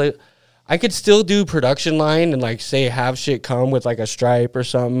one-off-ones. Like I could still do production line and like say have shit come with like a stripe or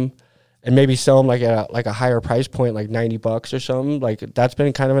something, and maybe sell them like at a higher price point, like $90 or something. Like that's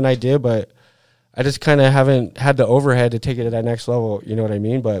been kind of an idea, but I just kind of haven't had the overhead to take it to that next level. You know what I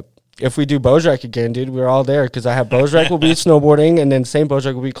mean? But if we do Bozrec again, dude, we're all there, because I have Bozrec will be snowboarding, and then same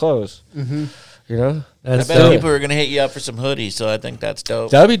Bozrec will be clothes. Mm-hmm. I bet people are gonna hit you up for some hoodies, so I think that's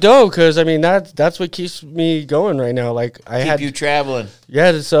dope. That'd be dope, because I mean that's what keeps me going right now. Like keep you traveling.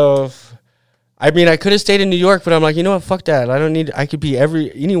 Yeah, so I mean I could have stayed in New York, but I'm like, you know what, fuck that. I could be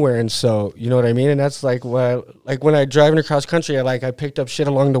anywhere, and so you know what I mean. And that's like when I driving across country, I picked up shit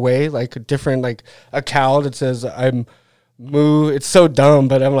along the way, like a different, like a cowl that says I'm move. It's so dumb,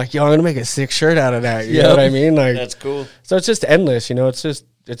 but I'm like, yo, I'm gonna make a sick shirt out of that. You know what I mean? Like, That's cool. So it's just endless, you know.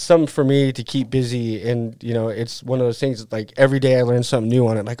 It's something for me to keep busy, and you know, it's one of those things that, like, every day I learn something new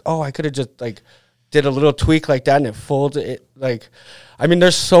on it. Like, oh, I could have just like did a little tweak like that, and it folds it. Like, I mean,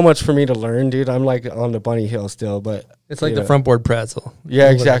 there's so much for me to learn, dude. I'm like on the bunny hill still, but it's like the front board pretzel. Yeah,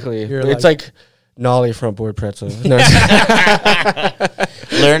 exactly. It's like Nolly front board pretzel. No.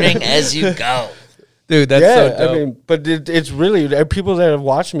 Learning as you go. Dude, that's so dope. I mean, but it's really people that have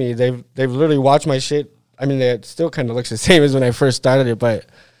watched me. They've literally watched my shit. I mean, it still kind of looks the same as when I first started it, but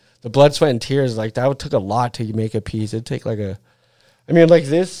the blood, sweat, and tears, like, that took a lot to make a piece. It'd take like like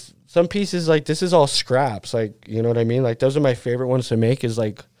this. Some pieces, like, this is all scraps. Like, you know what I mean? Like, those are my favorite ones to make. Is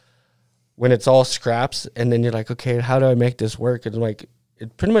like when it's all scraps, and then you're like, okay, how do I make this work? And like,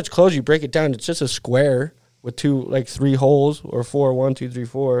 it pretty much close. You break it down. It's just a square with 3 holes or 4. 1, 2, 3,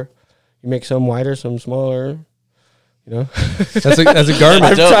 4. You make some wider, some smaller. You know, that's a garment.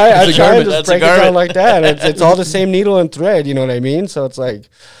 I've tried to just break it down like that. It's all the same needle and thread. You know what I mean? So it's like,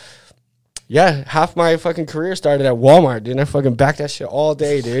 yeah, half my fucking career started at Walmart, dude. I fucking back that shit all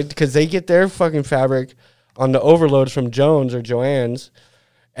day, dude, because they get their fucking fabric on the overloads from Jones or Joann's,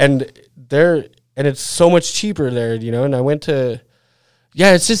 and it's so much cheaper there, you know. And I went to,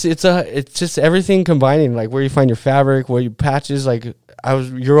 it's just everything combining, like where you find your fabric, where you patches, like.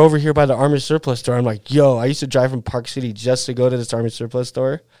 You're over here by the Army Surplus store. I'm like, yo, I used to drive from Park City just to go to this Army Surplus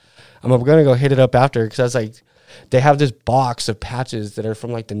store. I'm going to go hit it up after, because I was like, they have this box of patches that are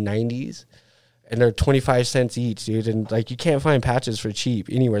from like the 90s, and they're 25 cents each, dude. And like, you can't find patches for cheap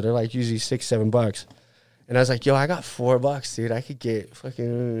anywhere. They're like usually $6-7. And I was like, yo, I got $4, dude. I could get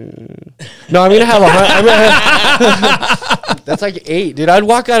fucking. No, I'm going to have that's like 8, dude. I'd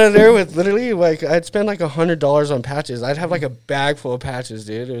walk out of there with literally, like, I'd spend like $100 on patches. I'd have like a bag full of patches,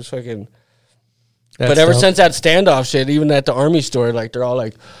 dude. It was fucking. But ever since that standoff shit, even at the Army store, like, they're all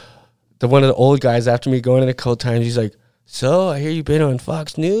like, one of the old guys after me going in a couple times, he's like, so I hear you've been on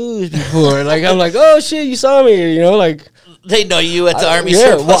Fox News before. Like, I'm like, oh shit, you saw me, you know, like. They know you at the Army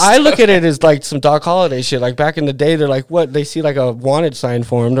Surplus well, I look at it as like some Doc Holliday shit. Like, back in the day, they're like, what? They see like a wanted sign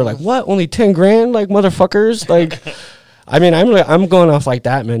for him. They're like, what? Only 10 grand? Like, motherfuckers? Like, I mean, I'm going off like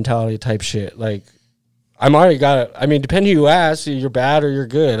that mentality type shit. Like, I'm already got it. I mean, depending who you ask, you're bad or you're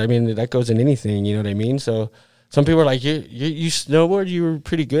good. I mean, that goes in anything. You know what I mean? So some people are like, you snowboard, you were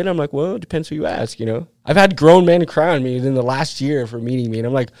pretty good. I'm like, well, it depends who you ask. You know, I've had grown men cry on me in the last year for meeting me, and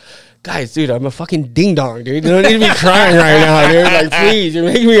I'm like, guys, dude, I'm a fucking ding dong, dude. You don't need to be crying right now, dude. Like, please, you're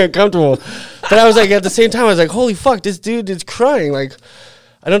making me uncomfortable. But I was like, at the same time, I was like, holy fuck, this dude is crying. Like,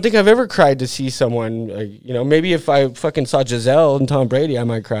 I don't think I've ever cried to see someone, like, you know, maybe if I fucking saw Giselle and Tom Brady, I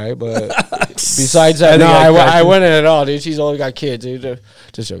might cry. But besides that, no, I wouldn't at all, dude. She's only got kids, dude.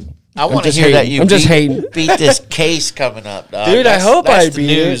 Just joking. I want to hear that you beat this case coming up, dog. Dude, I hope I beat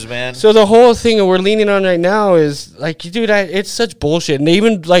news, it. Man. So the whole thing that we're leaning on right now is, like, dude, it's such bullshit. And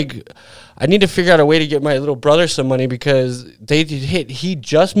even, like, I need to figure out a way to get my little brother some money, because he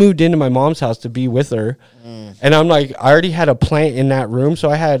just moved into my mom's house to be with her. And I'm like, I already had a plant in that room. So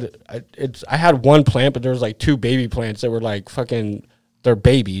I had one plant, but there was like 2 baby plants that were like fucking, they're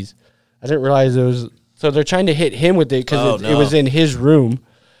babies. I didn't realize it was, so they're trying to hit him with it because it was in his room.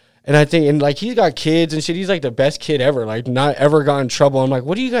 And I think, and like, he's got kids and shit. He's like the best kid ever. Like, not ever got in trouble. I'm like,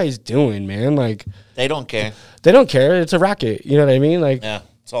 what are you guys doing, man? Like, they don't care. They don't care. It's a racket. You know what I mean? Like, yeah,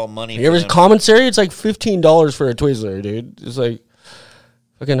 it's all money. Here's commissary. It's like $15 for a Twizzler, dude. It's like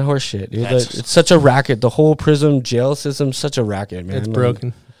fucking horse shit, dude. It's such a racket. The whole prison jail system's such a racket, man. It's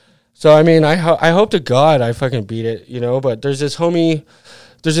broken. So I mean, I hope to God I fucking beat it, you know. But there's this homie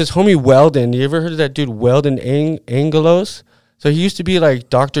Weldon. You ever heard of that dude Weldon Angelos? So he used to be like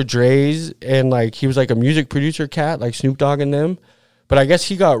Dr. Dre's, and like he was like a music producer cat, like Snoop Dogg and them. But I guess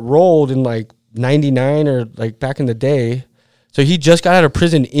he got rolled in like 99 or like back in the day. So he just got out of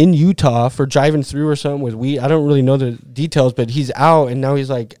prison in Utah for driving through or something with weed. I don't really know the details, but he's out, and now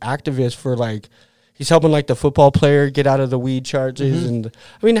he's like activist for like, he's helping like the football player get out of the weed charges. And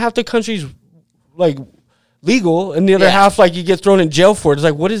I mean, half the country's like legal, and the other half, like, you get thrown in jail for it. It's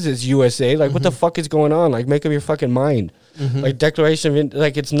like, what is this, USA? Like, what the fuck is going on? Like, make up your fucking mind. Like, Declaration of,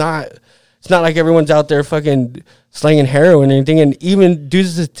 like, it's not like everyone's out there fucking slanging heroin or anything. And even do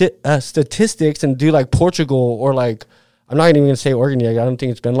statistics and do like Portugal, or like, I'm not even gonna say Oregon yet. I don't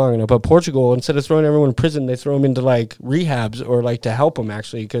think it's been long enough. But Portugal, instead of throwing everyone in prison, they throw them into like rehabs, or like to help them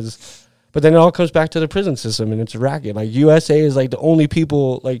actually, but then it all comes back to the prison system, and it's a racket. Like, USA is like the only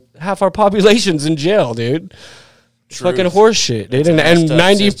people, like half our population's in jail, dude. It's fucking horse shit, dude. And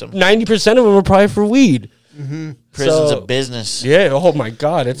 90% of them are probably for weed. Prison's a business. Yeah. Oh my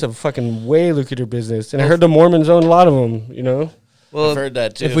God, it's a fucking way lucrative business. And I heard the Mormons own a lot of them. You know. Well, I've heard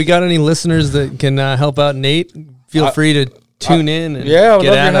that too. If we got any listeners that can help out Nate, feel free to tune in. And I would get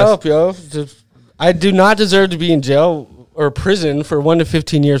love at your us. help, yo. I do not deserve to be in jail or prison for 1 to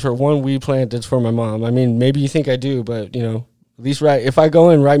 15 years for one weed plant that's for my mom. I mean, maybe you think I do, but you know, at least if I go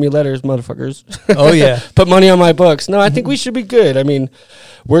in, write me letters, motherfuckers. Oh yeah, put money on my books. No, I think we should be good. I mean,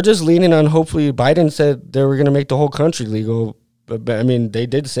 we're just leaning on. Hopefully, Biden said they were going to make the whole country legal, but I mean, they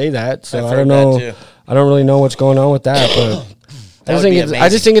did say that. So I don't know. I don't really know what's going on with that, but. I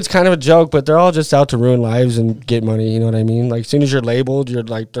just think it's kind of a joke, but they're all just out to ruin lives and get money. You know what I mean? Like, as soon as you're labeled, they're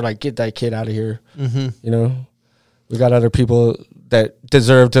like, get that kid out of here. Mm-hmm. You know, we got other people that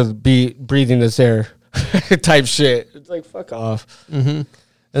deserve to be breathing this air, type shit. It's like, fuck off. Mm-hmm. And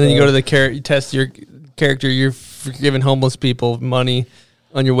then you go to the you test your character. You're giving homeless people money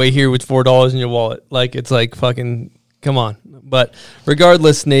on your way here with $4 in your wallet. Like, it's like fucking. Come on. But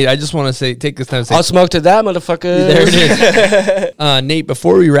regardless, Nate, I just want to take this time to say... I'll smoke to that, motherfucker. There it is. Nate,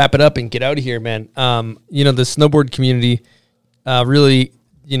 before we wrap it up and get out of here, man, you know, the snowboard community really,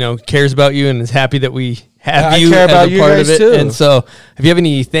 you know, cares about you and is happy that we have you as a part of it. Too. And so if you have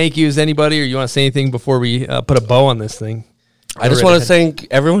any thank yous, anybody, or you want to say anything before we put a bow on this thing? I just want to thank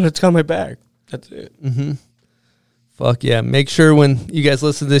everyone that's got my back. That's it. Mm-hmm. Fuck yeah. Make sure when you guys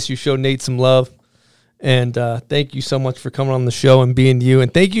listen to this, you show Nate some love. And thank you so much for coming on the show and being you.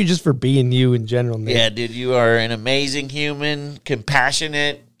 And thank you just for being you in general, Nate. Yeah, dude, you are an amazing human,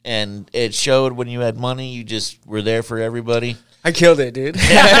 compassionate, and it showed when you had money. You just were there for everybody. I killed it, dude.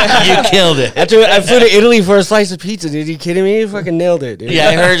 You killed it. I flew to Italy for a slice of pizza, dude. You kidding me? You fucking nailed it, dude. Yeah,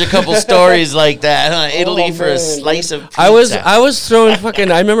 I heard a couple stories like that. Huh? Italy for a slice of pizza. I was throwing fucking.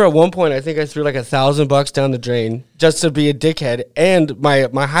 I remember at one point I think I threw like $1,000 down the drain just to be a dickhead. And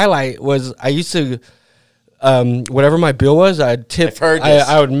my highlight was I used to. Whatever my bill was, I'd tip.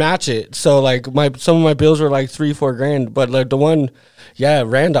 I would match it. So like some of my bills were like $3-4 grand, but like the one,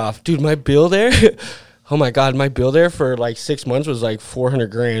 Randolph, dude, my bill there. Oh my God, my bill there for like 6 months was like $400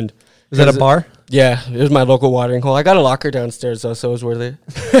 grand. Is that a bar? Yeah, it was my local watering hole. I got a locker downstairs though, so it was worth it.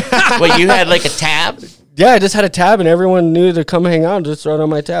 Wait, you had like a tab? Yeah, I just had a tab, and everyone knew to come hang out and just throw it on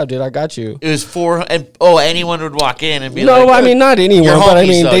my tab, dude. I got you. It was anyone would walk in and be like... No, I mean, not anyone, but I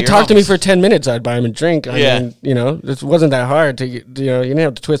mean, they talked to me homies. for 10 minutes. I'd buy them a drink. I mean, you know, it wasn't that hard to, you know, you didn't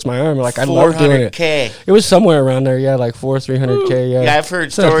have to twist my arm. Like, I love doing it. $400K. It was somewhere around there, yeah, like $300K, yeah. Yeah, I've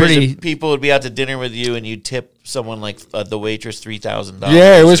heard stories of people would be out to dinner with you and you tip someone like the waitress $3,000.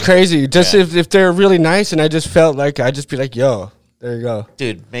 Yeah, it was crazy. Just if they're really nice, and I just felt like I'd just be like, yo... There you go,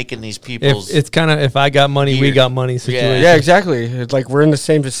 dude. Making these people's it's kind of if I got money, we got money situation. Yeah, exactly. It's like we're in the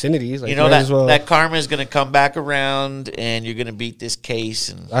same vicinities. Like, you know that karma is going to come back around, and you're going to beat this case.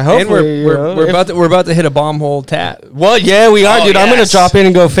 And I hope we're about to hit a bomb hole tat. Well, yeah, we are, dude. Yes. I'm going to drop in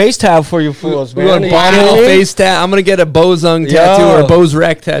and go face tab for you fools, man. We're going bomb hole face tat. I'm going to get a Bozung tattoo or a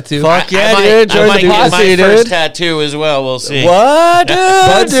Bozrec tattoo. Fuck yeah, dude. I might get my first tattoo as well. We'll see. What, dude?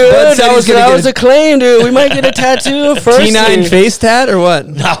 That was a claim, dude. We might get a tattoo first. T9 face tat or what?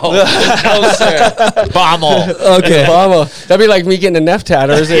 No, no, sir. Bommel. Okay. Bommel. That'd be like me getting a Neff tat,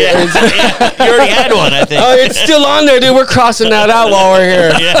 or is it? Yeah. You already had one, I think. Oh, it's still on there, dude. We're crossing that out while we're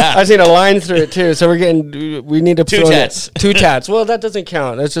here. Yeah. I seen a line through it, too. So we need to two tats. 2 tats. Well, that doesn't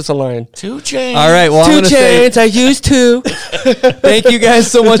count. That's just a line. 2 chains. All right. Well, 2 chains. I used to. Thank you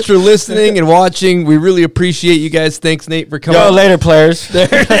guys so much for listening and watching. We really appreciate you guys. Thanks, Nate, for coming. Yo, later, players. There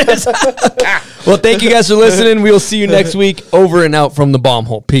it is. Well, thank you guys for listening. We'll see you next week. Over and out from the bomb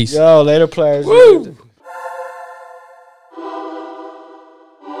hole. Peace. Yo, later, players. Woo!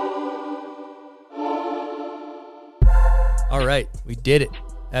 All right, we did it.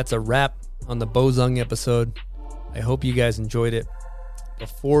 That's a wrap on the Bozung episode. I hope you guys enjoyed it.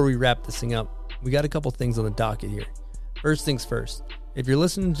 Before we wrap this thing up, we got a couple things on the docket here. First things first, if you're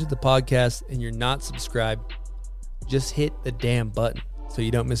listening to the podcast and you're not subscribed, just hit the damn button so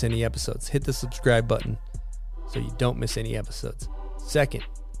you don't miss any episodes. Hit the subscribe button so you don't miss any episodes. Second,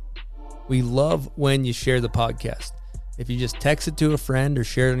 we love when you share the podcast. If you just text it to a friend or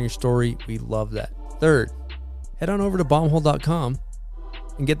share it on your story, we love that. Third, head on over to bombhole.com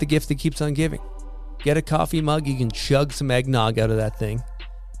and get the gift that keeps on giving. Get a coffee mug. You can chug some eggnog out of that thing.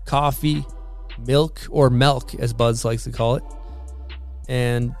 Coffee, milk, or milk, as Buzz likes to call it.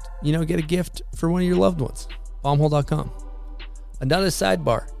 And, get a gift for one of your loved ones. Bombhole.com. Another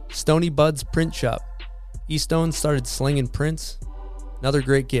sidebar, Stony Bud's print shop. Eastone started slinging prints. Another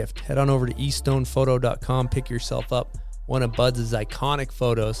great gift. Head on over to eastonephoto.com. Pick yourself up one of Bud's iconic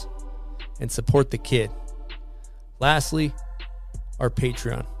photos and support the kid. Lastly, our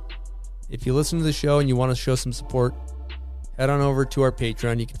Patreon. if you listen to the show and you want to show some support, head on over to our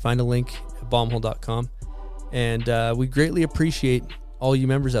Patreon. You can find a link at bombhole.com. And we greatly appreciate all you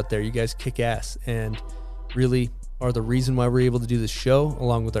members out there. You guys kick ass and really are the reason why we're able to do this show,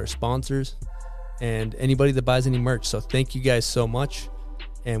 along with our sponsors and anybody that buys any merch. So thank you guys so much.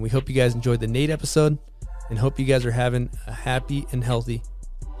 And we hope you guys enjoyed the Nate episode and hope you guys are having a happy and healthy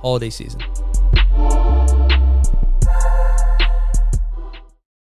holiday season.